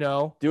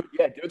 2.0. Do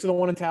it to the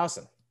one in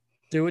Towson.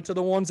 Do it to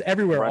the ones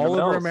everywhere, all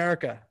over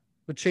America.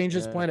 Would change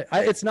this planet.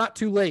 It's not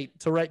too late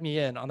to write me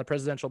in on the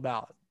presidential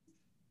ballot.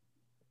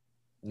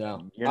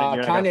 No.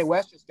 Kanye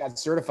West just got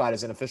certified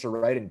as an official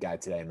write-in guy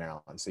today in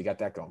Maryland. So you got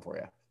that going for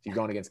you. You're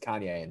going against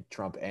Kanye and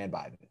Trump and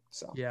Biden.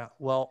 So yeah,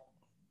 well,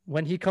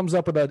 when he comes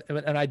up with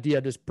an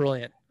idea just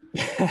brilliant,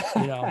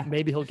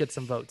 maybe he'll get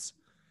some votes.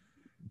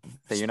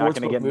 So you're not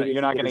going to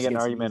get an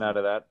argument out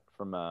of that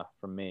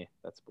from me.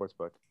 That's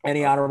sportsbook.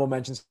 Any honorable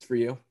mentions for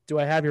you? Do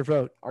I have your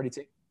vote?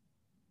 RDT.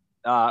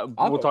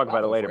 We'll talk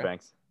about it later,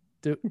 Banks.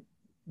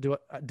 Do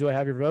I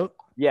have your vote?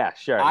 Yeah,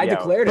 sure. I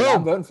declared it.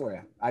 I'm voting for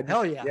you.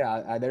 Hell yeah.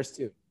 Yeah, there's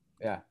two.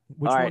 Yeah.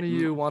 Which one of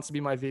you wants to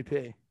be my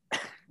VP?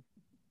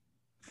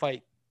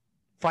 Fight.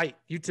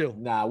 You two.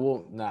 Nah,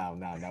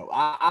 no.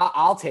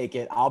 I'll take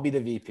it. I'll be the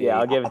VP. Yeah,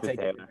 I'll give it to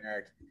Taylor.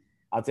 Eric.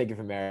 I'll take it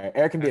from Eric.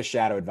 Eric can be a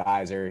shadow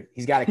advisor.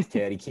 He's got a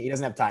kid. He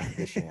doesn't have time for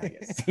this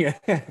shenanigans.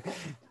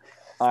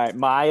 All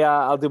right,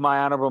 I'll do my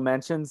honorable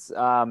mentions.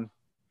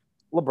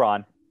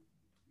 LeBron.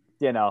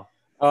 The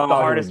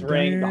hardest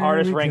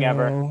ring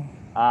ever.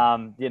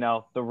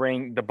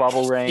 The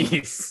bubble ring.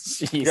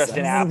 Just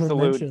an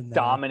absolute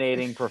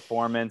dominating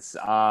performance.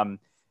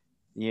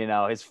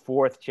 His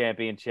fourth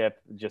championship.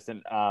 Just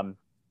an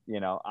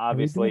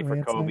obviously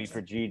for Kobe,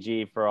 for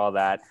Gigi, for all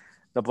that.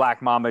 The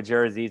Black Mamba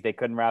jerseys, they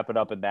couldn't wrap it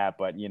up in that,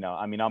 but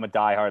I'm a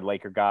diehard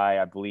Laker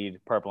guy. I bleed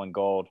purple and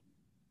gold.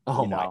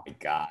 Oh my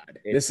God.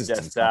 It's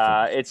just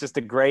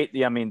a great,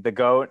 the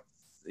GOAT,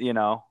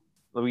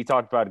 we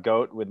talked about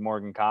GOAT with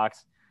Morgan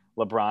Cox.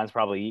 LeBron's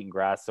probably eating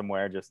grass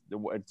somewhere, just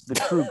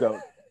the true GOAT.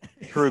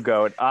 True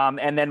GOAT.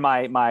 And then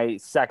my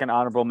second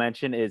honorable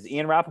mention is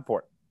Ian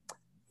Rappaport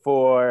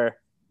for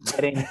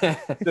getting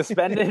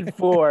suspended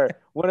for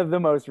one of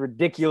the most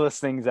ridiculous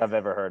things I've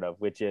ever heard of,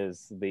 which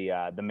is the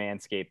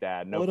Manscaped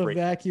ad. What a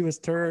vacuous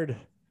turd.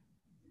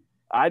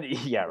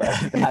 Yeah,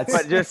 right.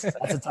 That's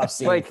a tough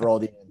scene for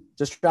old Ian.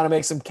 Just trying to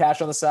make some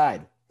cash on the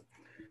side.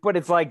 But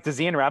it's like, does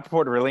Ian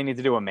Rappaport really need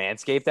to do a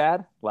Manscaped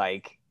ad?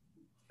 Like,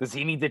 does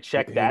he need to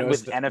check that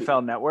with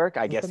NFL Network?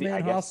 I guess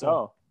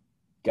so.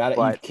 Got it.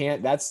 You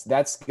can't.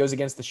 That's goes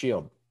against the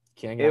Shield.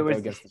 Can't go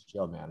against the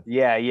Shield, man.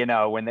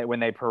 Yeah, when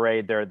they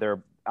parade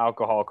their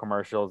alcohol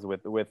commercials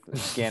with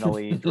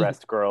scantily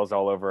dressed girls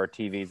all over our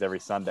TVs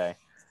every Sunday.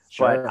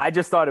 Sure. But I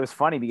just thought it was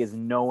funny because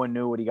no one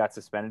knew what he got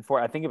suspended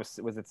for. I think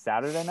was it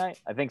Saturday night?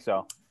 I think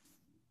so.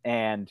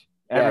 And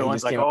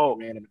everyone's like, "Oh,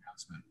 random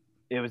announcement."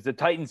 It was the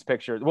Titans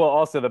picture. Well,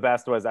 also the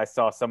best was I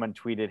saw someone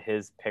tweeted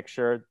his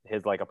picture,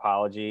 his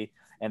apology,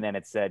 and then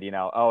it said,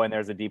 and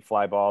there's a deep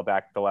fly ball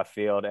back to left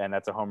field, and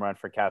that's a home run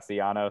for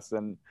Castellanos,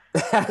 and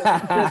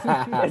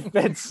it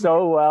fits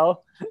so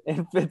well.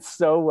 It fits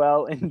so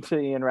well into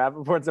Ian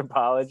Rappaport's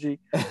apology.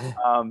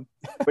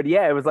 But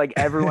yeah, it was like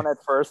everyone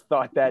at first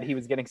thought that he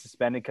was getting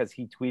suspended because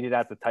he tweeted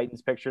out the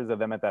Titans pictures of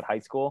them at that high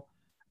school,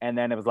 and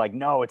then it was like,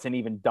 no, it's an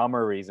even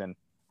dumber reason.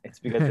 It's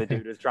because the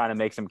dude is trying to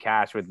make some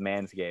cash with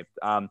Manscaped.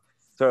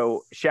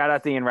 So shout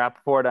out to Ian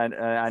Rappaport.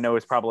 I know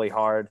it's probably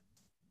hard.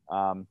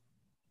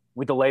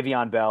 With the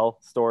Le'Veon Bell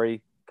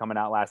story coming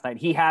out last night,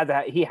 he has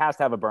to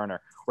have a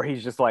burner where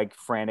he's just like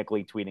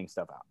frantically tweeting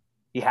stuff out.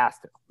 He has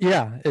to.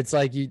 Yeah, it's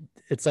like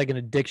an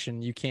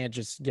addiction. You can't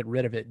just get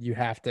rid of it. You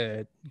have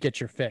to get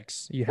your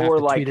fix. You have to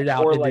tweet it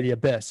out into the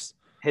abyss.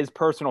 His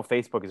personal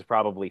Facebook is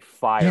probably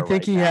fire. You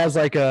think he has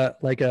like a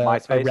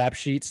rap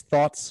sheets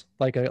thoughts,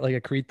 like a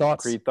Creed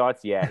thoughts? Creed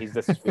thoughts, yeah. He's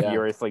just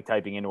furiously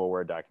typing into a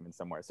Word document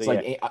somewhere. So it's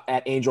like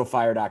at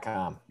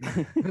angelfire.com.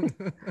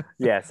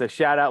 Yeah. So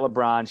shout out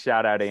LeBron,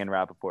 shout out Ian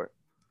Rappaport.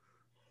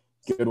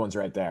 Good ones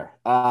right there.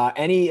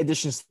 Any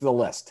additions to the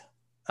list?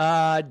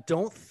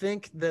 Don't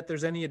think that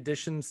there's any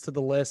additions to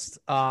the list.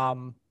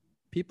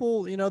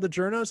 People, the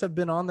journos have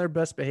been on their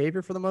best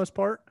behavior for the most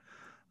part.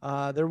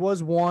 There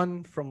was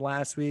one from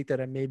last week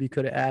that I maybe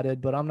could have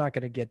added, but I'm not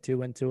going to get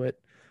too into it.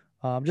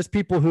 Just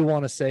people who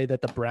want to say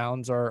that the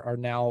Browns are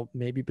now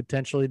maybe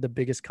potentially the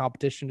biggest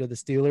competition to the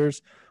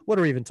Steelers. What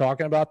are we even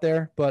talking about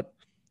there? But,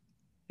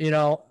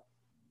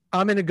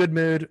 I'm in a good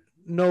mood.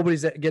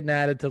 Nobody's getting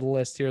added to the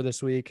list here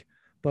this week,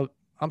 but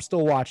I'm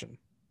still watching.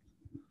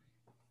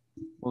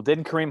 Well,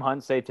 didn't Kareem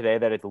Hunt say today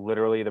that it's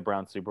literally the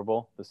Browns Super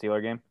Bowl, the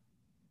Steeler game?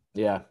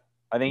 Yeah.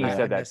 I think he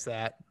said that.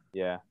 that.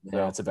 Yeah.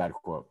 Yeah, that's a bad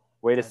quote.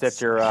 Way to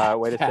set your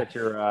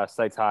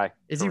sights high.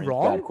 Is he Kareem.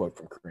 wrong? Bad quote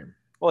from Kareem.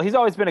 Well, he's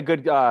always been a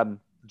good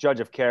judge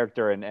of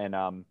character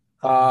and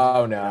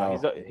Oh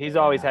no. He's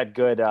always had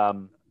good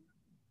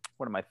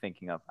what am I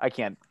thinking of? I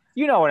can't.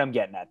 You know what I'm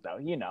getting at, though.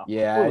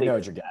 Yeah, I know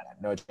what you're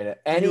getting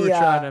at. You were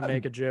trying to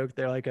make a joke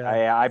there, like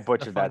I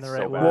butchered that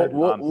so bad.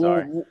 I'm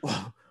sorry.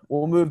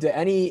 We'll move to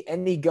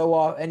any go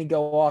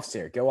offs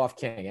here. Go off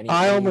King.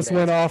 I almost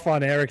went off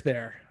on Eric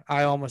there.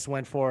 I almost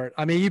went for it.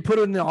 I mean, you put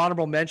it in the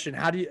honorable mention.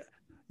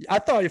 I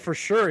thought for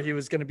sure he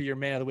was going to be your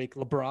man of the week,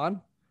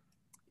 LeBron.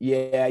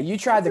 Yeah, you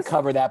tried to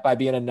cover that by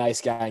being a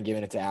nice guy and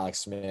giving it to Alex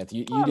Smith.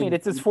 I mean,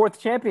 it's his fourth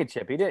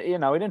championship. He did, he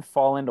didn't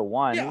fall into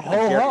one. Yeah,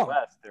 Jerry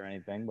West or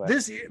anything. But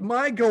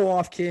my go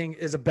off King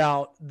is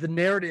about the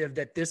narrative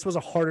that this was a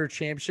harder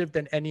championship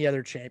than any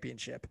other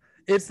championship.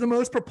 It's the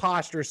most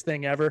preposterous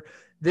thing ever.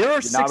 There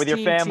are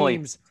 16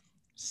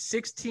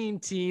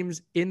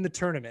 teams in the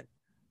tournament.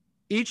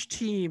 Each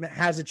team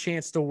has a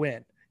chance to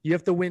win. You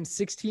have to win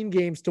 16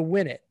 games to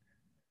win it.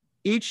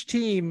 Each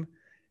team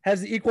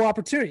has the equal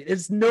opportunity.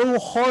 It's no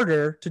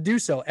harder to do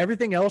so.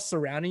 Everything else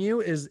surrounding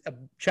you is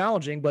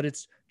challenging, but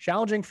it's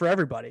challenging for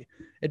everybody.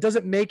 It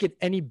doesn't make it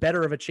any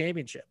better of a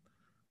championship.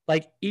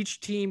 Like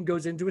each team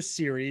goes into a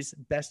series,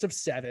 best of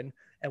 7,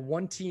 and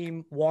one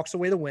team walks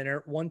away the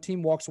winner. One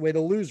team walks away the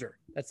loser.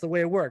 That's the way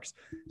it works.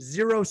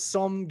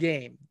 Zero-sum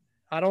game.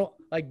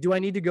 Do I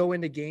need to go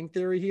into game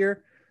theory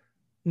here?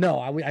 No,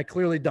 I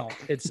clearly don't.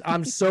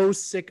 I'm so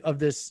sick of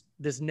this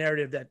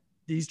narrative that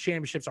these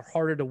championships are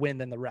harder to win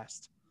than the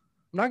rest.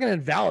 I'm not going to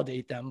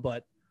invalidate them,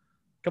 but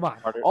come on.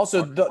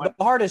 Also, the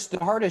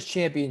hardest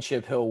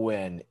championship he'll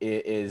win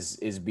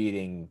is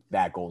beating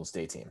that Golden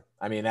State team.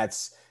 I mean,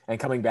 and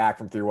coming back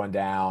from 3-1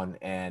 down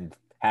and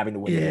having to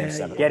win game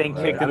 7. Getting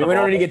kicked.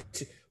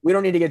 We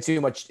don't need to get too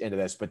much into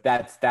this, but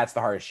that's the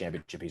hardest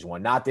championship he's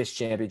won. Not this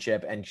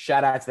championship. And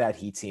shout out to that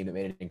Heat team that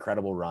made an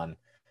incredible run.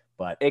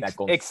 But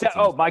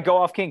my go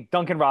off King,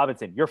 Duncan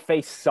Robinson. Your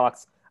face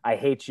sucks. I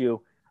hate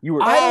you. You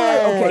were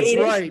that's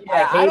right.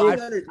 I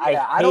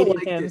don't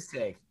like this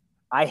take.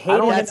 I hate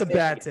it. That's a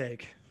bad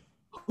take.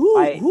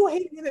 Who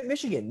hated him at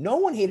Michigan? No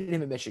one hated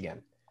him at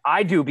Michigan.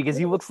 I do, because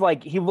he looks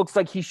like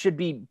he should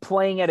be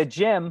playing at a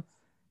gym,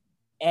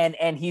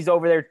 and he's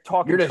over there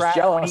talking. You're just trash.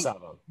 jealous of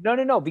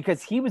him. No,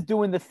 because he was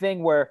doing the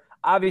thing where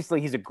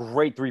obviously he's a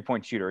great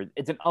 3-point shooter.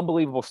 It's an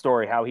unbelievable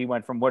story how he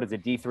went from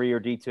D3 or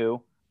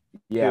D2.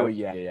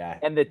 Yeah.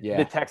 And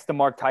the text to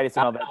Mark Titus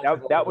and all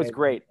that. That was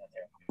great.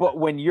 But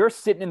when you're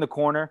sitting in the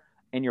corner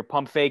and you're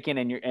pump faking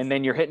and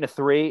then you're hitting a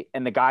 3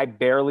 and the guy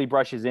barely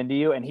brushes into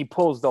you and he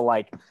pulls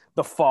the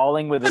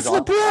falling with his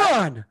arm.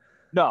 LeBron.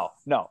 No.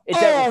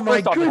 Oh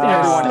my goodness.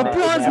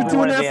 LeBron's been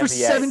doing that for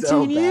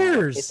 17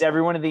 years. It's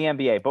everyone in the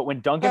NBA. But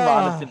when Duncan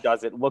Robinson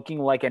does it, looking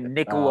like a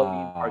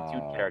Nickelodeon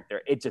cartoon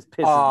character, it just pisses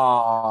me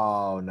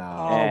off. Oh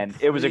no. And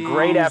it was a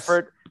great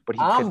effort, but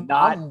he could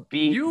not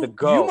beat the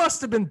GOAT. You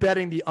must have been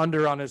betting the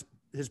under on his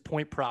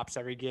point props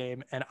every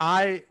game, and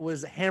I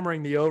was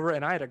hammering the over,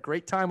 and I had a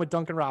great time with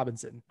Duncan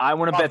Robinson. I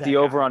want to bet the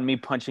over on me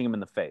punching him in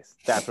the face.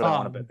 That's what I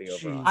want to bet the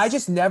over on. I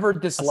just never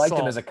disliked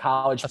him as a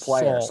college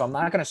player, so I'm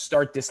not going to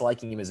start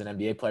disliking him as an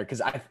NBA player,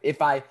 because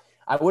if I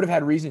would have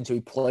had reason to. He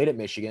played at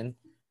Michigan.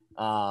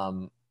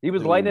 He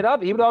was lighting it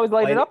up. He would always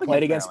light it up.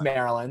 Played against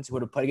Maryland. He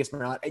would have played against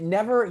Maryland. He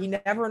never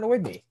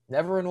annoyed me.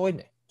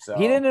 So.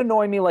 He didn't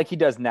annoy me like he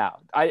does now.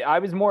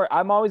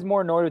 I'm always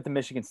more annoyed with the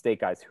Michigan State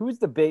guys.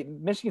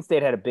 Michigan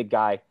State had a big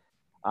guy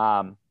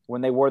when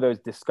they wore those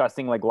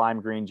disgusting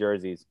lime green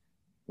jerseys.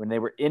 When they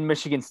were in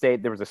Michigan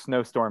State, there was a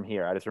snowstorm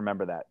here. I just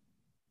remember that.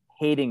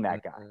 Hating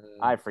that guy.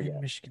 I forget.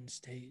 Michigan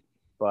State.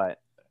 But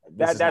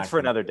that's for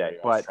another day.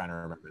 But trying to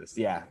remember this.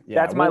 Yeah.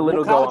 That's my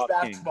little college go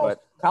basketball.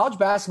 College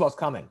basketball's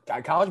coming.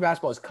 College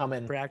basketball is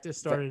coming. Practice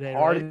started today.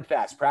 Hard and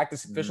fast.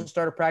 Official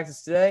start of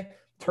practice today.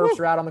 Terps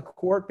are out on the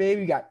court, baby.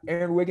 We got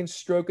Aaron Wiggins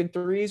stroking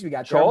threes. We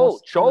got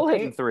Chol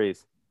hitting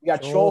threes. We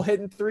got Chol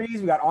hitting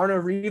threes. We got Arno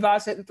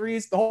Rivas hitting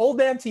threes. The whole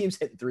damn team's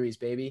hitting threes,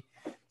 baby.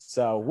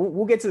 So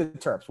we'll get to the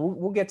Terps.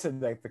 We'll get to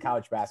the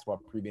college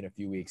basketball preview in a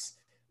few weeks.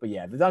 But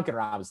yeah, the Duncan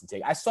Robinson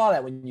take. I saw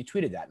that when you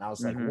tweeted that, and I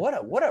was like, what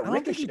a I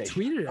don't think he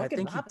tweeted it. I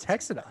think he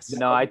texted us.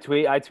 No, I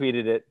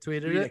tweeted it.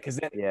 Tweeted it because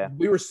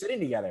we were sitting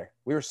together.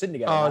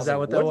 Oh, is that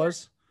what that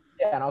was?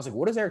 Yeah, and I was like,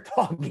 what is Eric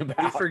talking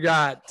about?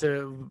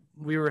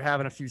 We were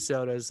having a few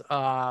sodas.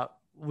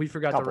 We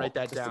forgot to write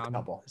that down. A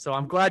couple. So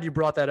I'm glad you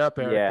brought that up,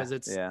 Eric, because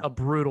it's a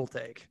brutal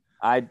take.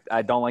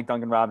 I don't like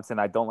Duncan Robinson.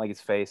 I don't like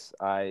his face.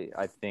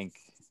 I think,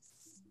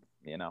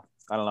 I don't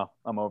know.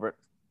 I'm over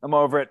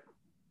it.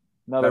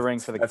 Another ring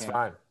for the That's king.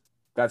 fine.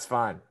 That's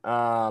fine.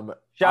 Shout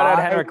out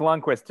Henrik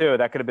Lundqvist too.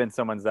 That could have been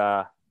someone's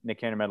Nik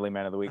Caner-Medley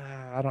Man of the Week.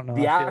 I don't know.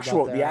 The how I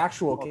feel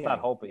actual about king.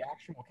 Not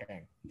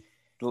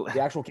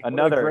The actual king.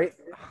 Another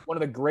one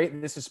of the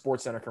great This is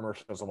Sports Center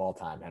commercials of all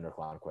time, Henrik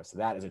Lundqvist.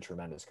 That is a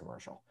tremendous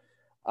commercial.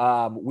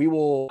 I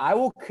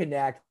will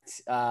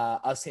connect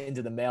us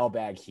into the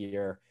mailbag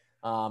here.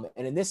 And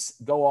in this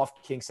Go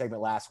Off King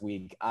segment last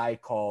week, I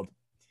called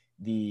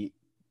the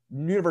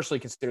universally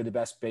considered the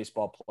best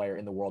baseball player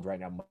in the world right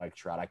now, Mike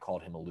Trout. I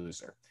called him a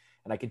loser.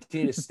 And I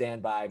continue to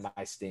stand by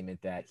my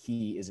statement that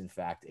he is, in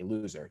fact, a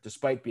loser,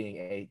 despite being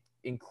an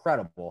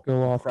incredible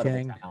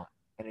talent,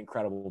 an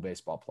incredible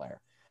baseball player.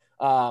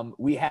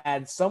 We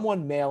had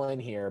someone mail in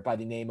here by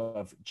the name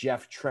of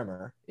Jeff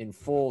Trimmer. In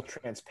full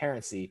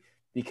transparency,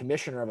 the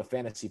commissioner of a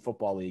fantasy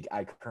football league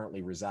I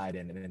currently reside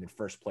in, and in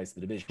first place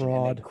in the division.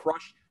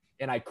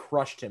 And I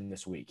crushed him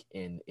this week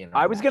in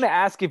I was going to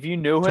ask if you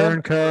knew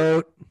him.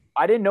 Turncoat.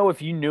 I didn't know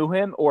if you knew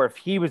him or if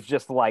he was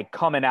just like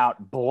coming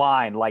out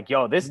blind, like,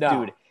 yo, this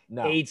dude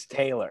hates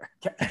Taylor.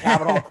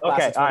 Calvert Hall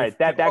okay, all right.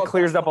 That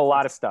clears up a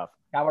lot of stuff.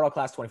 Calvert Hall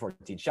class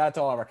 2014. Shout out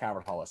to all of our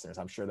Calvert Hall listeners.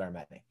 I'm sure there are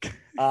many.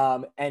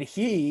 And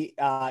he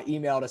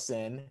emailed us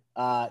in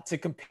to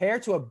compare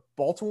to a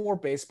Baltimore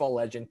baseball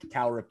legend,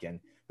 Cal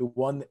Ripken, who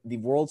won the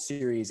World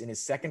Series in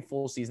his second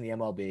full season in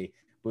the MLB,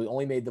 but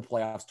only made the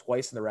playoffs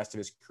twice in the rest of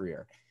his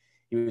career.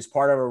 He was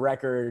part of a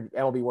record,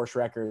 MLB worst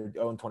record,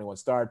 0-21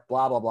 start,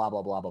 blah, blah, blah,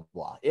 blah, blah, blah,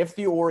 blah. If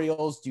the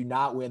Orioles do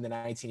not win the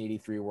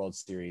 1983 World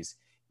Series,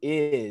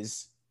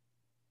 is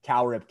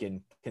Cal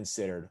Ripken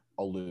considered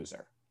a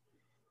loser?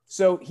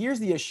 So here's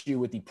the issue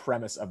with the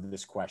premise of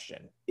this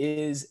question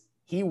is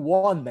he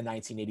won the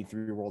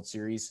 1983 World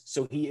Series,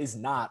 so he is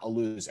not a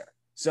loser.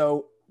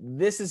 So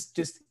this is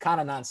just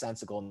kind of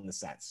nonsensical in the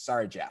sense.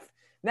 Sorry, Jeff.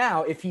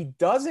 Now, if he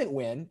doesn't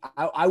win,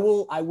 I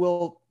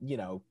will,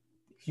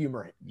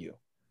 humor you.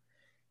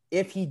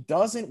 If he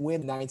doesn't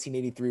win the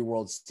 1983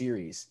 World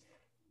Series,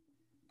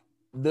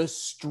 the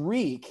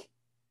streak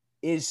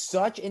is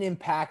such an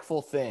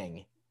impactful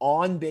thing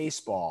on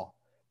baseball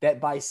that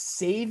by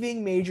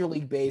saving Major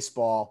League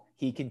Baseball,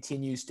 he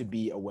continues to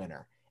be a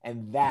winner.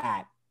 And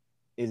that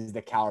is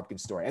the Cal Ripken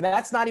story. And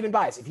that's not even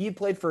biased. If he had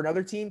played for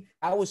another team,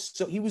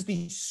 he was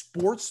the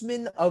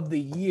Sportsman of the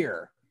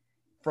Year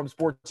from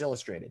Sports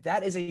Illustrated.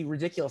 That is a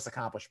ridiculous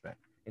accomplishment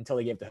until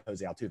they gave it to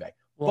Jose Altuve.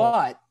 Well,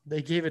 but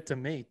they gave it to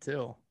me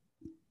too.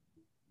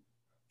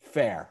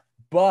 Fair.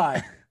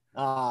 But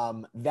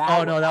that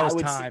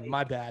was time.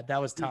 My bad. That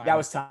was time. That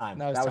was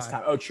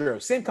time. Oh, true.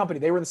 Same company.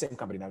 They were in the same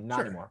company now, not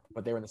anymore,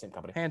 but they were in the same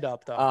company. Hand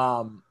up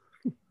though.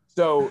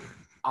 So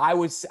I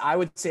would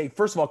say,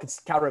 first of all,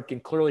 Cal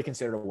Ripken clearly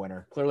considered a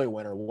winner,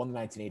 won the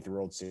 1983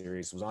 World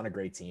Series, was on a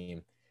great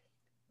team.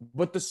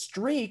 But the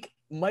streak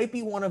might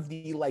be one of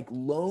the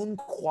lone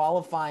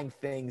qualifying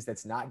things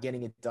that's not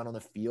getting it done on the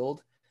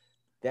field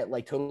that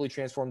totally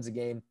transforms the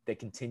game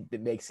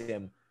that makes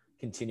him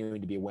continuing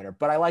to be a winner.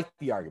 But I like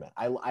the argument.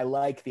 I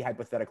like the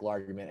hypothetical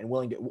argument and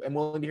willing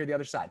to hear the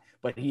other side.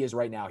 But he is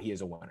right now, he is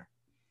a winner.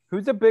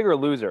 Who's a bigger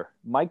loser,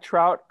 Mike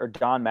Trout or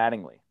Don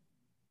Mattingly?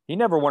 He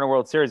never won a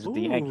World Series with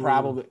the Yankees.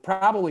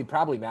 Probably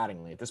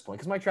Mattingly at this point,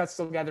 because Mike Trout's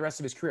still got the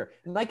rest of his career.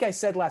 And like I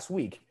said last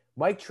week,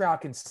 Mike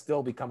Trout can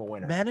still become a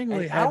winner.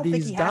 Mattingly had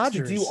these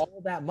Dodgers. I don't think he has to do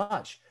all that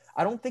much.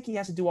 I don't think he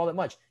has to do all that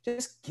much.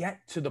 Just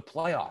get to the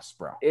playoffs,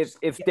 bro.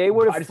 If they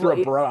would have throw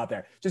a bro out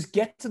there, just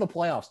get to the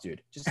playoffs,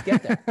 dude. Just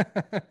get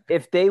there.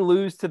 If they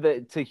lose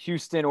to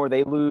Houston or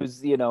they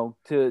lose,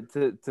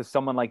 to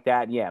someone like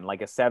that, and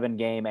like a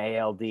 7-game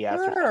ALDS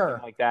or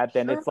something like that,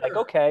 then it's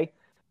okay,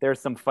 there's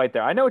some fight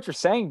there. I know what you're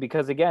saying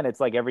because again,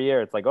 it's every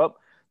year, it's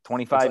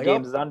 25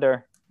 games is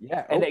under.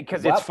 Yeah, and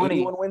because it's funny.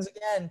 81 wins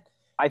again.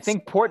 I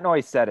think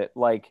Portnoy said it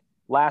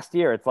last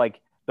year. It's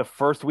the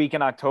first week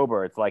in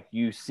October, it's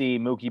you see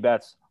Mookie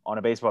Betts on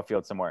a baseball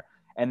field somewhere.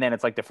 And then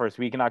it's the first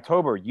week in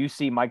October, you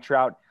see Mike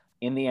Trout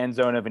in the end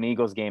zone of an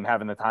Eagles game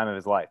having the time of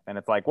his life. And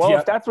it's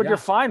if that's what you're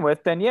fine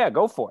with, then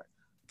go for it.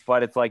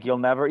 But it's you'll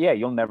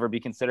never be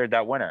considered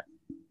that winner.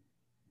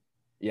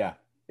 Yeah,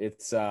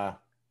 it's a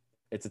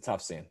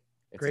tough scene.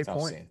 It's Great a tough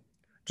point. scene.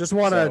 Just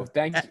want to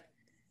thank you.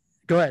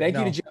 Go ahead. Thank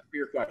you to Jeff for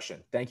your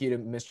question. Thank you to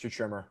Mr.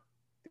 Trimmer,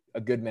 a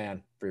good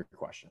man, for your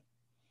question.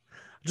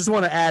 Just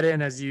want to add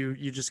in, as you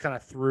just kind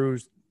of threw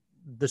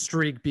the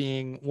streak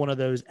being one of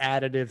those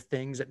additive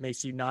things that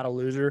makes you not a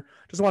loser.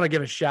 Just want to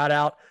give a shout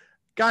out.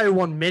 Guy who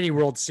won many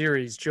World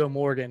Series, Joe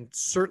Morgan,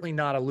 certainly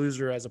not a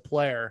loser as a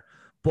player,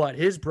 but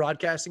his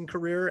broadcasting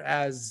career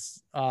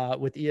as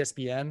with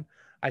ESPN,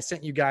 I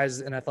sent you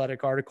guys an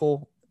Athletic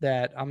article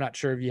that I'm not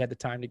sure if you had the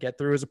time to get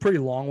through. It was a pretty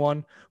long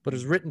one, but it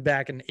was written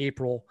back in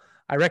April.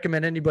 I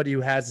recommend anybody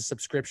who has a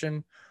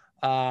subscription,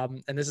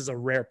 and this is a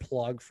rare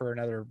plug for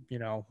another,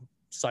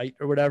 site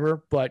or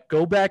whatever, but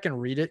go back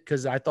and read it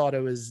because I thought it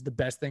was the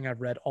best thing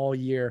I've read all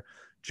year.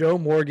 Joe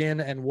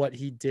Morgan and what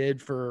he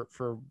did for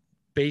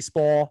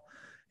baseball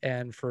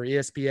and for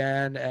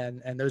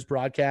ESPN and those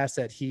broadcasts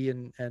that he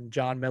and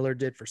John Miller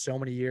did for so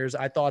many years.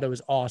 I thought it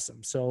was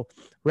awesome. So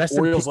rest in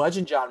Orioles peace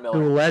legend John Miller.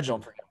 to a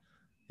legend.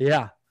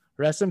 Yeah.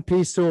 Rest in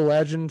peace to a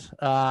legend.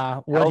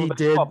 What he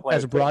did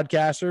as a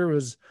broadcaster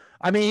was,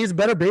 I mean, he's a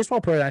better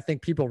baseball player than I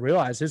think people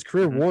realize. His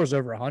career WAR is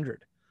over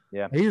 100.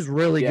 Yeah. He was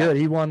really good.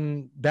 He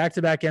won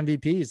back-to-back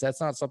MVPs.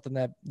 That's not something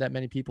that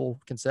many people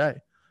can say.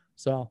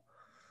 So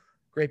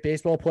great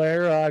baseball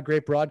player,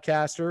 great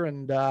broadcaster,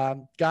 and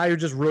guy who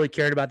just really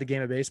cared about the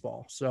game of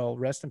baseball. So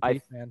rest in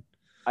peace, man.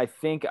 I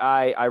think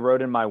I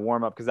wrote in my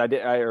warm-up because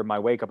or my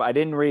wake-up. I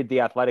didn't read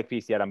the Athletic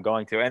piece yet. I'm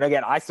going to. And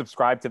again, I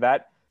subscribe to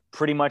that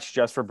pretty much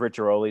just for Britt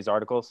Giroli's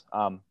articles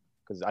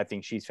because I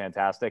think she's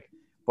fantastic.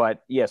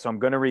 But, yeah, so I'm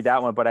going to read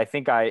that one. But I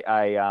think I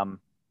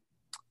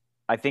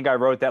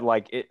wrote that,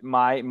 like,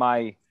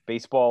 my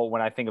baseball,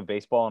 when I think of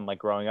baseball and, like,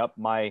 growing up,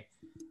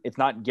 it's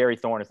not Gary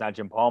Thorne, it's not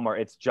Jim Palmer,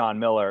 it's John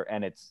Miller,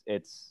 and it's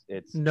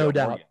no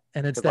doubt. Morgan.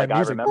 And it's that like,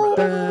 music. I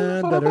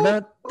remember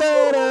that.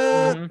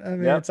 I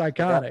mean, it's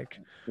iconic.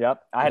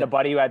 Yep. I had a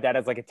buddy who had that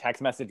as like a text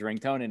message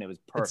ringtone, and it was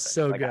perfect. It's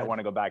so like, good. I want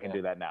to go back and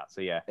do that now.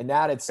 So yeah. And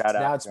now it's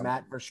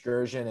Matt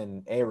Verschurzan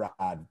and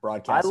A-Rod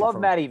broadcasting. I love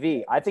Matty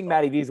V. I think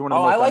Matty V is one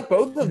of the I like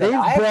both of them. They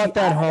brought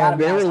that home.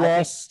 They were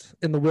lost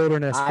in the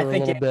wilderness for a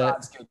little bit.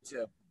 A-Rod's good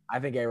too. I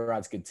think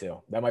A-Rod's good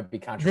too. That might be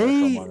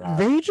controversial.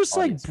 They just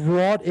audience. Like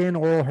brought in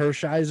Oral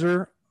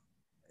Hershiser,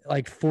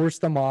 like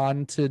forced them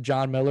on to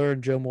John Miller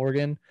and Joe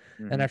Morgan.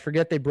 Mm-hmm. And I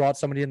forget they brought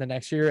somebody in the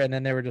next year, and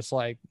then they were just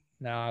like,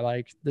 no,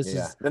 like this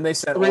is then they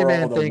said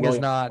three-man thing is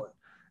not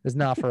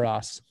for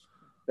us.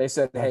 They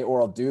said, hey,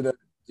 Oral, do the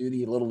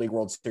Little League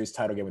World Series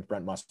title game with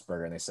Brent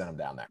Musburger, and they sent him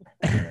down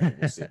there.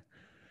 We'll see.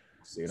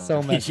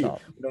 So messed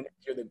up.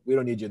 We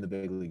don't need you in the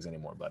big leagues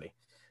anymore, buddy.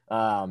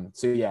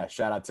 So yeah,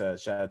 shout out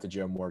to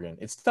Joe Morgan.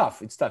 It's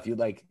tough. You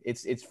like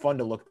it's fun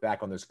to look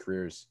back on those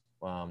careers.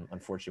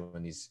 Unfortunately,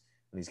 when these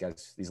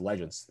guys, these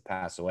legends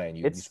pass away, and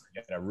you get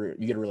a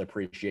real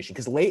appreciation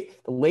because late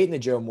in the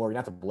Joe Morgan,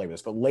 not to belabor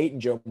this, but late in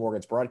Joe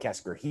Morgan's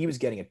broadcast career, he was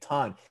getting a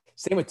ton.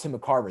 Same with Tim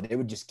McCarver, they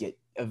would just get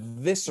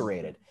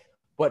eviscerated.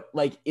 But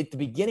like at the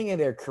beginning of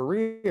their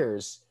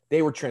careers,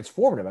 they were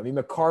transformative. I mean,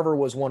 McCarver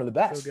was one of the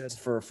best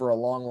for a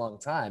long, long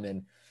time,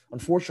 and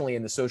unfortunately,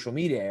 in the social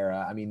media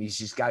era, I mean,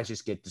 these guys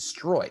just get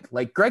destroyed.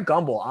 Like Greg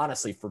Gumbel,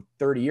 honestly, for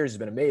 30 years has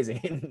been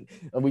amazing,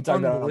 and we talked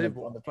about it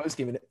on the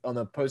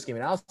post game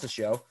analysis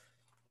show.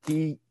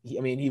 He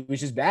was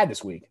just bad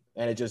this week,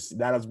 and that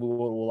is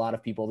what a lot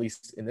of people, at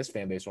least in this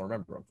fan base, will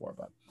remember him for.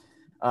 But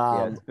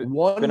it's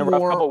been a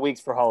rough couple of weeks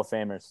for Hall of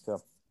Famers too.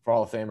 For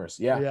Hall of Famers,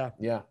 yeah.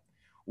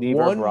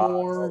 Beaver, One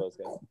Ross,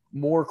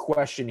 more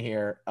question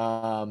here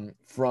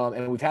from,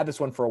 and we've had this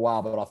one for a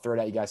while, but I'll throw it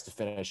at you guys to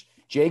finish.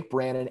 Jake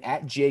Brannon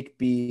at Jake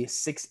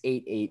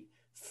B688.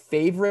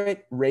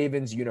 Favorite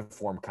Ravens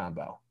uniform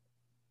combo?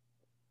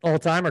 All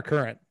time or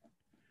current?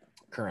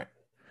 Current.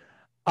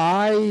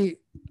 I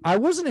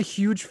wasn't a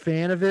huge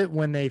fan of it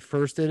when they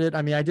first did it.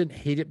 I mean, I didn't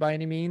hate it by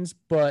any means,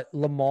 but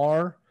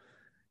Lamar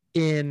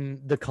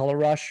in the color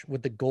rush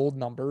with the gold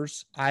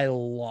numbers, I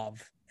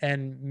love.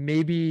 And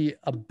maybe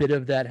a bit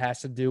of that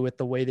has to do with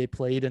the way they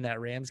played in that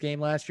Rams game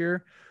last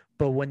year.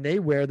 But when they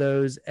wear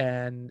those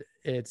and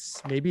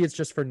it's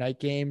just for night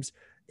games,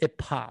 it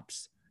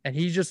pops. And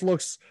he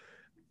looks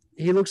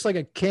like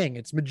a king.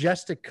 It's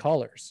majestic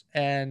colors.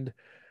 And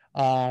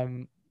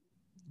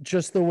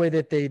just the way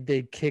that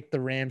they kick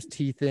the Rams'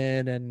 teeth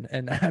in.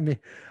 And I mean,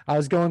 I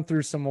was going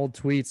through some old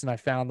tweets and I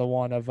found the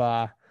one of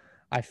a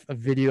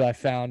video I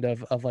found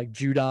of like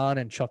Judon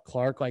and Chuck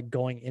Clark like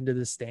going into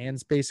the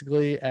stands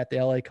basically at the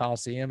LA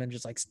Coliseum and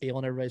just like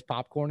stealing everybody's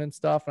popcorn and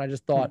stuff. And I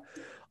just thought,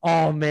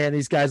 oh man,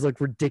 these guys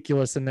look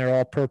ridiculous and they're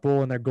all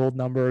purple and their gold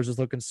numbers is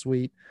looking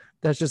sweet.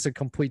 That's just a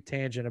complete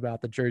tangent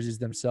about the jerseys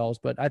themselves.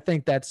 But I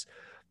think that's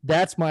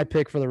my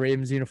pick for the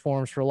Ravens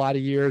uniforms. For a lot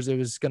of years, it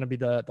was going to be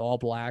the All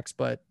Blacks.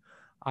 But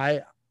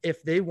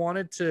if they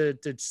wanted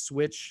to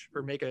switch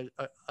or make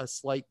a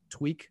slight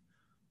tweak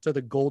to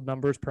the gold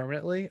numbers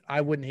permanently, I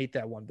wouldn't hate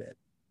that one bit.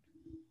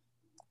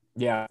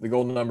 Yeah, the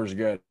gold numbers are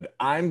good.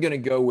 I'm going to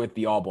go with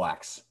the All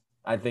Blacks.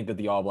 I think that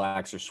the All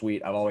Blacks are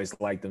sweet. I've always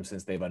liked them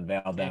since they've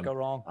unveiled them. Can't go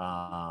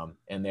wrong.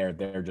 And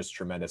they're just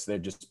tremendous. They're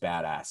just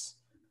badass.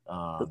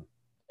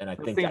 And I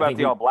think the thing about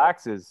the All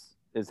Blacks is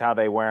how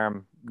they wear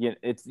them.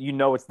 It's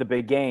the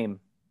big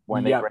game.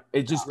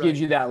 It just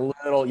gives you that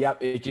little.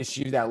 It just gives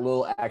you that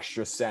little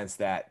extra sense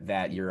that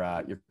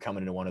you're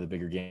coming into one of the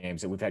bigger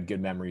games. And we've had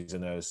good memories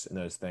in those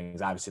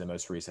things. Obviously, the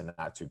most recent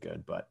not too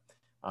good, but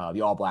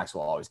the All Blacks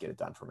will always get it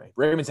done for me.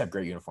 Ravens have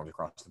great uniforms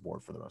across the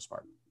board for the most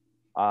part.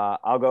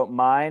 I'll go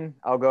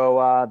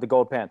the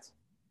gold pants.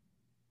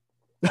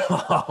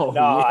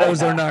 No,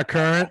 those are not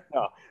current.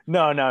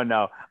 No.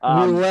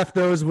 We left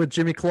those with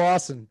Jimmy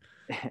Clausen.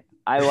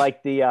 I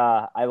like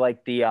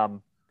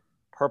the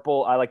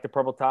purple. I like the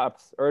purple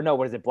tops, or no,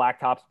 what is it? Black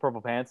tops,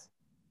 purple pants.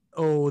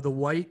 Oh, the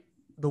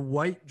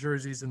white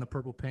jerseys and the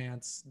purple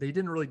pants. They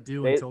didn't really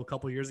do until a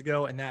couple years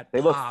ago, and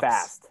they look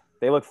fast.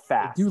 They look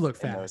fast. They do look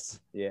fast.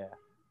 Yeah.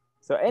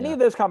 So any of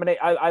those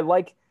combinations, I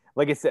like.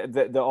 like I said,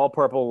 the all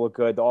purple look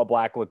good, the all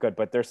black look good,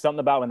 but there's something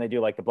about when they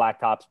do like the black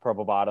tops,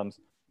 purple bottoms,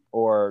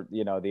 or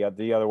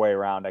the other way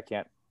around. I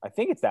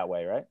think it's that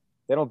way, right?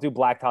 They don't do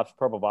black tops,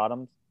 purple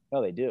bottoms.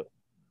 No, they do.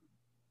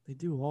 They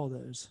do all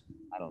those.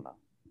 I don't know.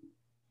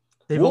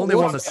 They've only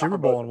won the Super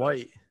Bowl in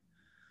white.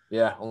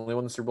 Yeah, only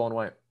won the Super Bowl in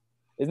white.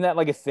 Isn't that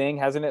like a thing?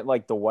 Hasn't it?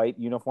 Like the white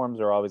uniforms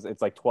are always,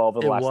 it's like 12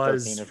 of the last 13 or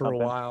something. For a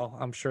while.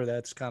 I'm sure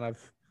that's kind of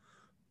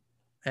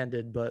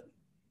ended, but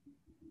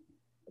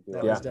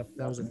that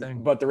was a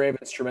thing. But the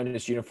Ravens'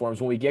 tremendous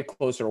uniforms. When we get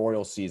closer to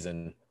Orioles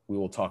season, we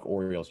will talk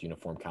Orioles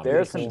uniform competition.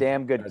 There's some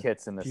damn good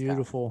kits in this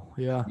Beautiful, town.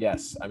 Yeah.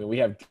 Yes, I mean we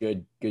have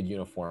good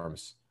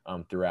uniforms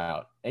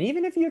throughout, and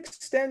even if you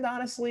extend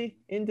honestly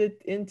into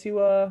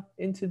the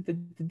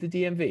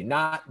DMV,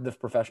 not the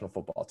professional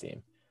football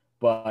team,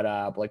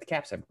 but like the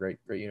Caps have great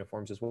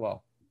uniforms as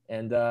well,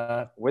 and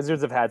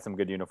Wizards have had some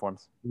good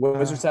uniforms.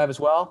 Wizards have as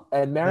well,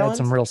 and Maryland had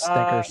some real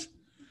stinkers.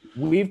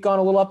 We've gone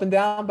a little up and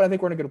down, but I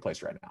think we're in a good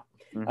place right now.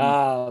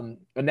 Mm-hmm.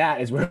 And that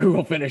is where we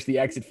will finish the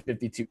Exit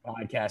 52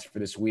 podcast for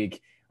this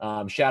week.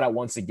 Shout out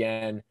once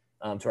again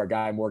to our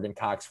guy Morgan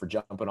Cox for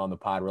jumping on the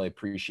pod. Really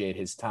appreciate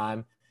his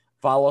time.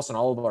 Follow us on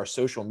all of our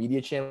social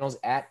media channels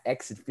at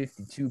Exit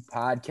 52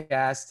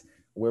 Podcast,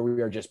 where we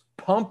are just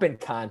pumping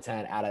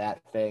content out of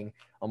that thing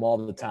all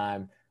the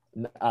time.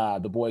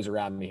 The boys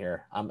around me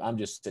here, I'm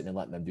just sitting and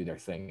letting them do their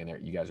thing,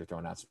 and you guys are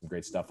throwing out some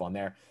great stuff on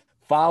there.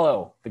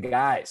 Follow the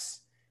guys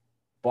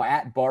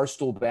at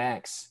Barstool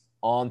Banks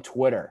on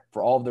Twitter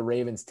for all of the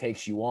Ravens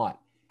takes you want.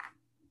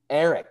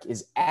 Eric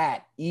is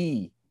at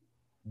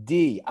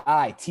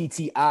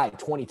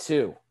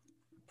EDITTI22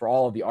 for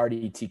all of the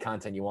RDT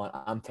content you want.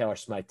 I'm Taylor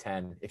Smythe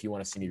 10 if you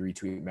want to see me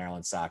retweet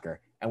Maryland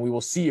soccer. And we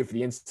will see you for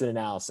the instant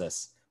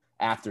analysis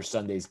after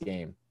Sunday's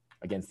game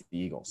against the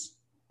Eagles.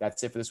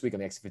 That's it for this week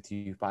on the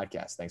X52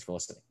 podcast. Thanks for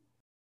listening.